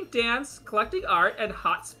watching dance, collecting art, and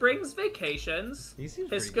hot springs vacations.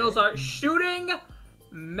 His skills are shooting,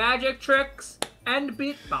 magic tricks, and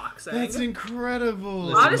beatboxing. That's incredible.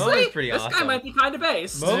 Listen, Honestly, Moma's pretty this awesome. guy might be kind of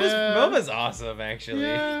based. Moma's awesome, actually.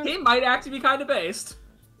 Yeah. He might actually be kind of based.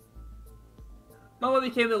 Momo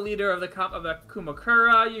became the leader of the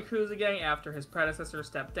Kumakura Yakuza gang after his predecessor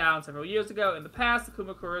stepped down several years ago. In the past, the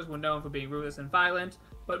Kumakuras were known for being ruthless and violent,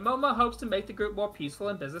 but Momo hopes to make the group more peaceful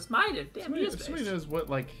and business-minded. Damn, he is based. Somebody knows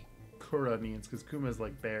what, like, Kura means, because Kuma is,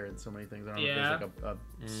 like, bear in so many things. I don't know if there's, like,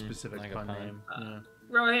 a specific like a pun pun. name. Yeah.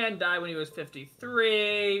 Rohan died when he was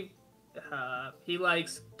 53. He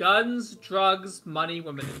likes guns, drugs, money,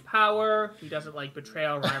 women, and power. He doesn't like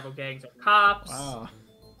betrayal, rival gangs, or cops. Wow.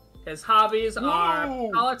 His hobbies are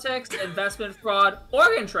politics, investment fraud,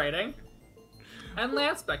 organ trading, and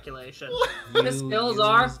land speculation. His skills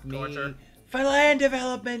are torture. For land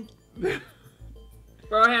development.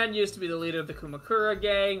 Rohan used to be the leader of the Kumakura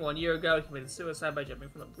gang. 1 year ago, he committed suicide by jumping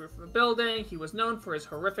from the roof of a building. He was known for his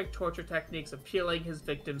horrific torture techniques of peeling his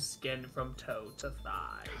victim's skin from toe to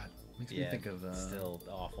thigh. Makes me think of still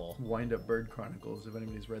awful. Wind Up Bird Chronicles. If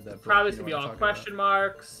anybody's read that book, Probably you know to be what I'm all talking question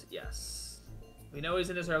marks. Yes. We know he's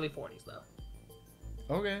in his early 40s, though.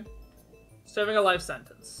 Okay. Serving a life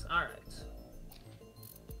sentence. All right.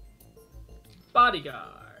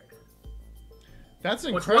 Bodyguard. That's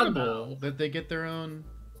Which one, incredible that they get their own.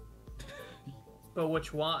 But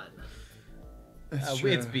which one?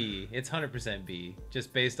 It's B. It's 100% B.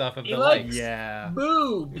 Just based off of He the likes likes.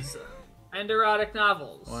 boobs and erotic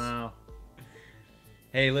novels. Wow.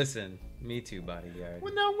 Hey, listen. Me too, bodyguard.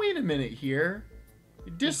 Well, now wait a minute here.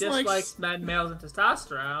 He He dislikes. dislikes men, males, and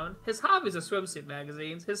testosterone. His hobbies are swimsuit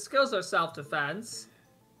magazines. His skills are self-defense.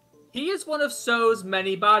 He is one of So's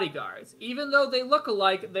many bodyguards. Even though they look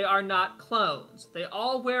alike, they are not clones. They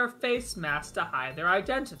all wear face masks to hide their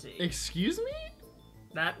identity. Excuse me?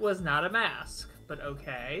 That was not a mask, but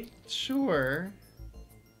okay. Sure.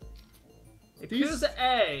 Yakuza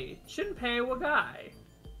A. Shinpei Wagai.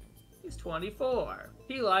 He's 24.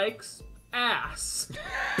 He likes ass.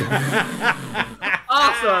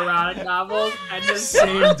 Also erotic novels and his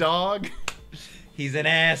Same dog. He's an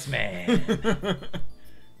ass man.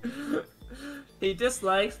 He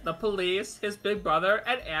dislikes the police, his big brother,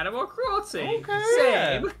 and animal cruelty. Okay.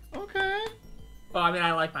 Same. Okay. Well, I mean,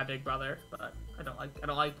 I like my big brother, but I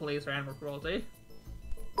don't like police or animal cruelty.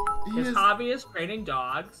 His hobby is training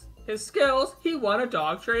dogs. His skills, he won a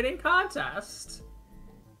dog training contest.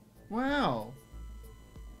 Wow.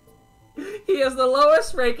 He is the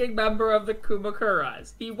lowest ranking member of the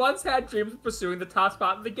Kumakuras. He once had dreams of pursuing the top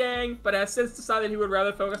spot in the gang, but has since decided he would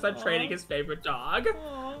rather focus on training his favorite dog.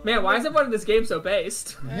 Man, why is everyone in this game so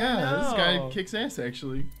based? Yeah, this guy kicks ass,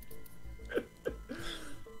 actually.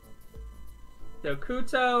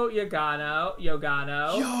 Dokuto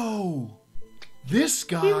Yogano. Yo! This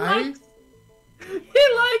guy!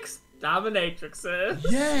 He likes dominatrixes.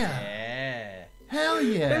 Yeah! Hell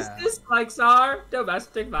yeah! His dislikes are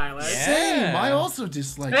domestic violence. Same! I also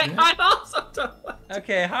dislike it. I also don't like it.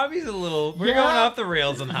 Okay, hobbies a little. We're Yeah. going off the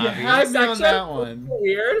rails on hobbies. Yeah, Section, on that one.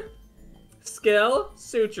 Weird. Skill,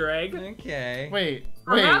 suturing. Okay. Wait.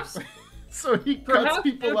 Perhaps- So he cuts perhaps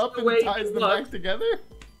people it's up the and way ties he them looks. back together?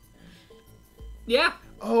 Yeah.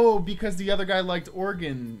 Oh, because the other guy liked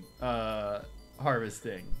organ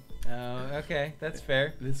harvesting. Oh, okay. That's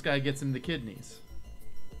fair. This guy gets him the kidneys.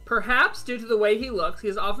 Perhaps due to the way he looks, he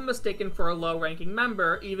is often mistaken for a low-ranking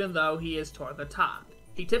member, even though he is toward the top.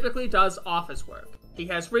 He typically does office work. He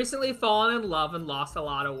has recently fallen in love and lost a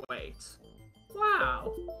lot of weight.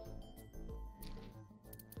 Wow.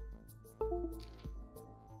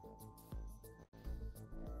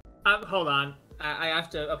 Hold on. I have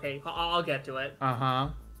to. Okay, I'll get to it. Uh-huh.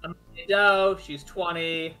 Doe, she's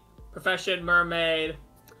 20. Profession, mermaid.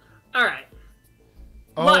 Alright.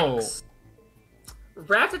 Oh. Likes.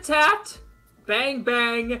 Rat-a-tat, bang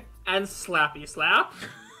bang, and slappy slap.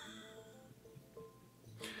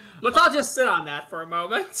 Let's all just sit on that for a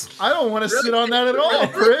moment. I don't want to sit on that at all,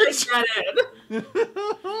 Really Prij. take that in.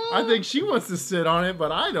 I think she wants to sit on it,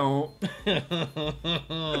 but I don't.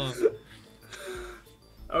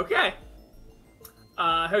 Okay.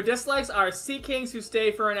 Her dislikes are sea kings who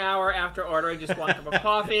stay for an hour after ordering just one cup of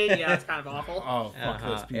coffee. Yeah, that's kind of awful. Oh, fuck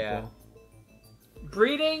those people. yeah.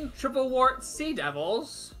 Breeding triple wart sea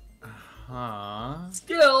devils. Huh?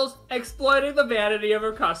 Skills, exploiting the vanity of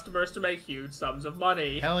her customers to make huge sums of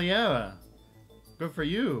money. Hell yeah. Good for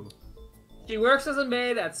you. She works as a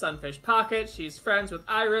maid at Sunfish Pocket. She's friends with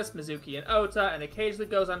Iris, Mizuki, and Ota, and occasionally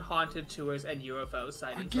goes on haunted tours and UFO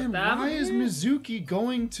sightings Again, with them. why is Mizuki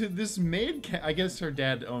going to this maid I guess her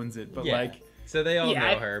dad owns it, but Yeah. like... So they all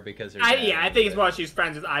Yeah, know her because her I dad think owns it's more she's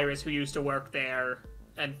friends with Iris, who used to work there,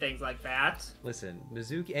 and things like that. Listen,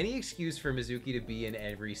 Mizuki. Any excuse for Mizuki to be in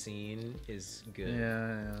every scene is good.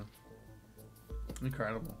 Yeah.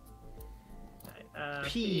 Incredible.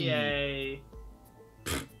 P.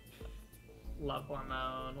 PA. Love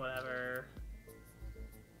hormone, whatever.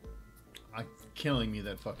 Killing me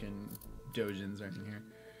that fucking Dojins are in here.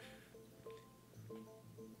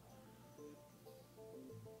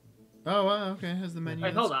 Oh, wow, okay. Has the menu.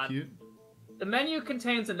 Wait, That's hold on. cute. The menu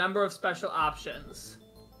contains a number of special options.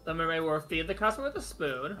 The mermaid will feed the customer with a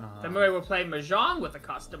spoon. The mermaid will play mahjong with the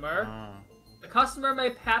customer. The customer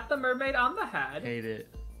may pat the mermaid on the head. Hate it.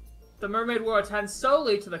 The mermaid will attend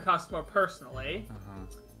solely to the customer personally.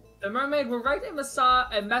 The mermaid will write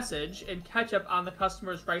a message in ketchup on the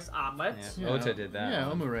customer's rice omelet. Yeah, Ota did that.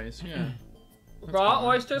 Yeah, omurice, yeah. Raw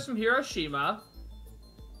oysters from Hiroshima.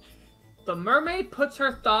 The mermaid puts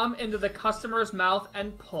her thumb into the customer's mouth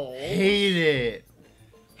and pulls. Hate it.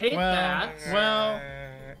 Hate that. Well,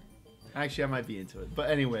 actually, I might be into it.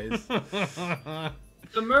 But anyways.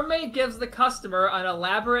 The mermaid gives the customer an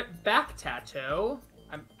elaborate back tattoo.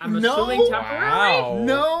 I'm No! assuming temporary? Wow.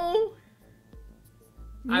 No.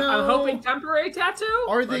 I'm hoping temporary tattoo?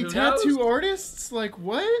 Are they tattoo artists? Like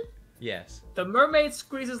what? Yes. The mermaid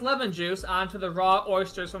squeezes lemon juice onto the raw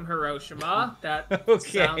oysters from Hiroshima. That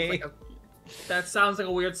sounds like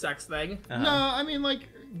a weird sex thing. No, I mean like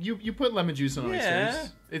you put lemon juice on Yeah.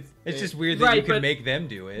 oysters. It's just weird that you could make them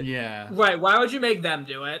do it. Yeah. Right, why would you make them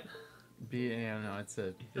do it? I don't know, it's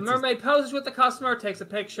a... The mermaid poses with the customer, takes a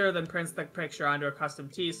picture, then prints the picture onto a custom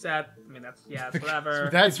tea set. I mean, that's whatever.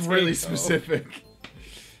 That's really specific.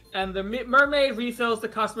 And the mermaid refills the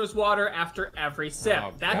customer's water after every sip.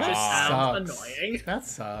 Oh, that just sounds annoying. That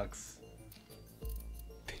sucks.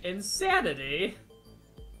 Insanity.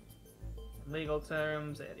 Legal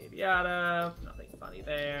terms, yada yada yada. Nothing funny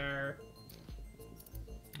there.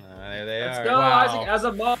 There they Let's are. go, Isaac, as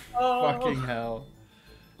a mom. Fucking hell.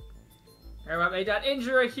 A robot may not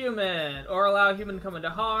injure a human or allow a human to come into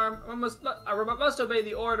harm. A robot must obey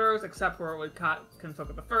the orders, except where it would conflict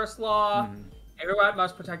with the first law. A robot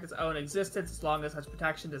must protect its own existence as long as such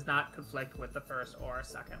protection does not conflict with the first or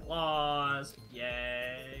second laws.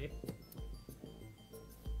 Yay.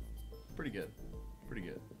 Pretty good. Pretty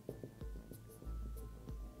good.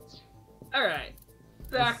 Alright.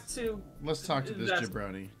 Back to... Let's talk to this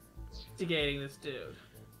jabroni. Investigating this dude.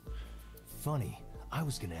 Funny. I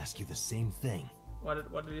was gonna ask you the same thing. What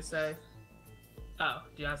did he say? Oh,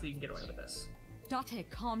 do you honestly you can get away with this? Date,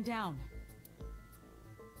 calm down.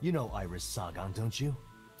 You know Iris Sagan, don't you?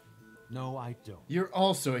 No, I don't. You're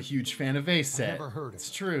also a huge fan of ASET. I've never heard of it.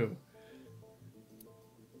 It's true.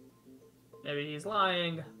 Maybe he's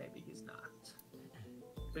lying, maybe he's not.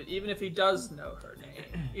 But even if he does know her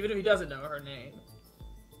name, even if he doesn't know her name.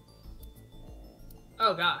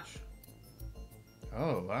 Oh gosh.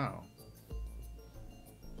 Oh, wow.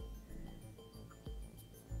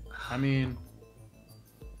 I mean,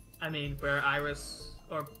 where Iris,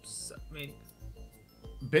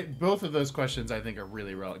 both of those questions I think are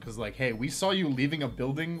really relevant because, like, hey, we saw you leaving a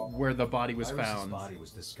building where the body was Iris's found. body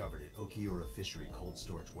was discovered at Okiura Fishery Cold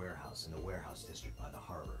Storage Warehouse in the warehouse district by the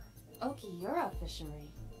harbor. Okiura Fishery.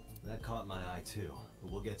 That caught my eye too, but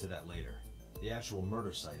we'll get to that later. The actual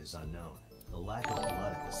murder site is unknown. The lack of blood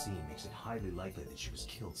at the scene makes it highly likely that she was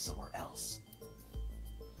killed somewhere else.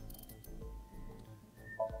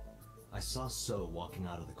 I saw So walking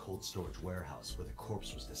out of the cold storage warehouse where the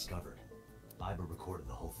corpse was discovered. Iba recorded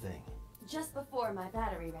the whole thing. Just before my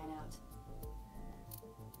battery ran out.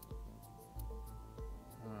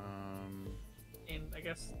 And I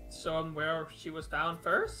guess show him where she was found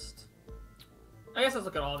first? I guess let's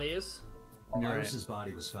look at all these. Iris's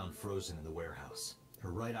body was found frozen in the warehouse.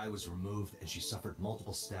 Her right eye was removed and she suffered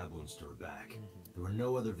multiple stab wounds to her back. There were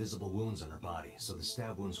no other visible wounds on her body, so the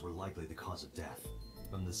stab wounds were likely the cause of death.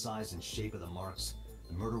 From the size and shape of the marks,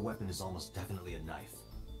 the murder weapon is almost definitely a knife.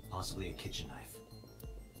 Possibly a kitchen knife.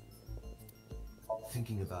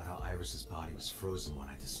 Thinking about how Iris's body was frozen when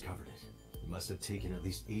I discovered it must have taken at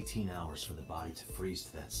least 18 hours for the body to freeze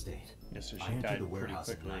to that state. Yes, so she I entered died the pretty warehouse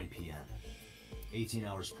at quickly. 9 p.m. 18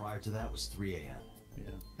 hours prior to that was 3 a.m.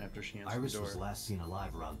 Yeah, after she answered Iris the door. was last seen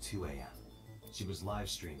alive around 2 a.m. She was live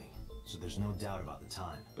streaming, so there's no doubt about the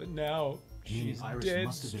time. But now Meaning she's Iris dead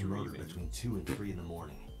must have been murdered streaming. between 2 and 3 in the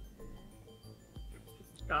morning.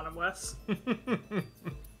 Got him, Wes.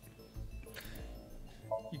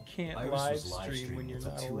 You can't Iris live was live stream when streaming you're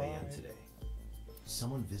until not 2 a.m. alive. today.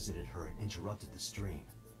 Someone visited her and interrupted the stream.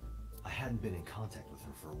 I hadn't been in contact with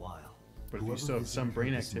her for a while. But if you Whoever still have some visited her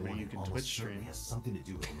brain this activity, you morning can almost Twitch certainly stream. has something to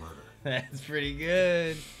do with the murder. That's pretty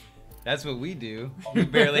good. That's what we do. We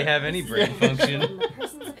barely have any brain From function. the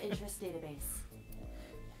Persons of Interest database.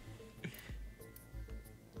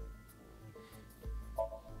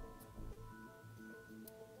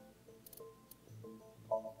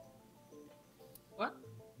 What?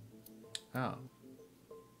 Oh.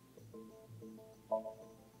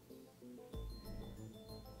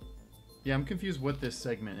 Yeah, I'm confused what this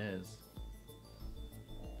segment is.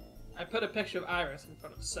 I put a picture of Iris in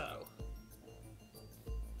front of So.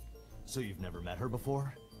 So you've never met her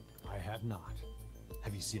before? I have not.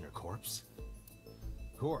 Have you seen her corpse?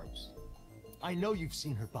 Corpse? I know you've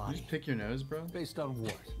seen her You body. just pick your nose, bro? Based on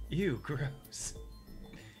what? Ew, gross.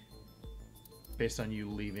 Based on you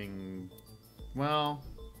leaving... Well...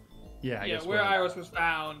 Yeah, I Yeah, guess where we're- Iris was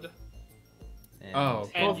found. And Oh,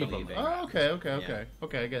 and both you of them. leaving. Oh, okay, okay, Yeah. okay.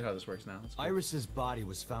 Okay, I get how this works now. That's cool. Iris's body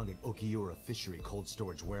was found in Okiura Fishery Cold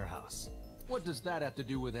Storage Warehouse. What does that have to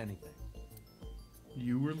do with anything?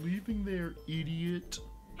 You were leaving there, idiot.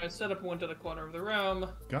 I set up one to the corner of the room.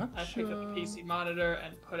 Gotcha. I picked up the PC monitor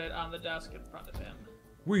and put it on the desk in front of him.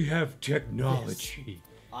 We have technology.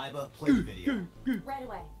 Iba, play the video. Right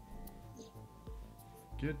away.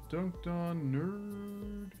 Get dunked on,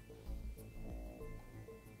 nerd.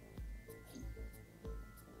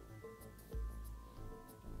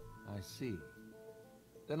 I see.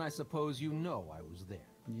 Then I suppose you know I was there.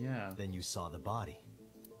 Yeah. Then you saw the body.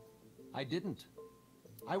 I didn't.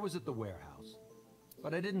 I was at the warehouse,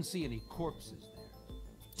 but I didn't see any corpses there.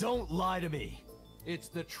 Don't lie to me! It's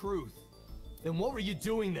the truth. Then what were you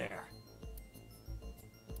doing there?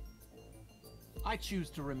 I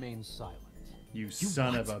choose to remain silent. You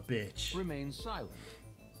son of a bitch. Remain silent.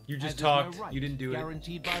 You just As is my talked. right, You didn't do it.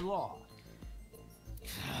 Guaranteed by law.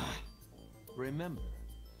 Remember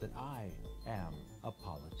that I am a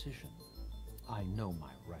politician. I know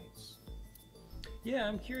my rights. Yeah,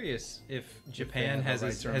 I'm curious if Japan have has a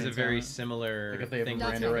right to a remain very silent. similar Like if they have thing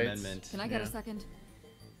Miranda to the rights. amendment. Can I get a second?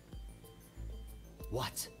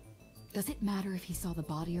 What? Does it matter if he saw the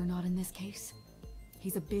body or not in this case?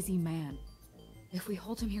 He's a busy man. If we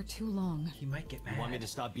hold him here too long... He might get mad. You want me to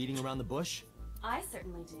stop beating around the bush? I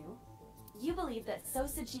certainly do. You believe that So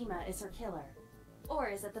Sejima is her killer, or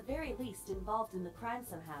is at the very least involved in the crime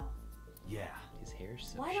somehow. Yeah. His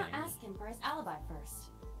hair's so Why not shiny. ask him for his alibi first?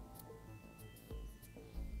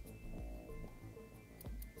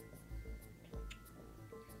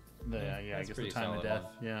 Yeah, I That's guess the pretty time of solid death.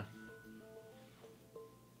 one. Yeah.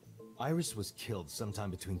 Iris was killed sometime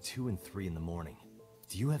between 2 and 3 in the morning.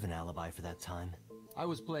 Do you have an alibi for that time? I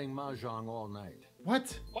was playing mahjong all night.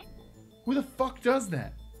 What? Who the fuck does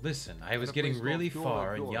that? Listen, I was At a getting place really called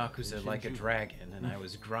far in Dora Yakuza in like a Shinjuku. dragon, and I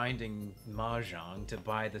was grinding mahjong to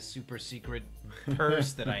buy the super secret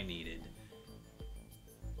purse that I needed.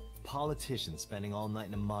 Politician spending all night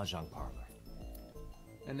in a mahjong parlor.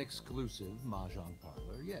 An exclusive mahjong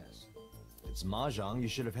parlor, yes. If it's mahjong, you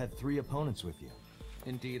should have had 3 opponents with you.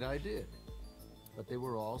 Indeed I did. But they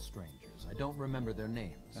were all strangers. I don't remember their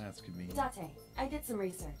names. That's convenient. Date, I did some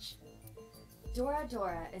research. Dora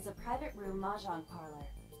Dora is a private room mahjong parlor.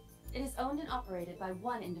 It is owned and operated by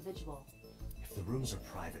one individual. If the rooms are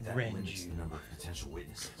private, that limits the number of potential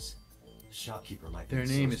witnesses. The shopkeeper might be Their in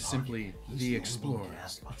name So's is simply pocket. He's the only one who Explorer. can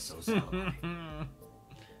ask about So's alibi.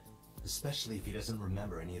 Especially if he doesn't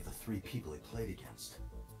remember any of the 3 people he played against.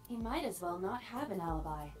 He might as well not have an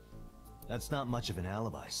alibi. That's not much of an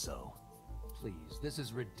alibi, So. Please, this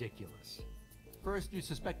is ridiculous. First you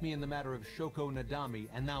suspect me in the matter of Shoko Nadami,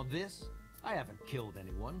 and now this? I haven't killed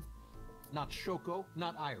anyone. Not Shoko,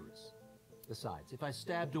 not Iris. Besides, if I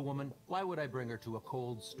stabbed a woman, why would I bring her to a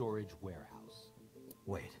cold storage warehouse?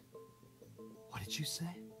 Wait. What did you say?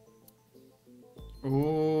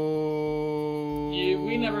 Oh.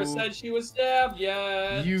 We never said she was stabbed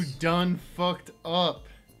yet. You done fucked up.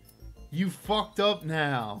 You fucked up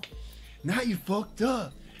now. Now you fucked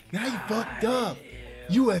up. Now you fucked up.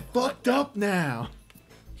 You have fucked up now.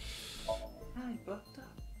 I fucked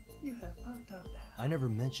up. You have fucked up now. I never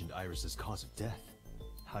mentioned Iris's cause of death.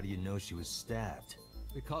 How do you know she was stabbed?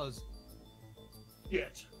 Because...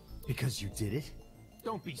 Yet. Because you did it?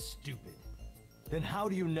 Don't be stupid. Then how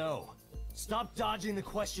do you know? Stop dodging the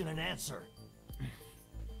question and answer.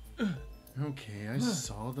 Okay, I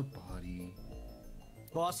saw the body.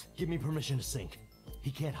 Boss, give me permission to sink.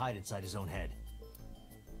 He can't hide inside his own head.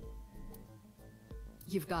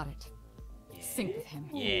 You've got it. Sync with him.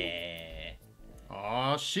 Yeah.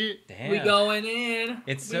 Aw, shit. Damn. We going in.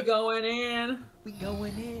 It's we so- going in. We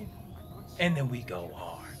going in. And then we go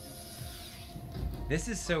hard. This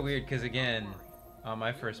is so weird because, again, on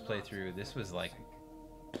my first playthrough, this was like...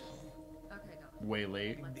 Way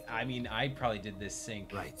late. I mean, I probably did this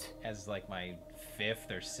sync as like my 5th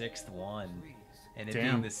or 6th one. And it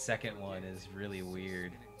being the 2nd one is really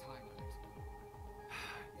weird. You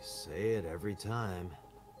say it every time.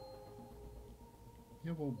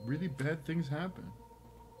 Yeah, well, really bad things happen.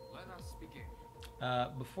 Let us begin.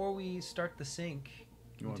 Before we start the sync,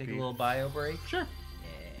 can we wanna take a pee? little bio break? Sure.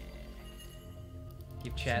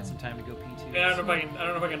 Give chat some time to go pee too. Yeah, I don't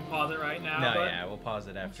know if I can pause it right now. No, but... yeah, we'll pause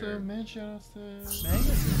it after. Man, shout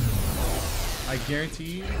I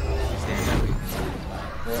guarantee you.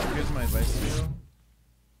 Well, here's my advice to you.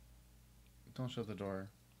 Don't shut the door.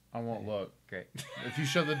 I won't look. Great. If you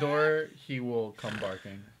shut the door, he will come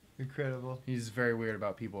barking. Incredible. He's very weird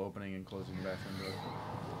about people opening and closing the bathroom door.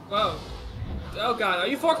 Whoa. Oh god, are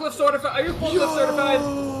you forklift certified? Are you forklift certified?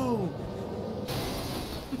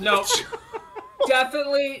 No.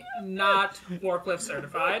 Definitely not forklift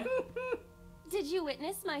certified. Did you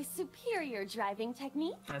witness my superior driving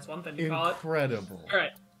technique? That's one thing to call it. Incredible.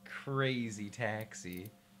 Alright. Crazy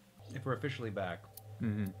taxi. If we're officially back.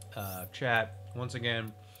 Chat, once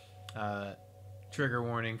again, trigger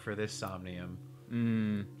warning for this Somnium.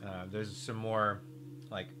 There's some more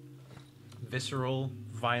like visceral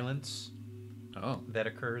violence that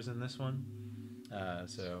occurs in this one.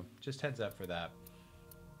 So just heads up for that.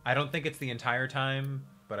 I don't think it's the entire time,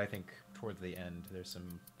 but I think towards the end there's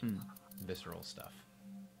some visceral stuff.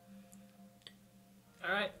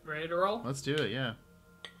 All right, ready to roll? Let's do it, yeah.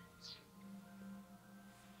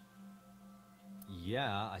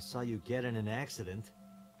 Yeah, I saw you get in an accident.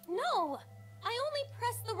 No! I only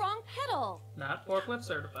pressed the wrong pedal. Not forklift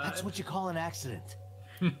certified. That's what you call an accident.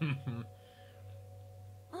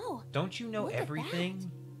 Oh. Don't you know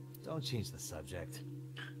everything? Don't change the subject.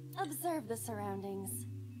 Observe the surroundings.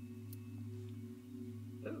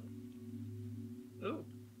 Ooh.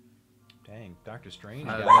 Dang, Dr. Strange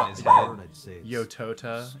I got in his head.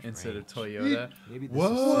 Yotota instead of Toyota. Maybe this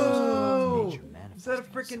Whoa! is Is that a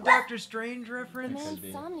freaking Doctor Strange The reference?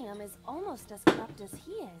 man's somnium is almost as corrupt as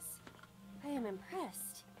he is. I am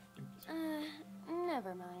impressed.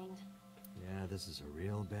 Never mind. Yeah, this is a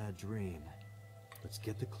real bad dream. Let's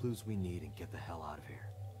get the clues we need and get the hell out of here.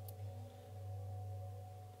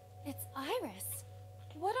 It's Iris.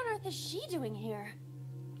 What on earth is she doing here?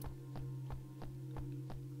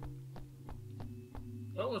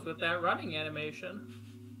 What was with that running animation?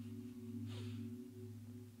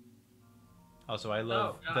 Also, I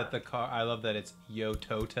love that the car. I love that it's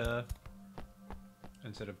Yotota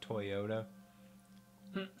instead of Toyota.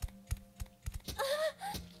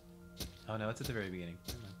 Oh no, it's at the very beginning.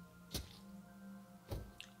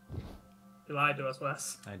 You lied to us,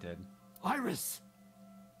 Wes. I did. Iris!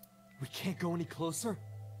 We can't go any closer?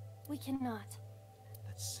 We cannot.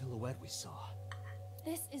 That silhouette we saw.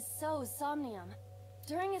 This is So Somnium.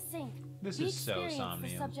 During a sync, This we is So experience the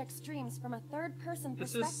Somnium. subject's dreams from a third-person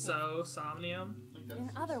This perspective. is So Somnium. In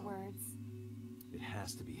other words, It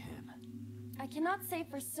has to be him. I cannot say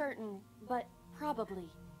for certain, but probably.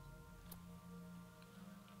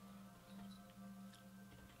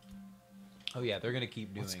 Oh yeah, they're gonna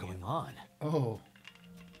keep doing What's going on? Oh.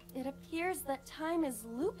 It appears that time is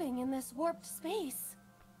looping in this warped space.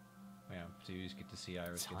 Yeah, so you just get to see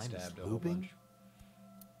Iris get Time is stabbed a whole looping? bunch.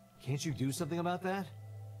 Can't you do something about that?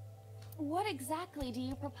 What exactly do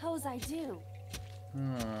you propose I do?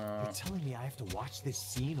 You're telling me I have to watch this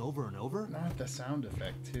scene over and over? Not the sound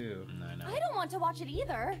effect, too. I know. I don't want to watch it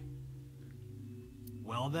either.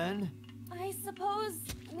 Well then? I suppose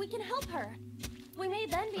we can help her. We may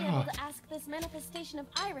then be able to ask this manifestation of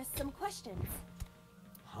Iris some questions.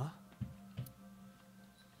 Huh?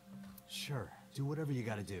 Sure, do whatever you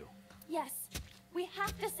gotta do. Yes, we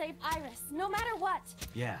have to save Iris, no matter what.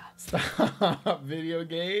 Yeah. Stop, video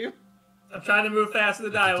game. I'm trying to move fast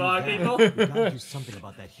with the dialogue, people. We gotta do something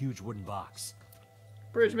about that huge wooden box.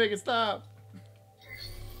 Bridge, make it stop.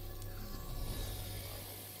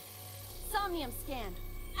 Somnium scan.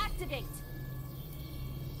 Activate.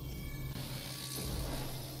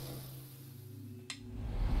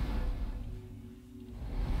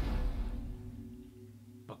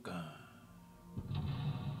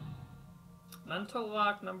 Mental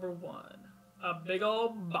lock number 1. A big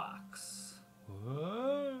old box.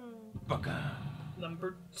 Whoa.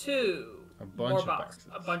 Number 2. A bunch more of boxes.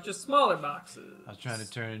 boxes. A bunch of smaller boxes. I was trying to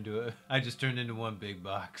turn into a. I just turned into one big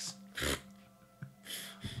box.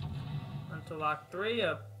 Mental lock 3.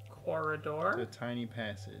 A corridor. The tiny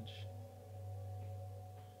passage.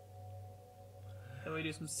 Then we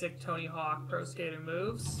do some sick Tony Hawk pro skater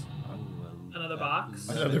moves. Another box.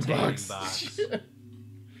 Another box.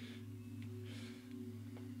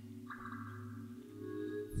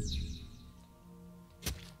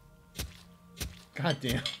 God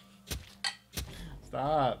damn.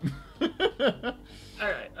 Stop.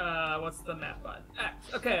 Alright, what's the map button?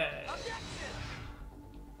 X. Okay.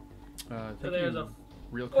 So there's a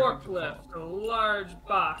real forklift, a large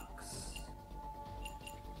box,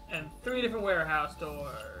 and 3 different warehouse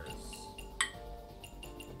doors.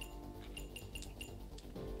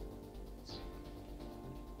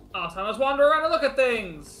 Awesome, let's wander around and look at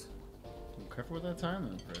things! Careful with that time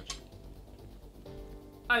then, Prij.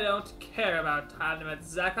 I don't care about time limits,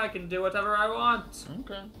 Zach. I can do whatever I want.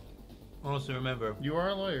 Okay. Also remember, you are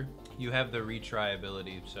a lawyer. You have the retry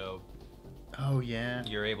ability, so. Oh yeah.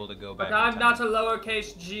 You're able to go back. But I'm not a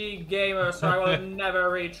lowercase g gamer, so I will never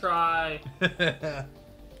retry.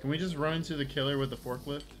 Can we just run into the killer with the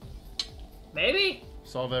forklift? Maybe?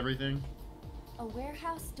 Solve everything? A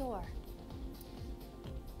warehouse door.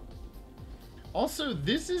 Also,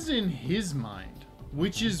 this is in his mind,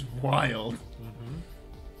 which is wild.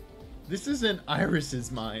 This isn't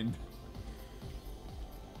Iris's mind.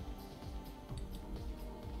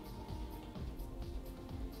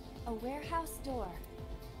 A warehouse door.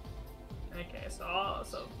 Okay, so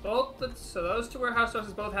those two warehouse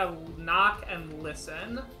doors both have knock and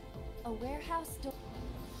listen. A warehouse door.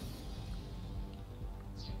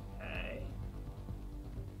 Okay.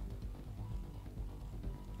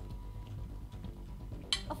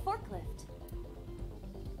 A forklift.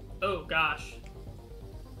 Oh gosh.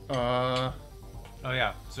 Oh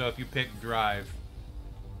yeah. So if you pick drive,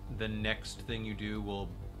 the next thing you do will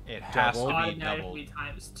has to be automatically doubled.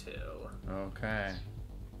 times 2. Okay.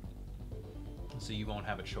 So you won't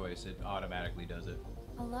have a choice. It automatically does it.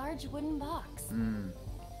 A large wooden box.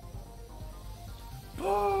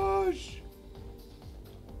 Push!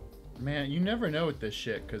 Man, you never know with this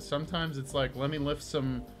shit, because sometimes it's like, let me lift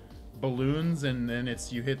some balloons, and then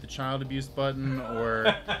it's you hit the child abuse button,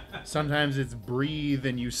 or sometimes it's breathe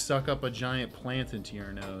and you suck up a giant plant into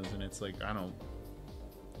your nose, and it's like, I don't...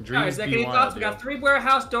 Dreams Alright, be any wild, thoughts? We yo. got 3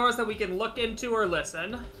 warehouse doors that we can look into or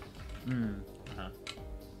listen.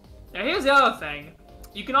 Now here's the other thing.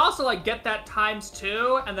 You can also like get that times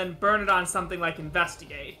 2 and then burn it on something like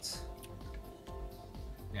investigate.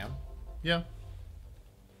 Yeah. Yeah.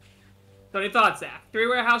 So any thoughts, Zach? 3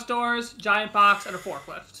 warehouse doors, giant box, and a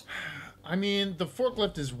forklift. I mean, the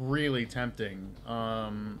forklift is really tempting,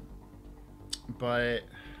 but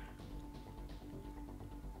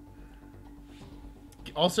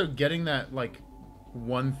also getting that like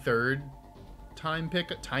 1/3 time pick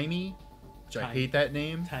tiny, which I hate that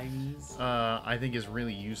name. Timies. I think is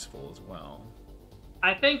really useful as well.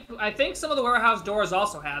 I think some of the warehouse doors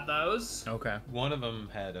also had those. Okay. One of them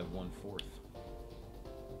had a 1/4.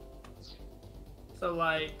 So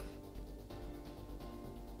like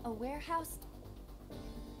A warehouse.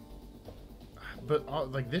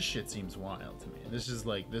 But like this shit seems wild to me. This is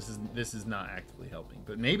like this is not actively helping,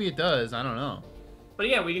 but maybe it does. I don't know. But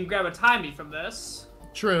yeah, we can grab a timey from this.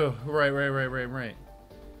 True. Right.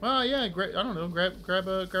 Well, yeah. I don't know. Grab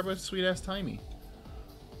a sweet ass timey.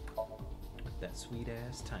 That sweet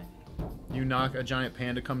ass timey. You knock, a giant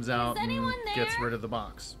panda comes out and anyone gets there? rid of the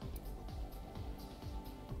box.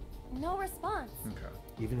 No response. Okay.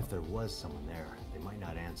 Even if there was someone there, they might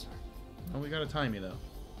not answer. Oh, we got a timey though.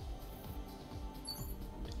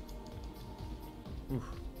 Oof.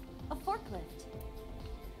 A forklift.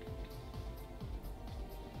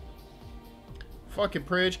 Fuck it,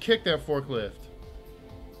 Prij. Kick that forklift.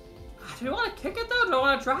 Do you want to kick it though? Or do I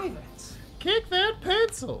want to drive it? Kick that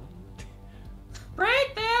pencil.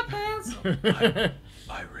 Break that pencil.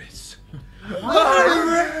 Iris.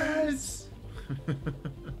 Iris!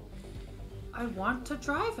 I want to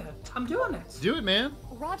drive it. I'm doing it. Do it, man.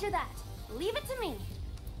 Roger that. Leave it to me.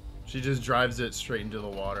 She just drives it straight into the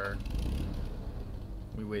water.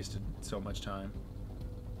 We wasted so much time.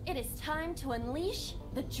 It is time to unleash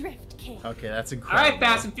the Drift King. Okay, that's incredible. All right,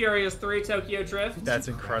 Fast and Furious 3 Tokyo Drift. That's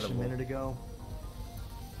Crashed incredible. a minute ago.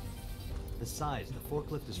 Besides, the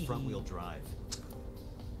forklift is front-wheel drive.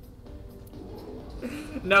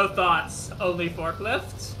 No thoughts. Only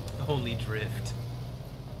forklift. Only drift.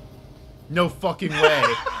 No fucking way.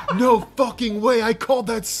 No fucking way. I called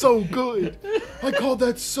that so good. I called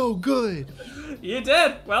that so good. You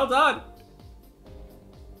did. Well done.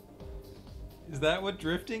 Is that what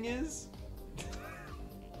drifting is?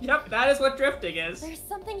 Yep, that is what drifting is. There's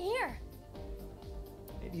something here.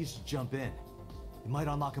 Maybe you should jump in. It might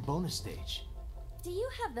unlock a bonus stage. Do you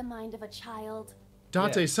have the mind of a child?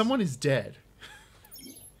 Dante, Yes. someone is dead.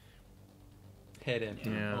 Head empty.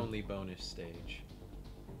 Yeah. Only bonus stage.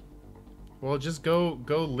 Well, just go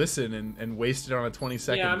listen and waste it on a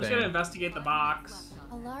 20-second Yeah, I'm just thing. gonna investigate the box.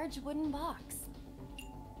 A large wooden box.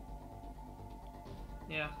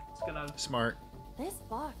 Yeah, it's gonna. Smart. This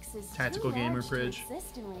box is Tactical too gamer large Prij. to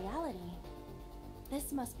exist in reality.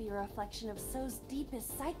 This must be a reflection of So's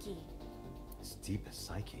deepest psyche. His deepest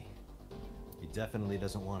psyche. He definitely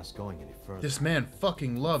doesn't want us going any further. This man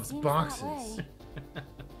fucking loves Seems that boxes. way.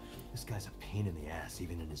 This guy's a pain in the ass,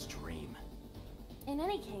 even in his dream. In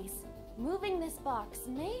any case, moving this box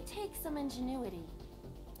may take some ingenuity.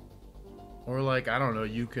 Or like, I don't know,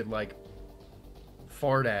 you could like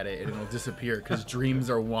fart at it and it'll disappear because dreams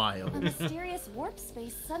are A wild. mysterious warp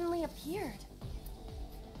space suddenly appeared.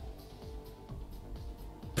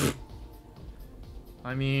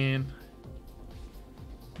 I mean,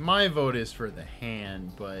 my vote is for the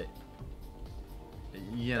hand, but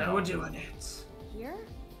you know. We're doing it. Here?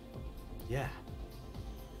 Yeah.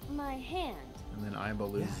 My hand. And then Aiba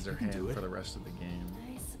loses her you can hand do it. for the rest of the game,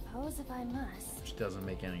 I suppose if I must. which doesn't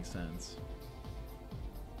make any sense.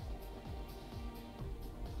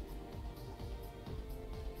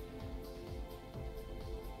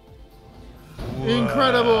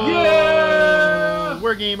 Incredible! Yeah!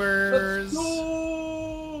 We're gamers! Let's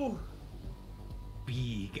go!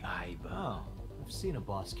 Big Aiba. seen a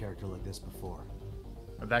boss character like this before.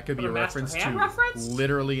 That could be a reference to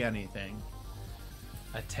literally anything.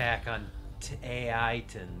 Attack on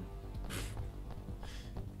Aiton.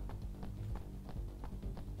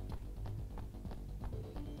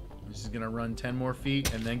 He's just gonna run 10 more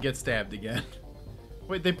feet and then get stabbed again.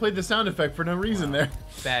 Wait, they played the sound effect for no reason there.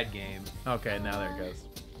 Bad game. Okay, now there it goes.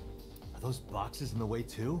 Are those boxes in the way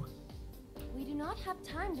too? We do not have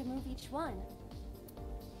time to move each one.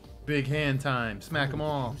 Big hand time. Smack them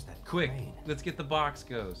all. Quick, let's get the box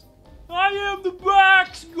goes. I am the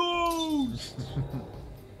box goes!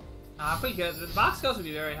 Pretty good. The box goes would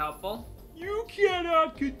be very helpful. You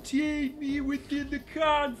cannot contain me within the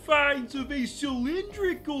confines of a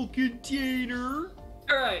cylindrical container.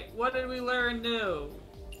 Alright, what did we learn new?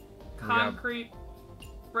 Concrete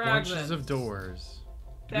fragments. Bunches of doors.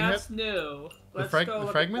 That's new. Let's go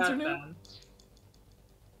look fragments at are that new? then.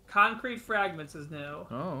 Concrete fragments is new.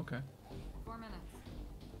 Oh, okay. 4 minutes.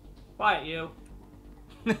 Quiet, you.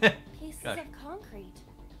 Pieces of concrete.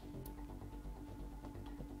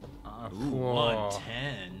 Ooh,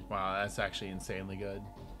 110. Wow, that's actually insanely good.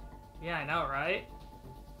 Yeah, I know, right?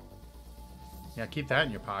 Yeah, keep that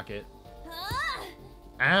in your pocket. Ah!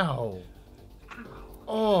 Ow.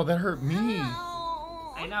 Oh, that hurt me.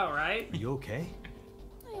 I know, right? Are you okay?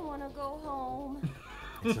 I want to go home.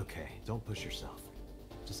 It's okay. Don't push yourself.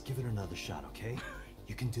 Just give it another shot, okay?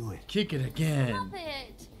 You can do it. Kick it again. Stop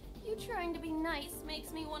it. You trying to be nice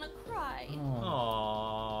makes me want to cry.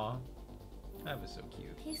 Aww. That was so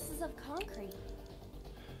cute. Pieces of concrete.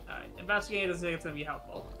 Alright, investigate doesn't think it's gonna be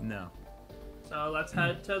helpful. No. So let's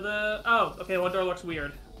head to the... Oh, okay, one door looks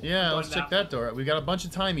weird. Yeah, let's check that door. We got a bunch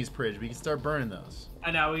of timies, Prij. We can start burning those.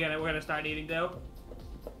 I know, we're gonna start needing to.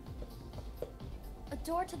 A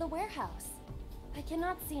door to the warehouse. I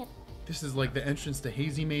cannot see it. This is like the entrance to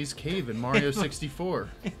Hazy Maze Cave in Mario 64.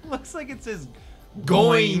 It looks like it says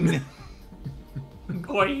going.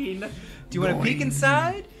 Going. Do you want to peek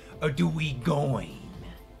inside? Or do we going?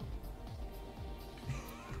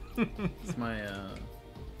 It's my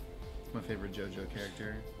favorite JoJo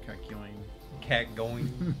character, Cat Going. Cat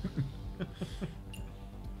going.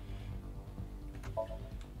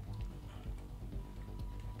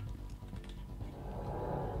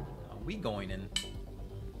 Are we going in?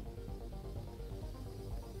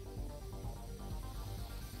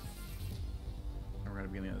 We're gonna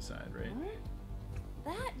be on the other side, right?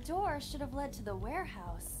 That door should have led to the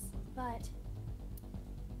warehouse, but...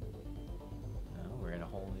 Oh, we're in a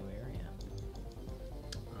whole new area.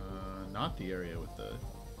 Not the area with the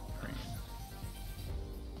crane.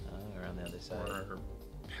 Oh, we're on the other side. We're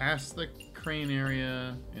past the crane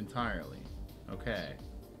area entirely. Okay.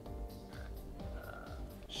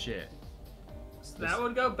 Shit. So that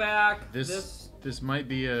would go back. This might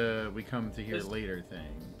be a we come to here later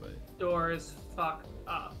thing, but... Door is fucked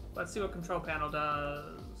up. Let's see what control panel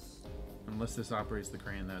does. Unless this operates the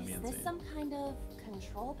crane, that'd be insane. Is this some kind of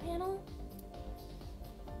control panel?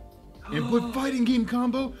 Input fighting game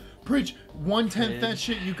combo? Prij, 1/10 that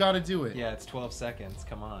shit, you gotta do it. Yeah, it's 12 seconds.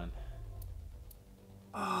 Come on.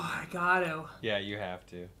 Oh, I got to. Yeah, you have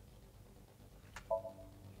to.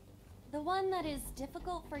 The one that is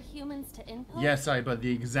difficult for humans to input? Yes, but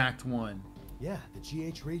the exact one. Yeah, the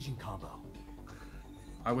GH raging combo.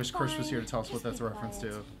 I wish Chris was here to tell us what that's a reference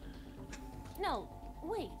to. No,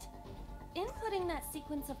 wait. Inputting that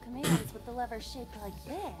sequence of commands with the lever shaped like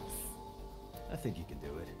this. I think you can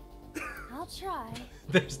do it. I'll try.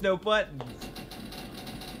 There's no button.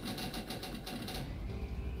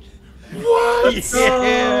 What?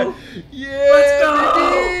 Yeah! Yeah!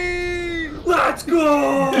 Let's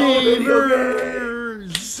go! Baby! Let's go!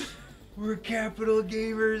 Gamers! We're capital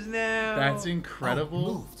gamers now. That's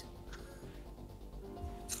incredible.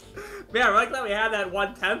 Man, I like that we had that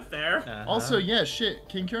 1/10 there. Also, yeah, shit.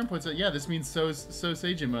 King Kieran puts it. Yeah, this means So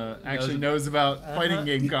Sejima actually knows about fighting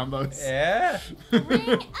game combos. Yeah.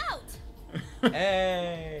 Ring out!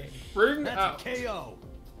 Hey. Ring That's out. a KO.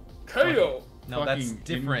 KO. No, that's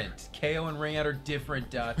different. KO and ring out are different,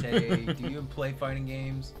 Date. Do you play fighting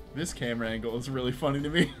games? This camera angle is really funny to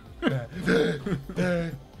me. And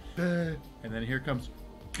then here comes.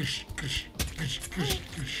 If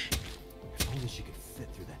only she could fit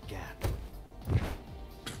through that gap.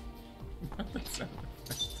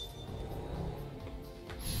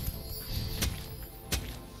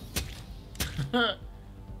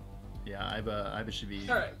 Yeah, Iba should be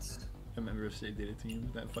a member of Save Data Team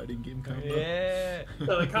with that fighting game combo. Yeah.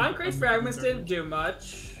 So the concrete fragments didn't do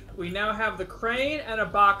much. We now have the crane and a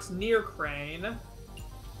box near crane.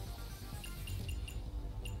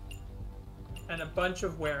 And a bunch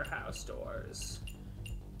of warehouse doors.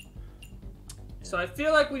 So I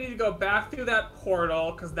feel like we need to go back through that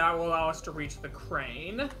portal, because that will allow us to reach the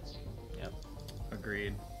crane. Yep.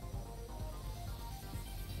 Agreed.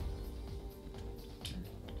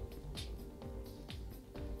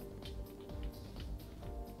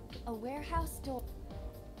 A warehouse door.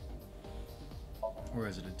 Or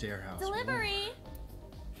is it a dare house? Delivery!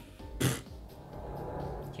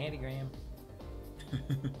 Candygram.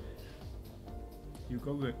 You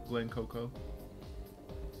go, Glen Coco.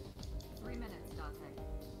 3 minutes,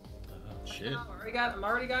 Dante. Shit. I'm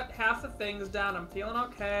already got half the things down. I'm feeling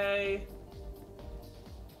okay.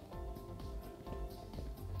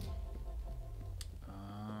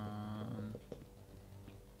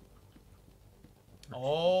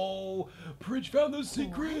 Oh, Prij found the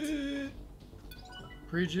secret.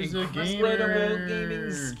 Prij is a Incredible gamer.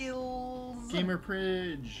 gaming skills. Gamer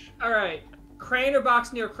Prij. All right, crane or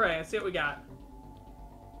box near crane? Let's see what we got.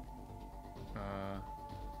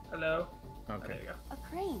 Hello. Okay. Oh, there you A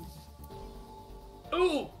crane. go.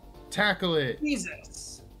 Ooh. Tackle it.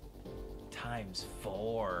 Jesus. Times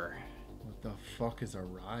 4. What the fuck is a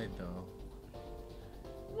ride though?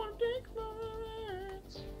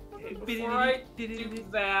 Okay, before I do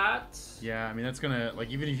that. Yeah, I mean that's gonna like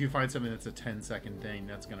even if you find something that's a 10-second thing,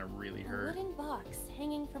 that's gonna really A hurt. wooden box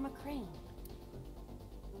hanging from a crane.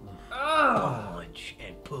 Punch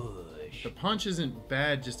and push. The punch isn't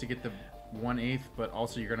bad just to get the 1/8, but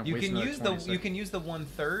also you're gonna You waste can another use 20 the seconds. you can use the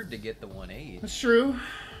 1/3 to get the 1/8. That's true.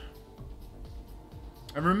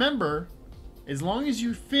 And remember, as long as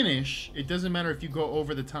you finish, it doesn't matter if you go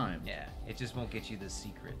over the time. Yeah, it just won't get you the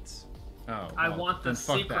secrets. Oh, I want the then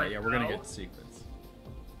fuck that. secret, Yeah, we're gonna though. get the secrets.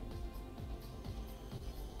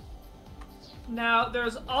 Now,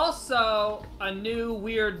 there's also a new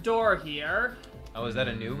weird door here. Oh, is that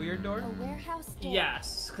a new weird door? A warehouse door.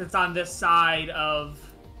 Yes, 'cause it's on this side of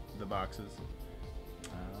The boxes. Oh.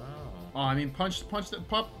 Oh, I mean, pop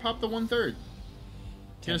the 1/3.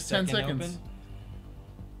 Just 10 seconds. Open?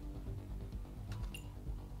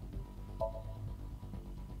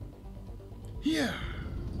 Yeah.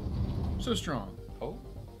 So strong. Oh.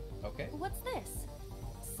 Okay. What's this?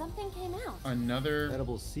 Something came out. Another.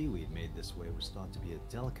 Edible seaweed made this way was thought to be a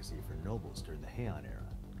delicacy for nobles during the Heian era.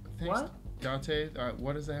 Thanks, Date.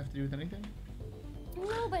 What does that have to do with anything?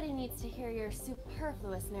 Nobody needs to hear your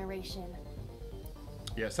superfluous narration.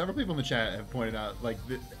 Yeah, several people in the chat have pointed out like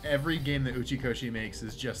every game that Uchikoshi makes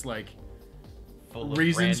is just like Full of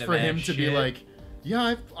reasons for random him ass to be shit. like,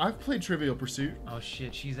 yeah, I've played Trivial Pursuit. Oh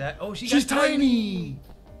shit, she's at. Oh, She's tiny.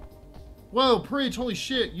 Whoa, Prij! Holy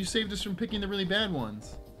shit! You saved us from picking the really bad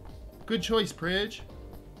ones. Good choice, Prij.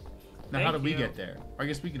 Now, how Thank did we you. get there? I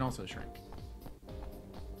guess we can also shrink.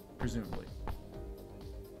 Presumably.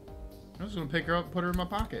 I'm just gonna pick her up and put her in my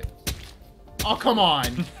pocket. Oh, come on!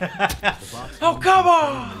 Oh, come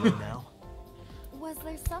on! Was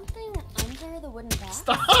there something under the wooden box?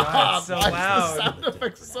 Stop! God, it's so Why is loud. the sound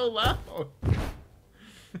effects so loud?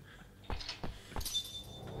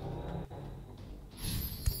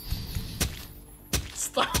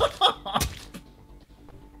 Stop!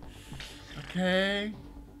 Okay.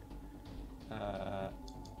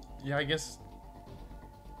 Yeah, I guess.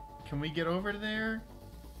 Can we get over there?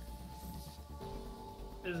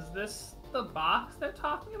 Is this the box they're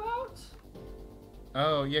talking about?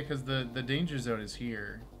 Oh yeah, because the danger zone is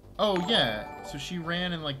here. Oh yeah, so she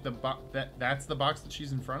ran in like the that's the box that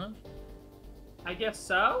she's in front of. I guess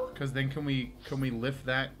so. Because then can we lift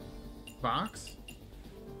that box?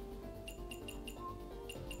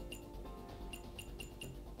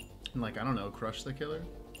 And like I don't know, crush the killer.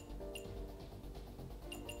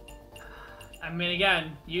 I mean,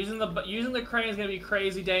 again, using the crane is gonna be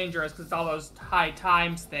crazy dangerous because it's all those high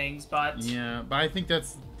times things. But Yeah, but I think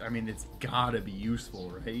that's. I mean, it's gotta be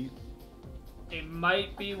useful, right? it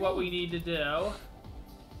might be what we need to do.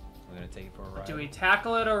 We're gonna take it for a ride. Do we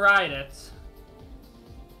tackle it or ride it?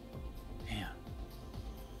 Man.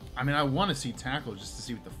 I mean, I want to see tackle just to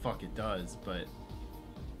see what the fuck it does, but.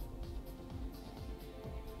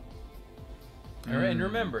 And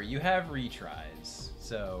remember, you have retries,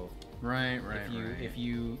 so. Right. If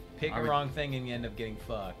you pick a wrong thing and you end up getting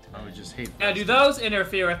fucked, I would just hate. Now, do those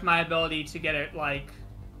interfere with my ability to get it like?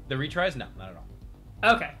 The retries? No, not at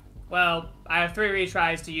all. Okay. Well, I have 3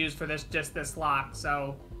 retries to use for this lock,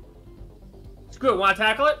 so. Screw it. Want to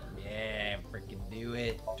tackle it? Yeah, freaking do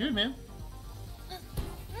it, dude, man.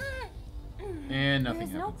 And nothing There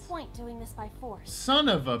is happens. no point doing this by force. Son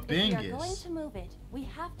of a If we are bingus. going to move it, we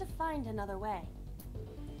have to find another way.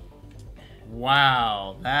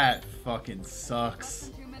 Wow, that fucking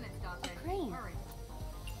sucks. A crane.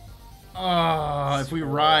 Oh, if we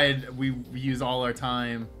ride, we use all our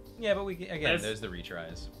time. Yeah, but we again, Yes. there's the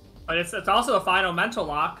retries. But it's also a final mental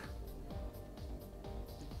lock.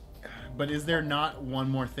 But is there not one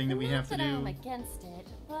more thing that we have to Not that I'm do? against it,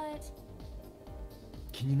 but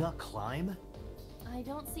Can you not climb? I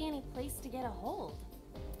don't see any place to get a hold.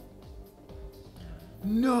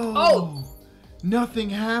 No! Oh! Nothing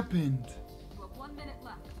happened. You have 1 minute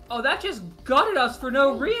left. Oh, that just gutted us for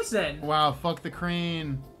no reason. Wow, fuck the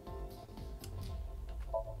crane.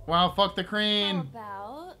 Wow, fuck the crane. How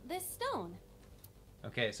about this stone?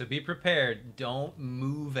 Okay, so be prepared. Don't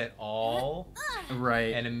move at all.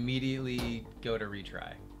 Right. And immediately go to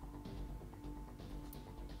retry.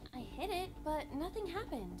 I hit it, but nothing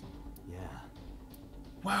happened. Yeah.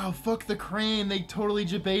 Wow, fuck the crane. They totally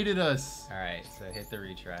debated us. Alright, so hit the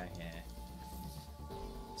retry. Yeah.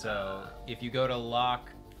 So if you go to lock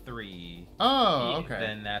 3, okay.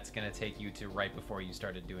 then that's gonna take you to right before you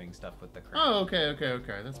started doing stuff with the crane. Oh, okay.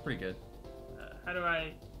 That's pretty good. How do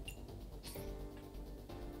I...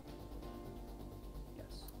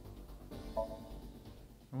 Yes.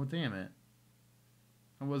 Oh, damn it.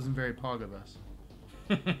 That wasn't very pog of us.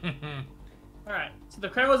 Alright, so the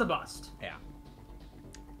crane was a bust. Yeah.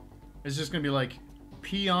 It's just gonna be like,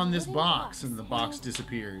 pee on this box, and the box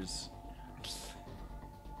disappears.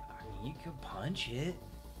 I mean, you could punch it.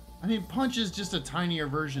 I mean, punch is just a tinier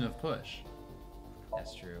version of push.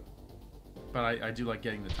 That's true. But I do like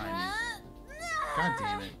getting the tiny. God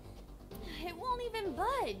damn it. It won't even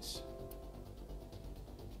budge.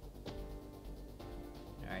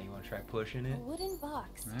 Alright, you wanna try pushing A it? wooden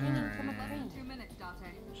box hanging from a Alright. crane. 2 minutes, Dante.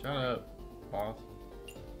 Shut up, boss.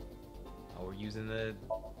 Oh, we're using the...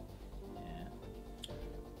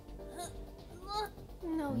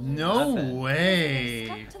 No, No Nothing.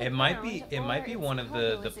 way. It might be one of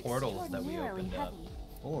the portals that we extraordinarily opened up. heavy.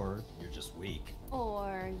 Or you're just weak.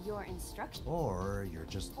 Or your instructions. Or you're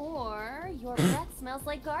just... Or your breath smells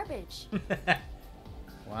like garbage.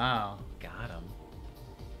 Wow. Got him.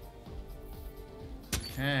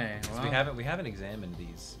 Okay. So Well, we haven't examined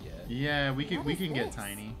these yet. yeah, we can What is get this?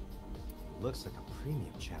 tiny. Looks like a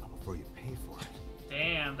premium channel before you pay for it.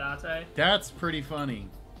 Damn, Dante. That's pretty funny.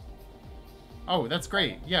 Oh, that's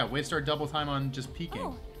great. Yeah, waste our double time on just peeking.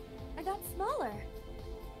 Oh, I got smaller.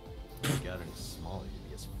 If you got any smaller, you'd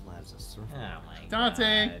be as flat as a surfer. Oh my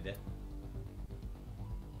Dante. god.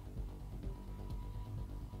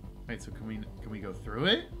 Wait, so can we go through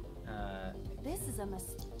it? This is a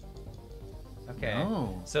mistake. Okay.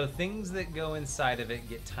 Oh. So things that go inside of it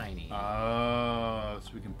get tiny. Oh,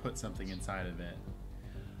 so we can put something inside of it.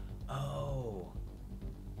 Oh.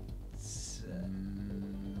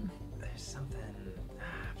 There's something.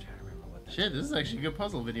 I'm trying to remember what. Shit, this is actually a good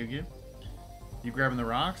puzzle video game. You grabbing the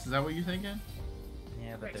rocks? Is that what you're thinking?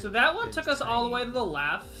 Yeah, but So that one took us all the way to the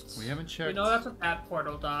left. We haven't checked. We know that's what that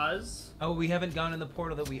portal does. Oh, we haven't gone in the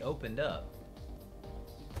portal that we opened up.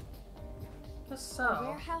 Just A so.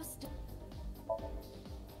 warehouse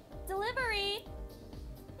delivery.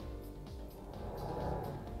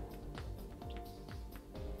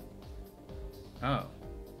 Oh.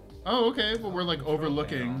 Oh, okay. Well, we're like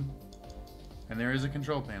overlooking. And there is a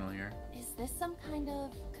control panel here. Is this some kind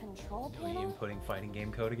of control Are you panel? inputting fighting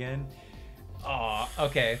game code again? Aw,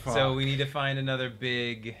 okay. Fuck. So we need to find another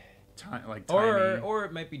big... Like or tiny.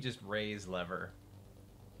 it might be just Ray's lever.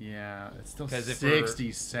 Yeah, it's still 'Cause if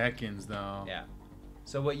 60 seconds though. Yeah.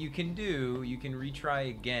 So what you can do, you can retry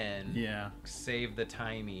again. Yeah. Save the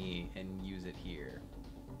timey and use it here.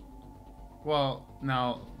 Well,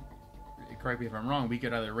 now, correct me if I'm wrong, we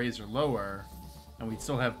could either raise or lower, and we'd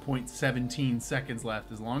still have 0.17 seconds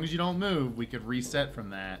left. As long as you don't move, we could reset from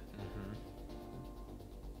that.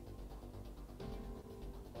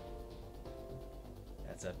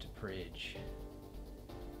 That's up to Prij.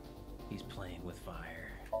 He's playing with fire.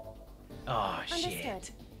 Oh shit. Understood.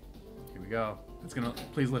 Here we go. It's gonna,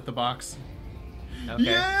 please lift the box. Okay.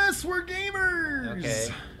 Yes, we're gamers! Okay,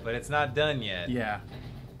 but it's not done yet. Yeah.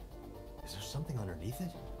 Is there something underneath it?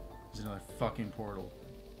 There's another fucking portal.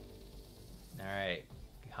 All right.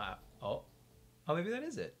 Oh, maybe that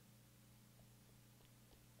is it.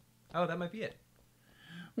 Oh, that might be it.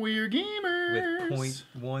 We're gamers! With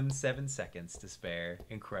 0.17 seconds to spare.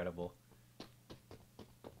 Incredible.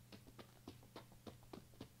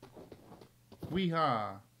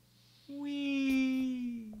 Weehaw.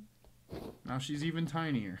 Wee. Now she's even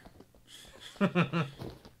tinier.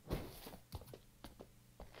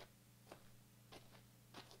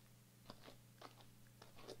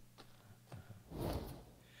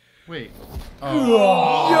 Wait.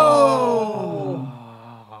 Oh. Yo!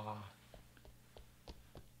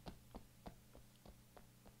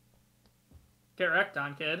 Get wrecked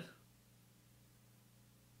on, kid.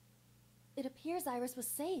 It appears Iris was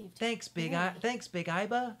saved. Thanks, Big Really? Thanks, Big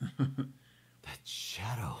Iba. That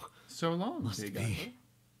shadow. So long, Must Big be. Iba.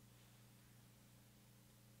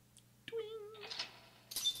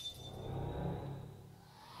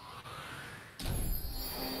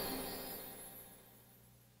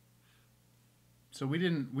 So we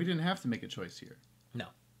didn't have to make a choice here. No,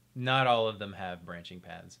 not all of them have branching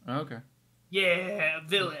paths. Okay. Yeah,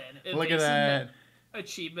 villain. Look at that.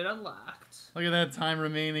 Achievement unlocked. Look at that time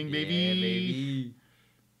remaining, baby. Yeah, baby.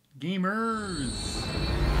 Gamers.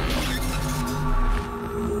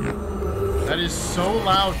 That is so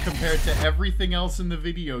loud compared to everything else in the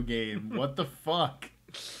video game. What the fuck?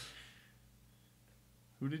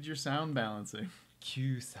 Who did your sound balancing?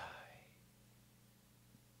 Q-Sai.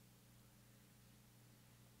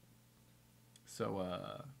 So,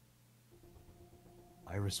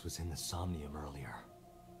 Iris was in the Somnium earlier.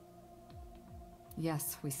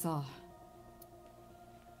 Yes, we saw.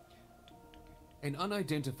 An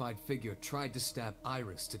unidentified figure tried to stab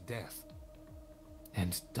Iris to death.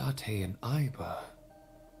 And Date and Aiba...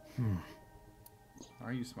 Why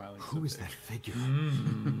are you smiling? Who is that figure?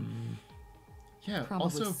 Yeah, Probably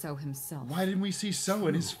also, So himself. why didn't we see So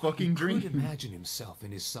in his fucking He dream? could imagine himself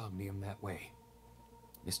in his Somnium that way.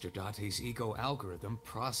 Mr. Date's ego algorithm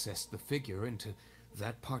processed the figure into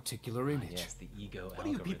that particular image. Yes, the ego What are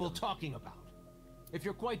you people talking about? If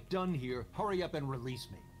you're quite done here, hurry up and release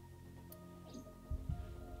me.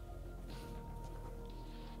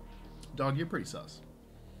 Dog, you're pretty sus.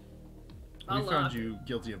 We found you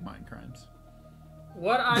guilty of mind crimes.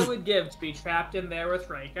 What I would give to be trapped in there with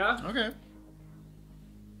Reika. Okay.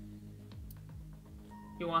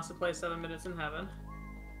 He wants to play 7 Minutes in Heaven.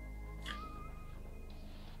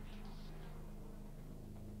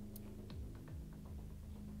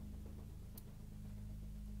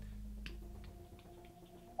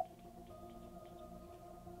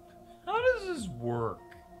 How does this work?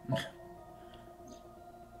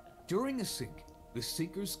 During a sync, the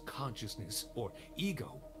seeker's consciousness, or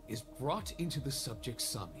ego, is brought into the subject's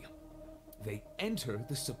somnium. They enter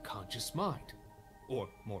the subconscious mind, or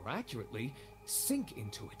more accurately, sink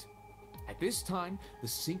into it. At this time, the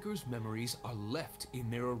seeker's memories are left in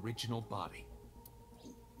their original body.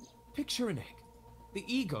 Picture an egg. The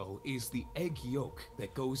ego is the egg yolk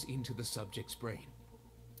that goes into the subject's brain.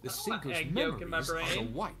 The sinker's egg yolk in my memories are the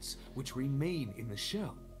brain. whites, which remain in the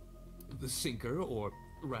shell. The sinker, or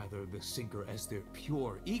rather the sinker as their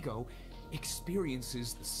pure ego,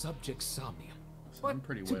 experiences the subject's somnium. But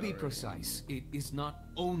pretty to wet be already. precise, it is not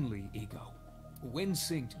only ego. When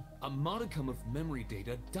synced, a modicum of memory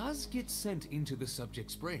data does get sent into the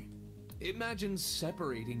subject's brain. Imagine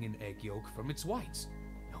separating an egg yolk from its whites.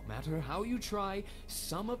 No matter how you try,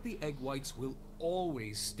 some of the egg whites will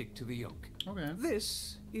always stick to the yolk. Okay.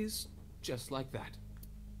 This is just like that.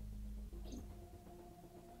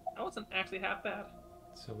 That wasn't actually half bad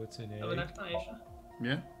So it's an of an egg. explanation.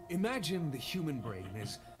 Yeah. Imagine the human brain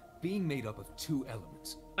as being made up of two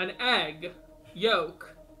elements. An egg,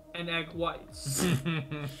 yolk, and egg whites.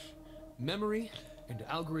 Memory and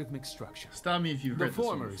algorithmic structure. Stop me if you've The heard this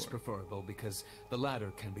one former is before. preferable because the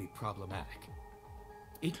latter can be problematic.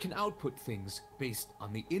 It can output things based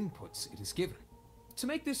on the inputs it is given. To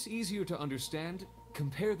make this easier to understand,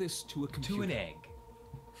 compare this to a computer. To an egg.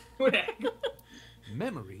 An egg.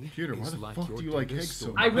 Memory Computer, why is the like fuck your do you like data eggs so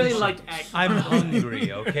stored much? I really in like subjects. eggs. I'm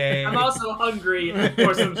hungry, okay? I'm also hungry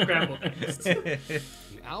for some scrambled eggs. The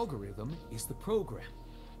algorithm is the program.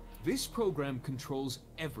 This program controls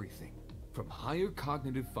everything, from higher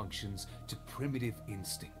cognitive functions to primitive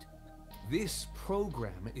instinct. This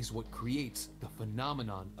program is what creates the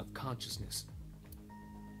phenomenon of consciousness.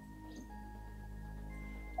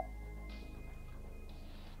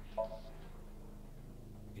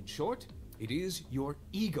 In short, it is your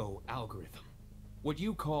ego algorithm. What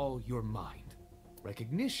you call your mind.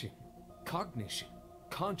 Recognition, cognition,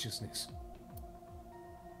 consciousness.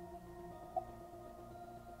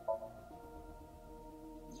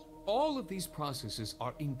 All of these processes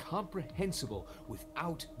are incomprehensible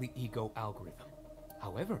without the ego algorithm.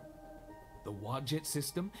 However, the Wadjet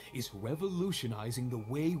system is revolutionizing the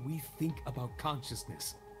way we think about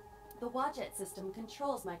consciousness. The Wadjet system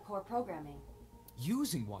controls my core programming.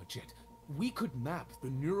 Using Wadjet, we could map the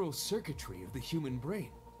neural circuitry of the human brain.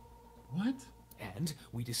 What? And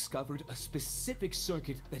we discovered a specific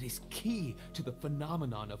circuit that is key to the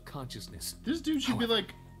phenomenon of consciousness. This dude should be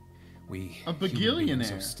like We a human beings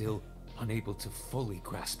bagillionaire. are still unable to fully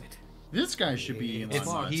grasp it. This guy should be in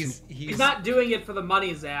line. He's not doing it for the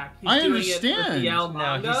money, Zach. He's I doing understand. it for VL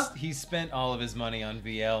manga. No, he's spent all of his money on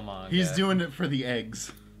VL manga. He's doing it for the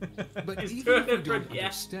eggs. But He's even doing if we it for don't the-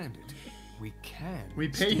 understand it, We can. We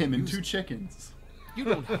pay him in 2 chickens. You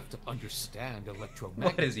don't have to understand electromagnetism.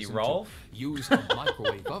 What is he, Rolf? Use a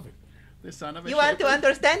microwave oven. The son of a You want to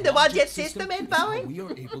understand the Logic budget system is and how bowing? we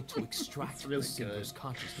are able to extract really the singer's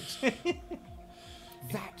consciousness.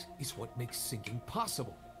 That is what makes syncing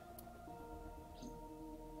possible.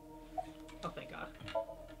 Oh, thank God.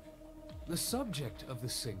 The subject of the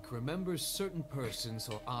sync remembers certain persons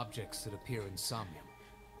or objects that appear in Somnium.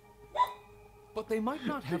 But they might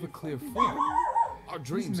not have a clear form. Our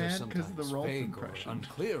dreams are sometimes vague or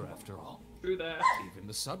unclear, after all. True that. Even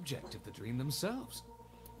the subject of the dream themselves.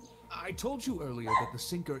 I told you earlier that the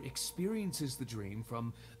syncer experiences the dream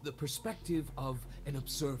from the perspective of an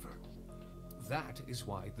observer. That is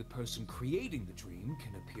why the person creating the dream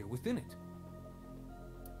can appear within it.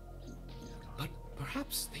 But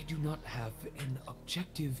perhaps they do not have an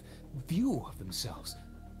objective view of themselves.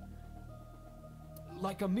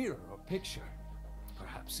 Like a mirror or picture.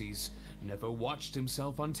 Perhaps he's never watched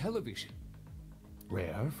himself on television.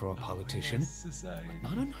 Rare for a politician, but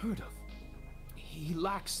not unheard of. He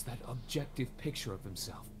lacks that objective picture of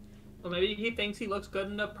himself. Well, maybe he thinks he looks good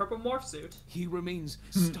in a purple morph suit. He remains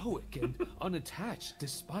stoic and unattached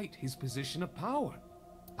despite his position of power.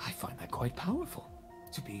 I find that quite powerful.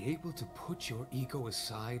 To be able to put your ego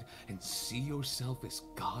aside and see yourself as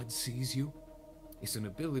God sees you is an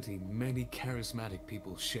ability many charismatic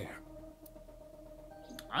people share.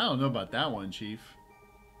 I don't know about that one, Chief.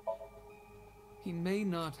 He may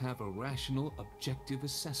not have a rational, objective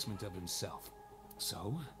assessment of himself.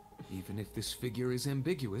 So, even if this figure is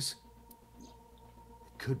ambiguous, it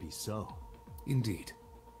could be so. Indeed.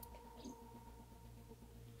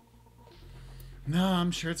 No,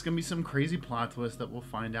 I'm sure it's gonna be some crazy plot twist that we'll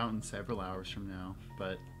find out in several hours from now.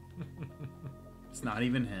 But it's not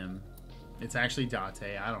even him. It's actually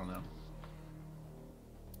Date. I don't know.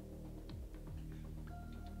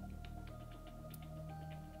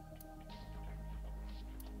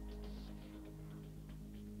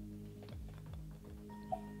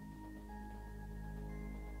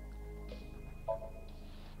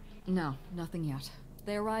 No, nothing yet.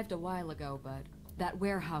 They arrived a while ago, but that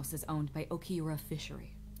warehouse is owned by Okiura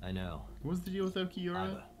Fishery. I know. What's the deal with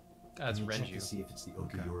Okiura? That's Can you check Renju. to see if it's the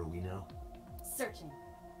Okiura we know. Searching.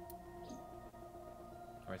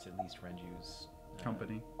 Or it's at least Renju's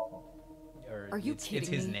company. Or Are you it's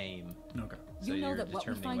kidding his me? name. Okay. You know you're that what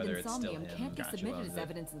we determining find whether in it's still Somnium him. can't be Gotcha. submitted as Well,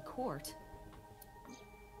 evidence in court.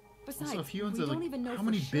 Besides, Also, if he owns we it, don't like, even know how for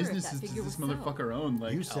many sure if that businesses does figure this was sold. motherfucker own?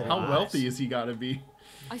 Like, You said how lies. wealthy has he got to be?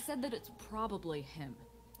 I said that it's probably him.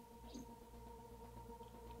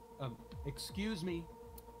 Excuse me.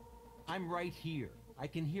 I'm right here. I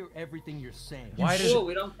can hear everything you're saying. Why does Cool,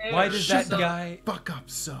 we don't care. why does that Shut up. guy Fuck up,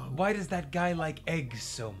 so. Why does that guy like eggs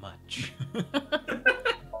so much?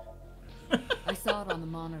 I saw it on the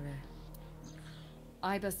monitor.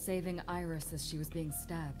 Iba saving Iris as she was being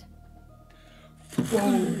stabbed.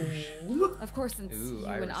 Of course, since Ooh, you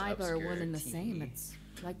Iris and Iba are one and the obscure same, tea. it's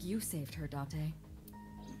like you saved her, Date.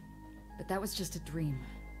 But that was just a dream.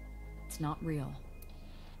 It's not real.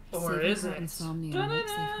 Or Saving is her it? insomnia won't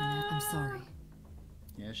save her neck. I'm sorry.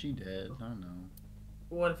 Yeah, she did. I don't know.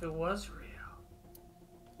 What if it was real?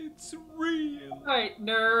 It's real. Alright,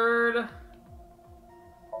 nerd.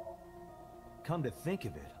 Come to think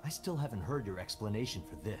of it, I still haven't heard your explanation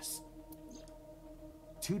for this.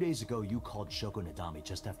 2 days ago, you called Shoko Nadami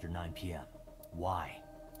just after 9 p.m. Why?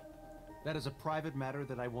 That is a private matter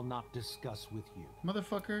that I will not discuss with you.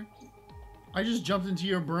 Motherfucker. I just jumped into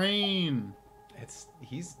your brain.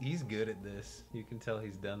 He's good at this. You can tell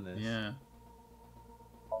he's done this. Yeah.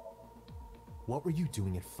 What were you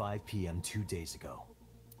doing at 5 p.m. 2 days ago?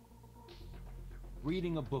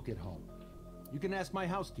 Reading a book at home. You can ask my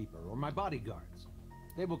housekeeper or my bodyguards.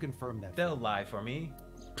 They will confirm that. They'll lie for me.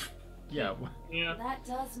 Yeah. Yeah. That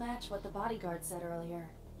does match what the bodyguard said earlier.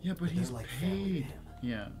 Yeah, but They're he's like family to paid. him.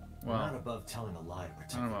 Yeah. We're Well, not above telling a lie to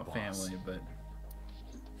protect I don't know the about boss. family, but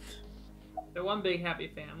They're one big happy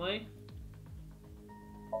family.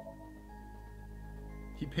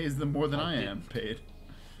 he pays them more than I am paid.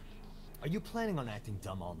 Are you planning on acting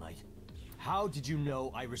dumb all night? How did you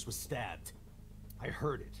know Iris was stabbed? I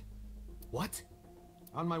heard it. What?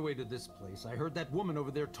 On my way to this place, I heard that woman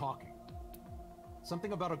over there talking.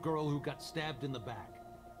 Something about a girl who got stabbed in the back.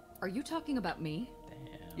 Are you talking about me?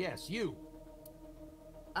 Yes, you.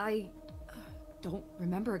 I don't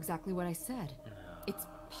remember exactly what I said. It's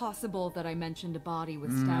possible that I mentioned a body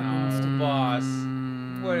with stab wounds to the Boss.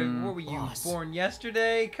 What were you Boss. born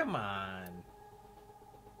yesterday? Come on.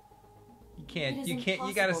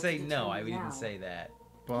 You gotta say no. I would even say that.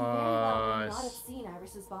 He very well may not have Boss. seen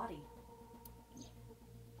Iris's body.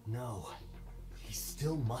 No. He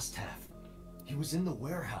still must have. He was in the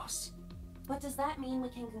warehouse. But does that mean we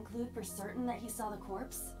can conclude for certain that he saw the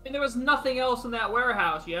corpse? I mean, there was nothing else in that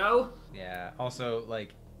warehouse, yo. Yeah. Also,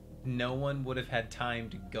 like, no one would have had time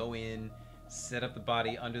to go in, set up the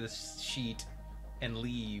body under the sheet, and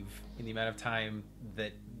leave in the amount of time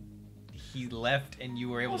that he left and you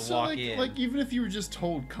were able to walk in. Like, even if you were just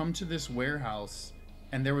told, come to this warehouse,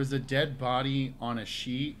 and there was a dead body on a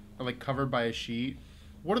sheet, or like covered by a sheet,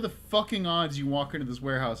 what are the fucking odds you walk into this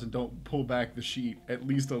warehouse and don't pull back the sheet at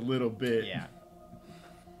least a little bit? Yeah.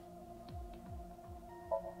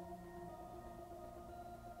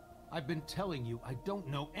 I've been telling you I don't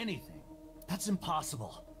know anything. That's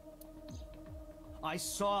impossible. I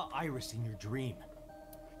saw Iris in your dream.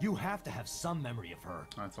 You have to have some memory of her.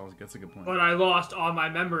 That's a good point. But I lost all my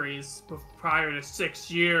memories prior to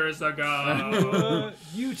 6 years ago.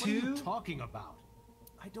 You too? What are you talking about?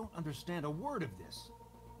 I don't understand a word of this.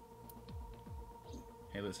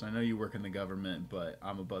 Hey, listen, I know you work in the government, but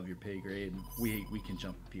I'm above your pay grade. We can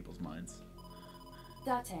jump in people's minds.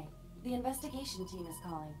 Date, the investigation team is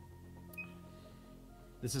calling.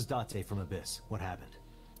 This is Date from Abyss. What happened?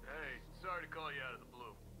 Hey, sorry to call you out of the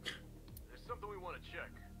blue. There's something we want to check.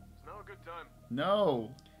 Is now a good time?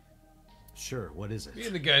 No. Sure, what is it? Me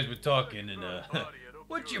and the guys were talking, and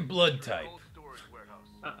what's your blood type?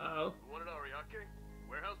 Uh-oh. The one in Ariake?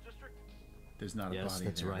 Warehouse district? There's not a Yes, body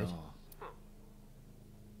that's there right. at all.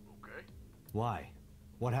 Okay. Why?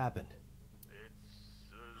 What happened? It's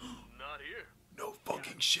not here. No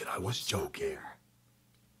fucking shit, I was joking.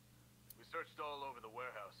 We searched all over the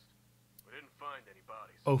warehouse. We didn't find any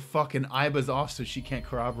bodies. Oh, fucking Iba's off, so she can't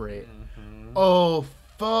corroborate. Oh,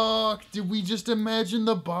 fuck. Did we just imagine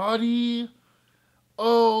the body?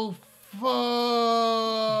 Oh, fuck.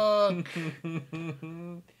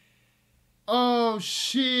 Oh,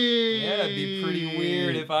 shit. Yeah, it'd be pretty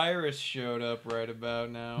weird if Iris showed up right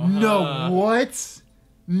about now. No, what?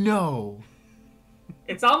 No.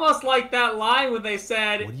 It's almost like that line when they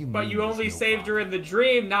said, but you only saved her in the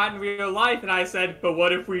dream, not in real life. And I said, but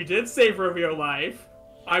what if we did save her in real life?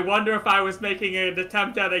 I wonder if I was making an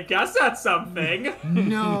attempt at a guess at something.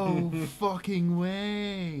 No fucking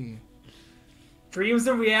way. Dreams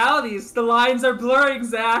and realities, the lines are blurring,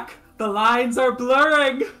 Zach. The lines are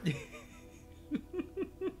blurring.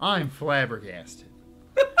 I'm flabbergasted.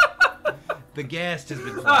 The gas has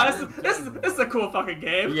been. This is a cool fucking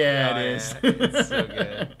game. Yeah, it is. It's so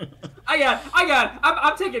good.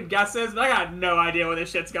 I'm taking guesses, but I got no idea where this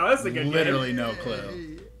shit's going. This is a good Literally game. no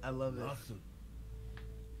clue. I love it. Awesome.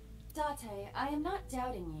 Date, I am not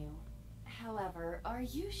doubting you. However, are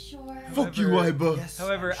you sure? Fuck you, Iba. Yes,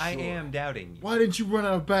 However, I'm sure. I am doubting you. Why didn't you run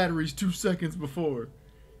out of batteries 2 seconds before?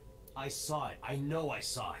 I saw it. I know I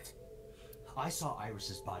saw it. I saw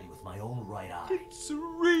Iris's body with my own right eye. It's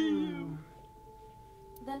real.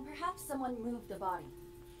 Then perhaps someone moved the body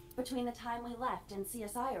between the time we left and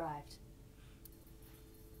CSI arrived.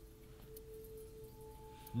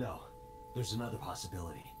 No, there's another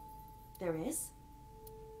possibility. There is?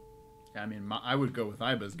 I mean, I would go with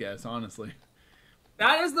Iba's guess, honestly.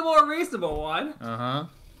 That is the more reasonable one. Uh-huh.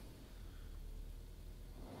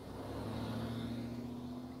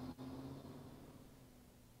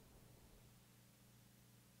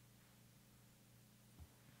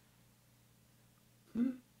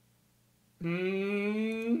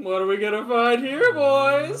 What are we gonna find here,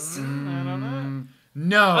 boys? I don't know.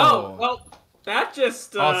 No. Oh, well, that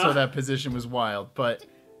just. Also, that position was wild, but.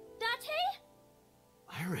 Date?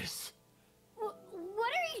 Iris. What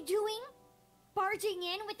are you doing? Barging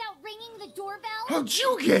in without ringing the doorbell? How'd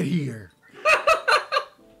you get here?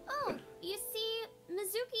 Oh, you see,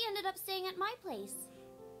 Mizuki ended up staying at my place.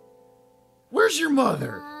 Where's your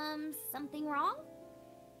mother? Something wrong?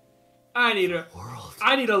 I need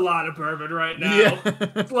a lot of bourbon right now. Yeah.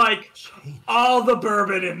 It's like all the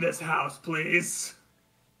bourbon in this house, please.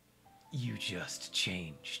 You just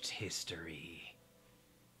changed history.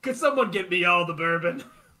 Could someone get me all the bourbon?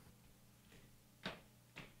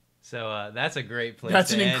 So that's a great place.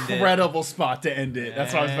 That's to an end incredible spot to end it.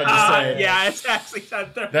 That's what I was about to say. Yeah, it's actually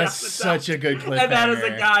center. That's such a good cliffhanger. And that is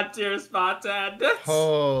a god tier spot to end it.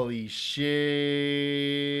 Holy shit!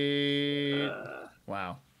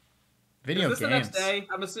 Wow. Video Is this games. the next day?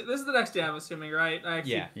 This is the next day, I'm assuming, right? I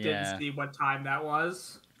actually Yeah. didn't see what time that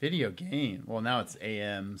was. Video game. Well, now it's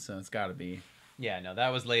AM, so it's got to be. Yeah, no, that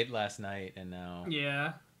was late last night, and now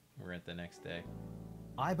Yeah. we're at the next day.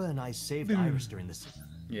 Iba and I saved Iris during this.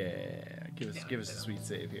 Yeah, give us a sweet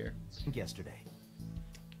save here. Yesterday.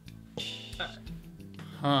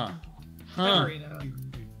 Huh. Marina.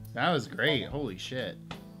 That was great. Holy shit.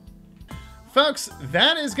 Folks,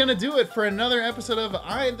 that is going to do it for another episode of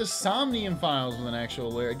Ai the Somnium Files with an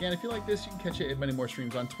actual lawyer. Again, if you like this, you can catch it at many more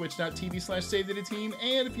streams on twitch.tv/SaveDataTeam.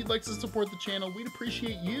 And if you'd like to support the channel, we'd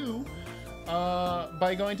appreciate you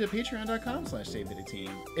by going to patreon.com/SaveDataTeam.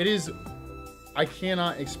 It is, I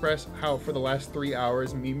cannot express how for the last 3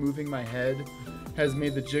 hours, me moving my head has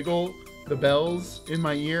made the bells in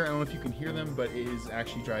my ear. I don't know if you can hear them, but it is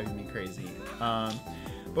actually driving me crazy.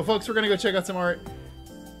 But folks, we're going to go check out some art.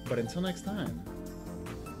 But until next time,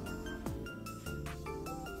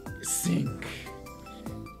 sink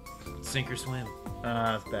or swim.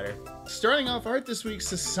 That's better. Starting off art this week,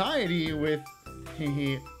 Society with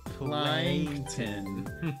Plankton,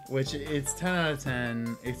 which it's 10 out of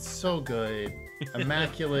 10. It's so good.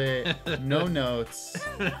 Immaculate. No notes.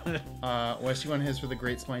 What's one of his for the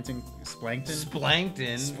great Splankton?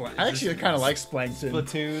 I actually kind of like Splankton.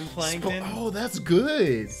 Splatoon Plankton. Oh, that's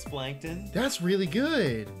good. Splankton. That's really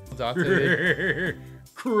good.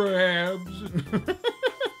 Crabs.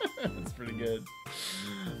 That's pretty good.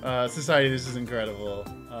 Society, this is incredible.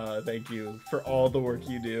 Thank you for all the work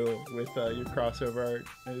you do with your crossover art.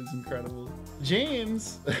 It is incredible.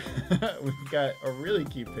 James, we've got a really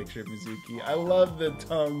cute picture of Mizuki. I love the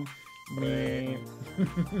tongue.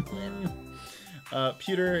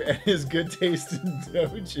 Pewter and his good taste in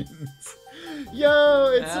dojins.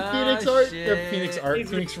 Yo, it's a Phoenix art.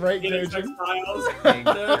 Phoenix Wright dojin.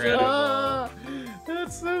 Incredible.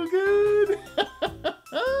 That's so good.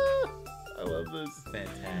 I love this.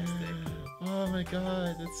 Fantastic. Oh my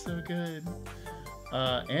god, that's so good.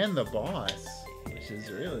 And the boss, which is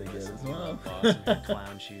really good as well. Boss and her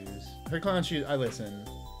clown shoes. Her clown shoes. Listen.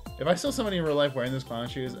 If I saw somebody in real life wearing those clown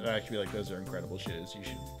shoes, I'd actually be like, "Those are incredible shoes. You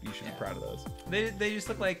should be proud of those." They just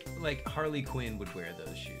look like Harley Quinn would wear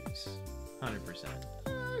those shoes. 100%.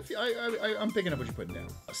 I'm picking up what you're putting down.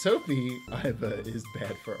 Sophie, Aiba is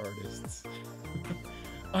bad for artists.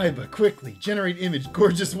 Aiba, quickly, generate image,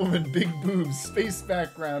 gorgeous woman, big boobs, space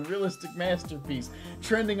background, realistic masterpiece,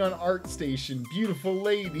 trending on ArtStation, beautiful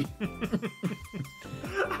lady.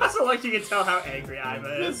 I also like you can tell how angry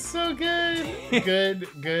Aiba is. That's so good.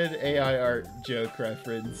 Good AI art joke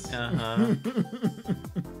reference. I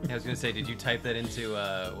was gonna say, did you type that into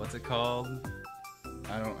what's it called?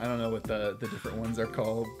 I don't know what the different ones are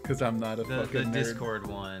called because I'm not a fucking nerd. The Discord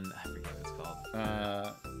one. I forget what it's called.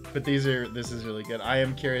 But this is really good. I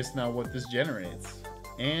am curious now what this generates.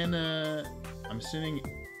 And I'm assuming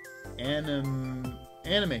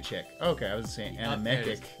anime chick. Okay, I was saying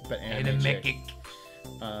animekic, but anime chick.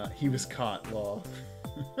 He was caught, lol.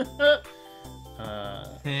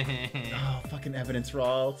 Oh, fucking evidence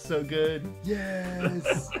raw. So good.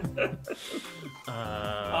 Yes.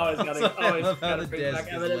 Always gotta bring back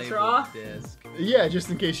evidence raw. Yeah, just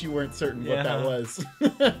in case you weren't certain what that was.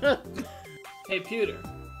 Hey, Pewter,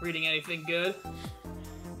 reading anything good?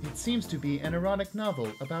 It seems to be an erotic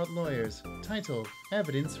novel about lawyers. Title,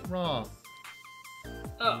 Evidence Raw.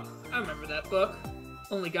 Oh, I remember that book.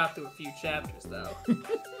 Only got through a few chapters, though.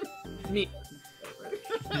 Me.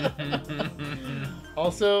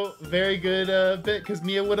 Also, very good bit, because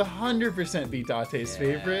Mia would 100% be Date's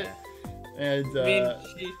favorite. And, I mean,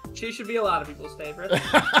 she should be a lot of people's favorite. Well,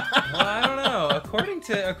 I don't know. According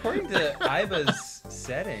to Aiba's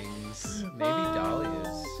settings, maybe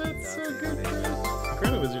Dahlia's. That's so good.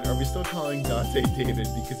 Chrono Wizard, are we still calling Date David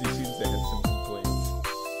because he seems to have some complaints?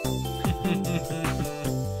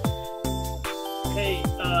 Hey,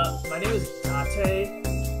 my name is Date,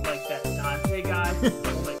 like that Dante guy from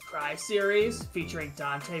Devil May Cry series, featuring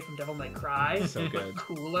Dante from Devil May Cry. So good. But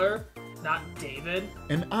cooler, not David.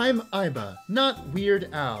 And I'm Aiba, not Weird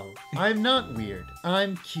Al. I'm not weird.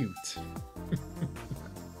 I'm cute.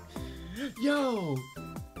 Yo,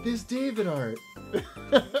 this David art.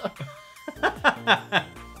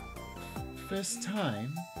 First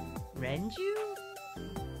time. Renju?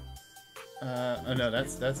 Oh no,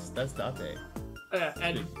 that's Date.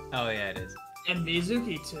 And oh yeah, it is. And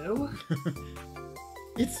Mizuki too.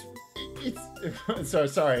 It's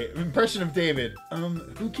sorry. Impression of David.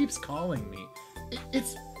 Who keeps calling me?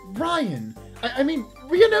 It's Ryan. I mean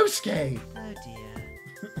Ryanosuke. Oh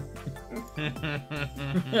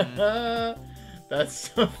dear.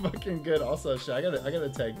 That's so fucking good. Also, shit, I gotta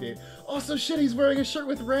tag Dave. Also, shit, he's wearing a shirt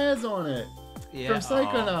with Raz on it. Yeah. From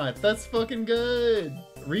Psychonauts. That's fucking good.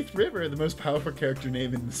 Reef River, the most powerful character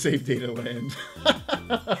name in the Save Data land.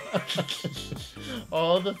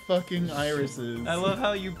 All the fucking irises. I love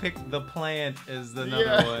how you picked the plant as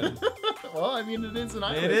another one. Well, I mean, it is an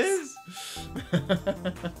iris. It is.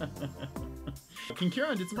 King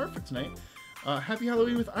Kieran did some art for tonight. Happy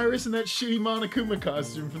Halloween with Iris in that shitty Monokuma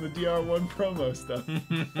costume from the DR1 promo stuff.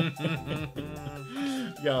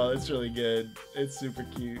 Yo, it's really good. It's super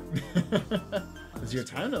cute. Is your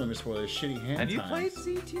time no longer spoilers? Shitty hand Have you times.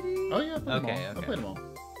 played CTD? Oh yeah, I played them all.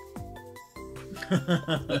 Okay.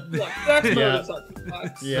 I played them all.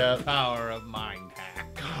 Yeah. The power of Mind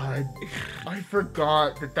Pack. God, I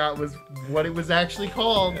forgot that was what it was actually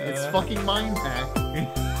called. It's fucking Mind Pack.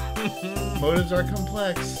 Motives are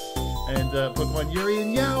complex. And Pokemon Yuri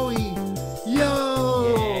and Yowie.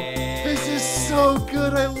 Yo! Yeah. This is so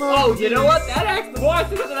good. I love it. Oh, you know what? That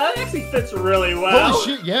actually fits really well.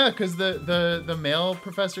 Holy shit, yeah, because the male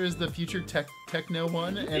professor is the future techno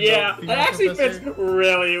one. And Yeah, the that actually professor... fits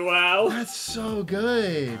really well. That's so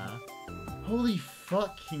good. Holy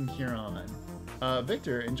fucking Huron.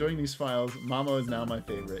 Victor, enjoying these files. Mama is now my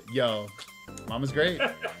favorite. Yo, Mama's great.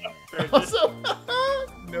 Also,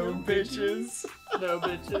 no bitches. No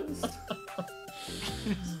bitches.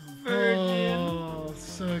 Virgin. Oh,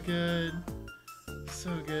 so good.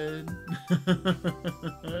 So good.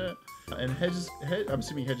 And I'm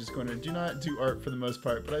assuming Hedges Corner do not do art for the most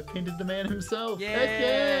part, but I painted the man himself. Yeah. Heck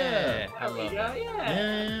yeah. I love it.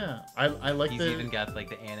 Yeah. I like He's even got like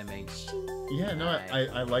the anime. Yeah, no,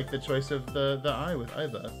 I like the choice of the eye with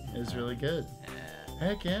Iva. It's really good.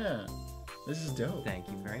 Heck yeah. This is dope. Thank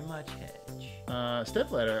you very much, Hedge.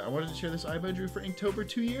 Stepladder, I wanted to share this Ivo I drew for Inktober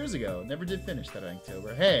 2 years ago. Never did finish that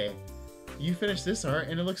Inktober. Hey, you finished this art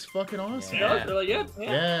and it looks fucking awesome. Yeah, it's really good.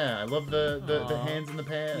 Yeah, I love the hands and the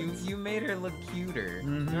pants. You made her look cuter.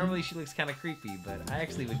 Normally she looks kind of creepy, but I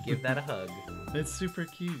actually would give that a hug. It's super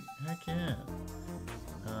cute. Heck yeah.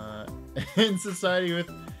 In society with...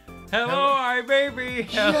 Hello, Ai baby.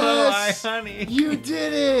 Hello, Ai honey. You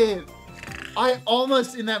did it. I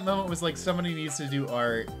almost in that moment was like, somebody needs to do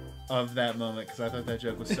art of that moment because I thought that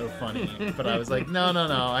joke was so funny. But I was like, no.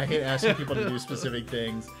 I hate asking people to do specific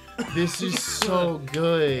things. This is so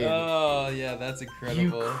good. Oh, yeah, that's incredible.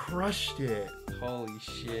 You crushed it. Holy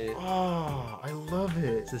shit. Oh, I love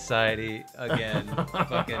it. Society, again,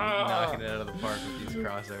 fucking knocking it out of the park with these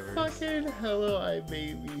crossovers. Fucking Hello, Ai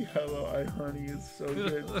baby. Hello, Ai honey is so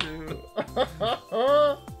good too.